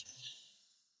年轻。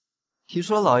听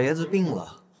说老爷子病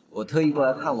了，我特意过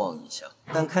来看望一下，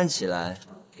但看起来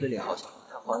嘴里好像不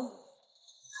太欢迎。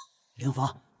凌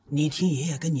风，你听爷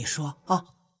爷跟你说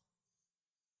啊。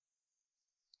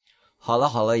好了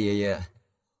好了，爷爷，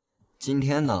今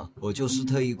天呢，我就是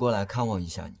特意过来看望一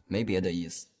下你，没别的意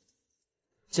思。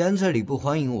既然这里不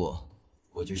欢迎我，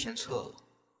我就先撤了。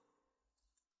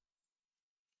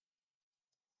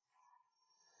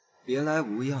别来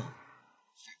无恙。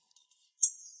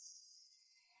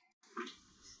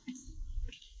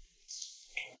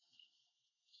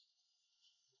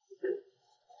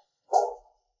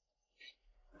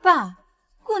爸，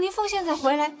顾凌风现在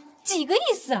回来，几个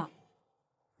意思啊？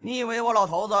你以为我老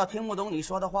头子听不懂你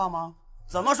说的话吗？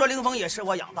怎么说凌风也是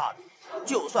我养大的，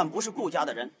就算不是顾家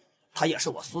的人，他也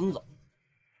是我孙子。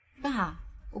爸，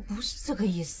我不是这个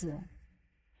意思。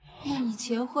那以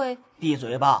前会……闭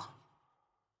嘴吧！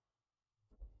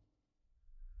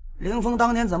凌风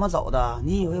当年怎么走的，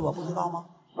你以为我不知道吗？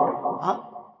啊，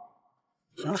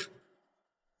行了，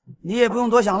你也不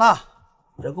用多想了。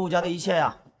这顾家的一切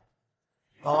呀，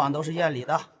早晚都是艳丽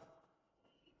的。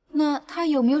那他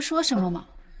有没有说什么吗？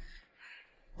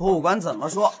不管怎么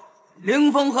说，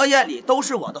凌风和艳丽都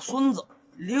是我的孙子。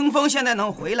凌风现在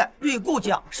能回来，对顾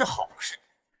家是好事。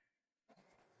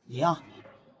你呀，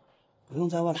不用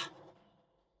再问了。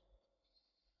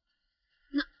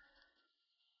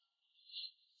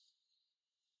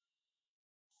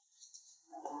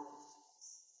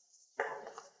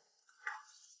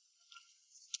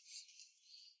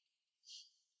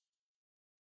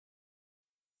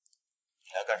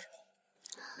你来干什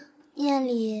么？艳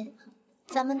丽，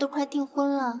咱们都快订婚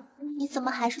了，你怎么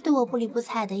还是对我不理不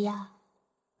睬的呀？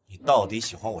你到底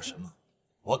喜欢我什么？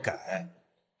我改。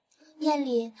艳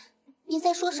丽，你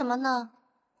在说什么呢？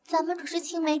咱们可是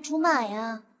青梅竹马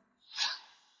呀！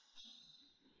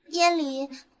艳丽，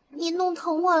你弄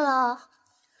疼我了。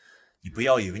你不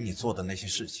要以为你做的那些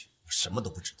事情，我什么都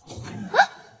不知道。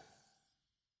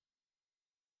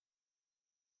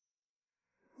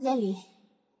艳丽，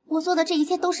我做的这一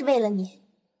切都是为了你。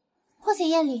况且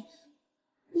艳丽，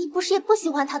你不是也不喜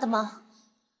欢他的吗？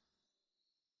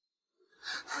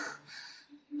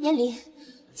艳丽，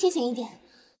清醒一点，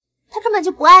他根本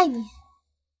就不爱你。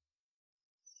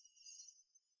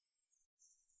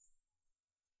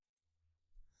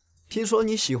听说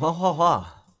你喜欢画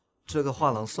画，这个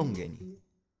画廊送给你。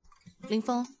林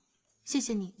峰，谢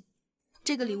谢你，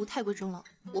这个礼物太贵重了，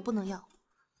我不能要。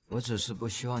我只是不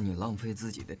希望你浪费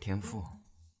自己的天赋。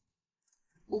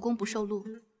无功不受禄，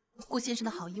顾先生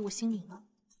的好意我心领了。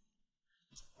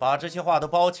把这些画都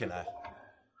包起来，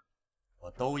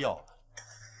我都要了。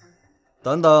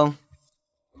等等，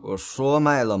我说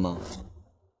卖了吗？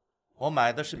我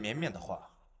买的是绵绵的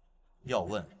画，要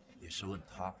问也是问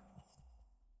他。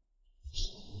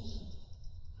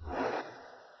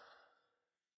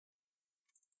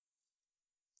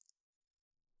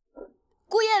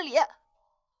顾艳里，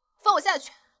放我下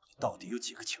去！你到底有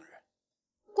几个情人？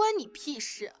关你屁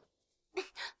事！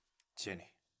经理，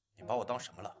你把我当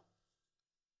什么了？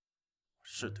我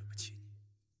是对不起你，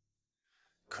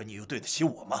可你又对得起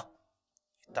我吗？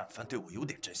你但凡对我有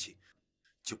点真心，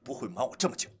就不会瞒我这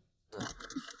么久。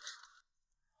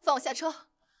放我下车！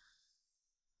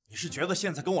你是觉得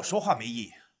现在跟我说话没意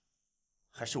义，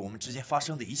还是我们之间发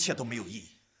生的一切都没有意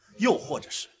义？又或者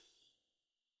是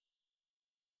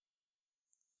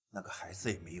那个孩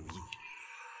子也没有意义？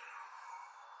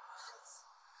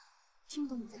听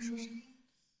不懂你在说什么。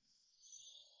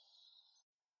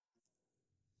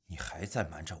你还在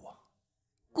瞒着我？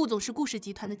顾总是顾氏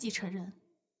集团的继承人，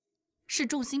是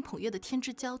众星捧月的天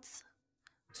之骄子，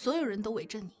所有人都围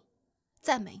着你，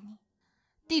赞美你，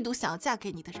帝都想要嫁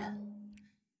给你的人，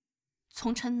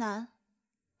从城南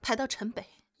排到城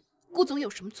北，顾总有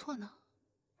什么错呢？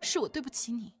是我对不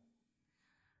起你。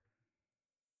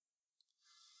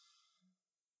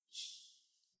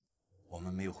我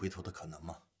们没有回头的可能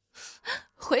吗？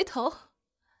回头？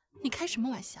你开什么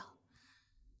玩笑？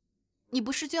你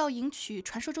不是就要迎娶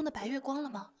传说中的白月光了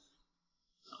吗？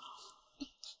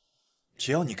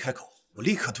只要你开口，我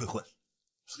立刻退婚。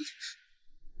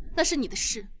那是你的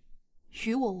事，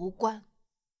与我无关。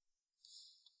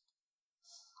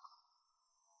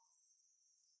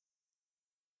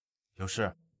有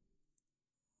事？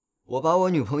我把我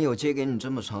女朋友借给你这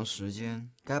么长时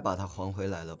间，该把她还回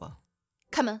来了吧？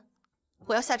开门，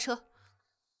我要下车。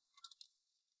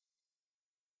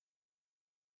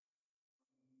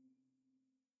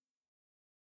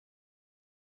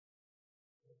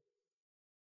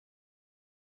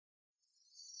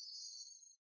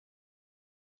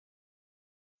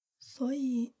所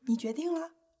以你决定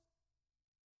了？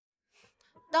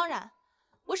当然，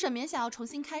我沈绵想要重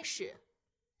新开始。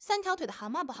3条腿的蛤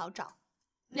蟆不好找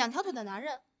，2条腿的男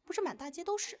人不是满大街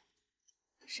都是。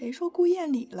谁说顾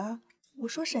艳里了？我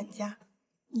说沈家。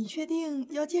你确定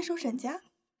要接手沈家？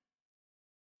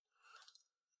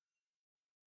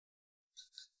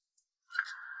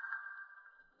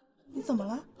你怎么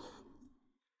了？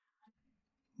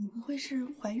你不会是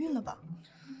怀孕了吧？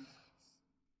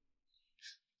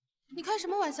你开什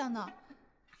么玩笑呢？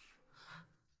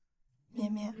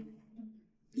绵绵，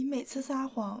你每次撒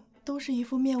谎都是一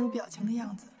副面无表情的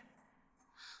样子。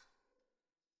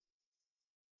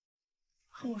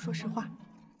和我说实话，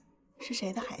是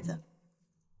谁的孩子？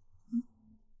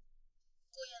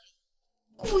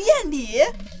顾艳里，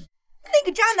那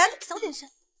个渣男！小点声，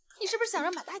你是不是想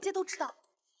让满大街都知道？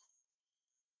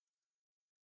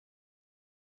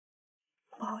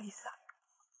不好意思啊。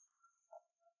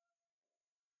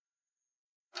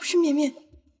不是绵绵，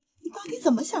你到底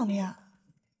怎么想的呀？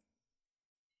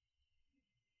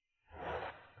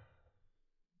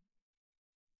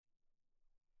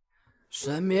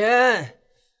沈绵，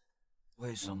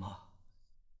为什么？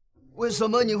为什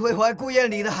么你会怀顾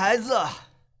艳里的孩子？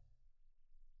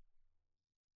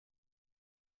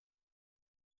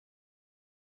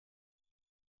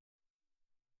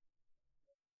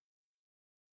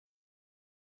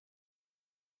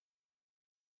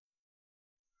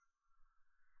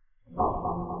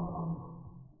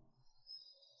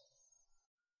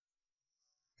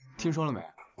听说了没？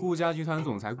顾家集团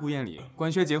总裁顾艳里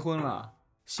管学结婚了，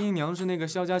新娘是那个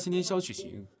萧家青年萧曲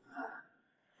晴。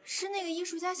是那个艺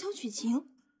术家萧曲晴，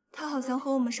她好像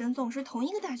和我们沈总是同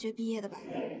一个大学毕业的吧？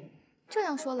这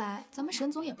样说来，咱们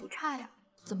沈总也不差呀，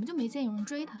怎么就没见有人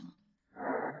追他呢？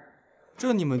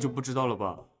这你们就不知道了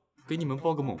吧？给你们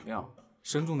报个猛料，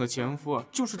沈总的前夫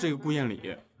就是这个顾艳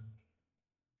里。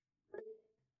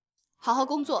好好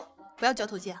工作，不要交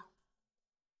头接耳。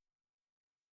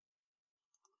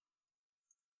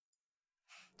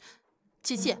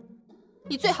琪琪，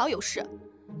你最好有事，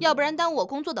要不然耽误我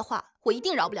工作的话，我一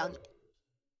定饶不了你。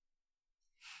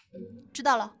知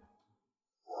道了。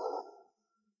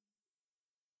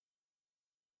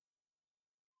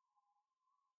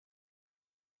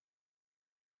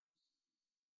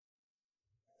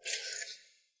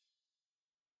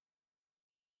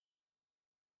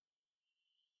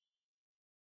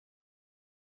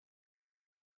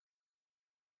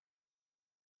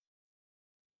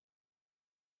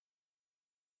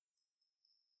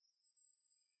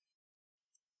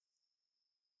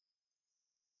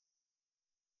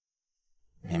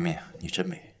绵绵，你真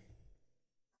美。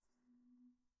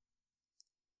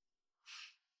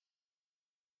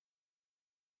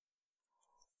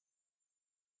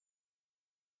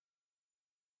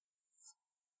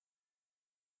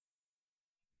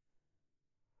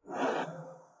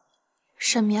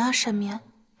沈眠啊沈眠，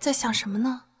在想什么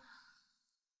呢？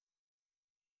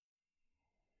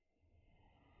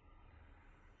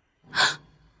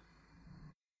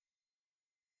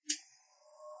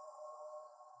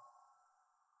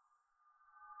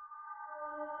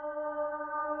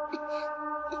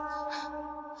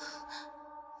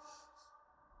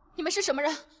你们是什么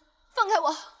人？放开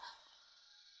我！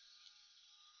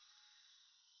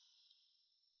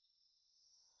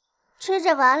吃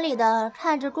着碗里的，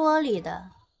看着锅里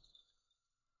的，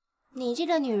你这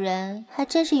个女人还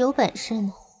真是有本事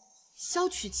呢。萧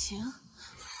曲晴，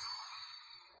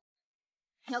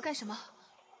你要干什么？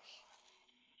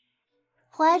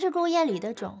怀着顾燕里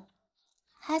的种，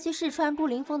还去试穿顾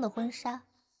凌风的婚纱，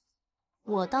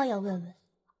我倒要问问，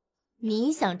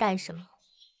你想干什么？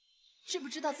知不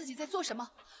知道自己在做什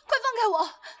么？快放开我！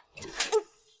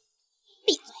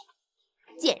闭嘴，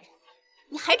贱人！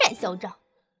你还敢嚣张？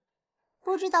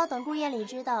不知道等顾燕里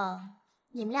知道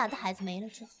你们俩的孩子没了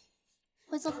之后，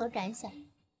会作何感想？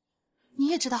你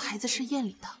也知道孩子是燕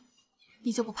里的，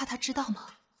你就不怕他知道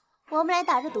吗？我们来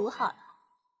打个赌好了，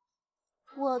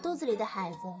我肚子里的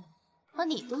孩子和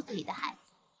你肚子里的孩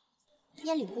子，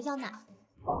燕里会要哪个？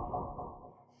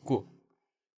顾。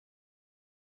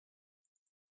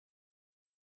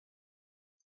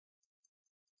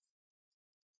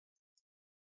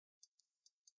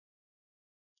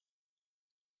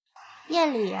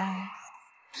燕里啊，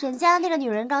沈家那个女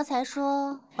人刚才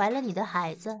说怀了你的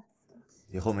孩子，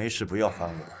以后没事不要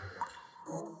烦我。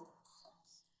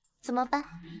怎么办？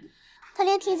她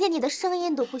连听见你的声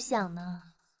音都不想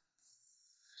呢。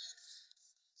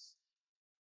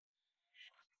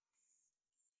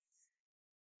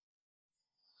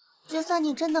就算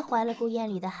你真的怀了顾燕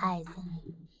里的孩子，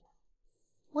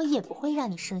我也不会让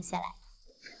你生下来。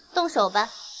动手吧！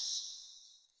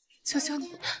求求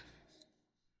你，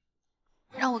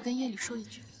让我跟夜里说一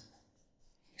句。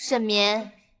沈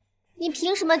眠，你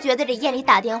凭什么觉得这夜里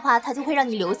打电话，他就会让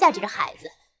你留下这个孩子？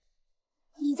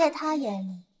你在他眼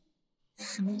里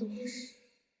什么都不是。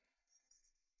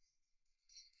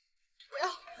不要，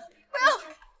不要，不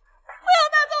要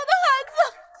拿走我的孩子！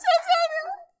求求你了！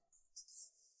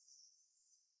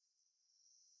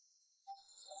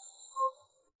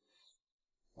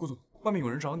顾总，外面有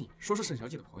人找你，说是沈小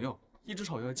姐的朋友，一直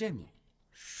吵着要见你，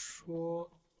说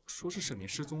是沈眠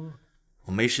失踪了。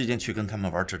我没时间去跟他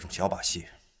们玩这种小把戏。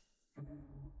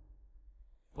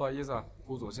不好意思啊，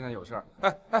顾总现在有事儿。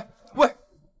哎，喂！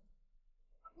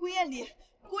顾燕里，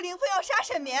顾凌风要杀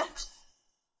沈眠，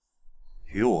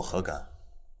与我何干？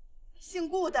姓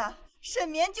顾的，沈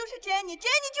眠就是 Jenny， 就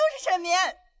是沈眠。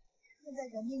现在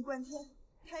人命关天，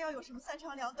他要有什么三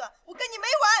长两短，我跟你没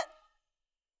完。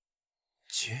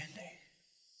Jenny。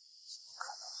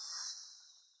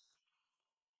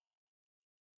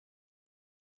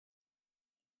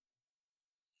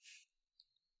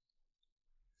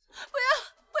不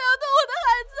要动我的孩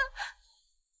子！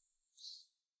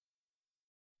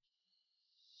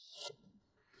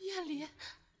燕里，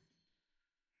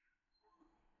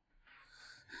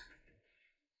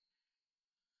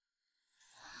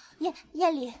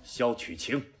燕里，萧曲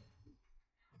晴，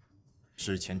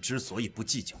之前之所以不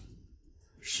计较，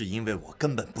是因为我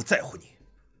根本不在乎你。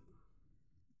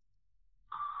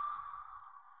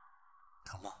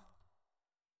疼吗？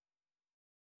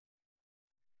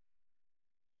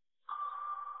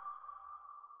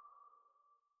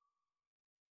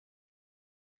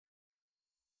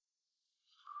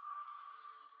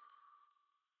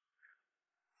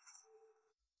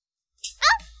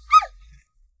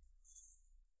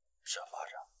这巴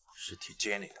掌是替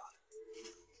Jenny 打的，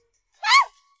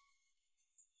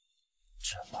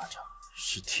这巴掌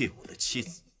是替我的妻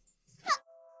子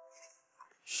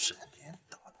沈莲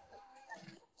打的。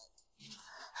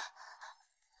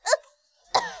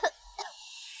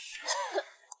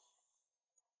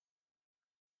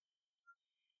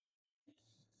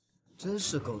真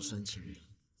是够深情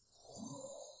的。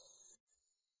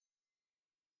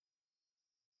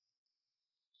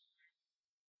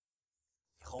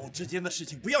和我之间的事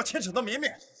情不要牵扯到绵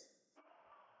绵。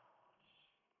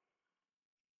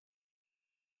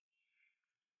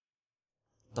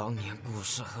当年顾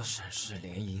氏和沈氏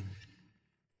联姻，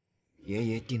爷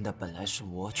爷定的本来是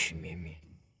我娶绵绵，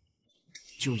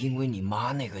就因为你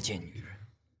妈那个贱女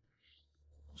人，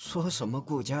说什么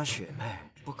顾家血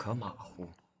脉不可马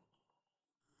虎，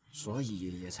所以爷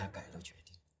爷才改了决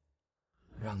定，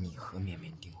让你和绵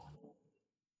绵订婚。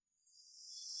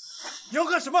你要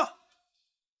干什么？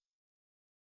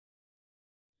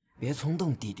别冲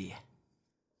动，弟弟。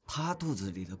他肚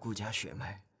子里的顾家血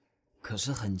脉可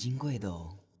是很金贵的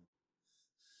哦。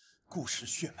顾氏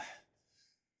血脉，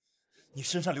你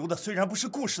身上流的虽然不是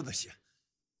顾氏的血，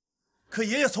可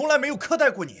爷爷从来没有苛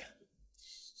待过你。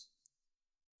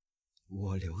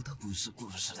我流的不是顾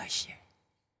氏的血，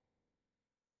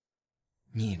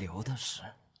你流的是。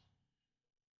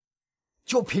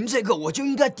就凭这个，我就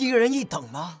应该低人一等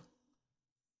吗？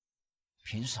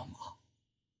凭什么？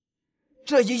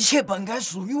这一切本该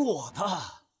属于我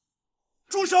的。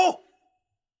住手！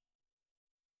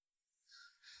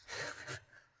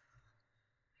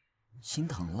心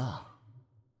疼了。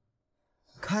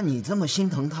看你这么心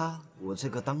疼他，我这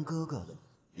个当哥哥的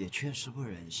也确实不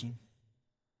忍心。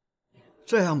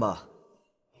这样吧，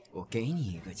我给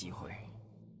你一个机会，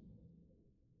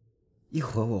一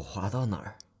会儿我滑到哪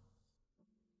儿，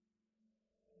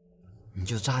你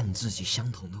就扎你自己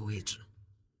相同的位置。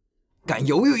敢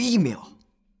犹豫1秒，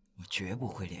我绝不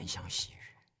会怜香惜玉。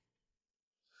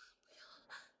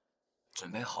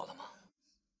准备好了吗？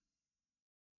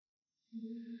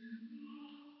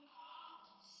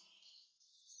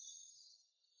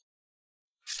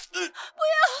不要！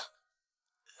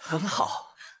很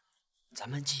好，咱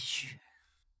们继续。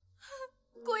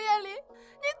顾燕离，你滚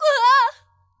啊！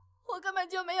我根本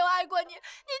就没有爱过你，你就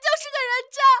是个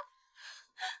人渣！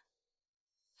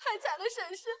害惨了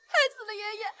沈氏，害死了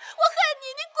爷爷，我恨你，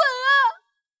你滚啊！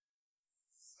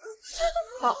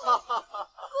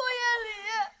顾燕离，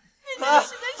你真是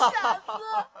个傻子！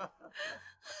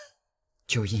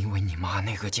就因为你妈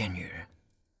那个贱女人，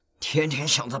天天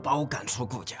想着把我赶出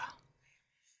顾家，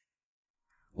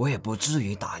我也不至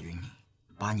于打晕你，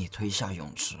把你推下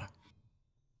泳池，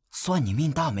算你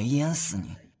命大没淹死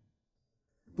你。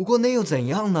不过那又怎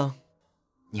样呢？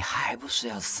你还不是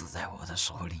要死在我的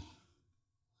手里。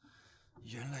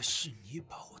原来是你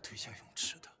把我推下泳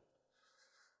池的，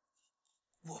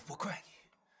我不怪你，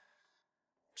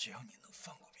只要你能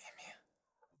放过绵绵。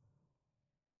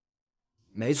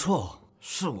没错，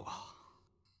是我。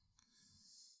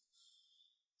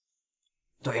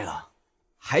对了，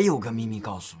还有个秘密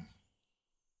告诉你，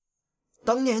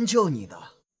当年救你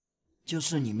的，就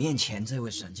是你面前这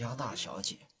位沈家大小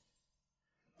姐。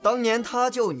当年她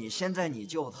救你，现在你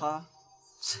救她，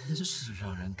真是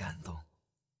让人感动。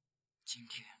今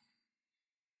天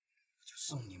我就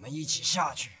送你们一起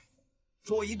下去，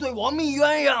做一对亡命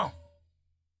鸳鸯。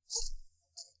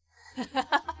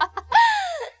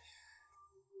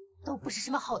都不是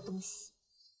什么好东西，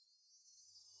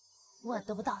我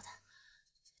得不到的，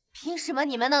凭什么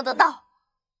你们能得到？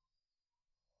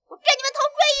我跟你们同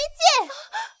归于尽！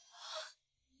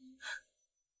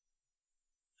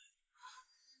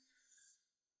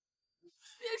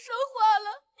别说话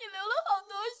了，你流了好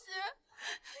多血，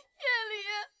夜里。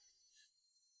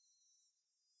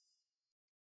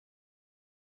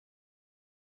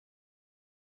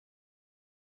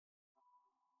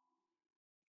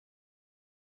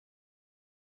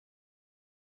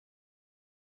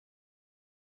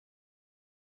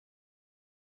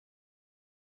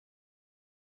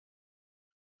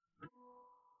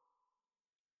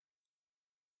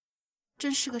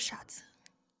真是个傻子。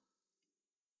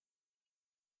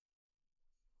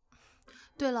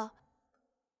对了，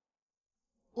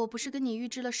我不是跟你预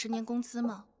支了10年工资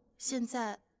吗？现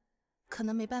在可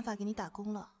能没办法给你打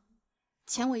工了，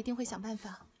钱我一定会想办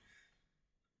法。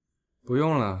不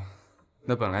用了，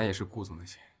那本来也是顾总的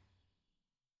钱。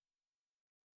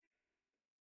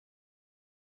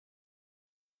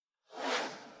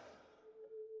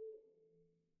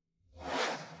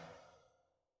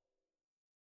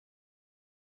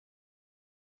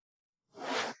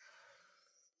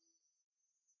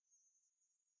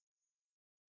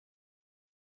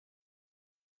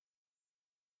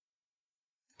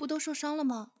不都受伤了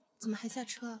吗？怎么还下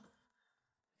车啊？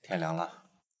天凉了，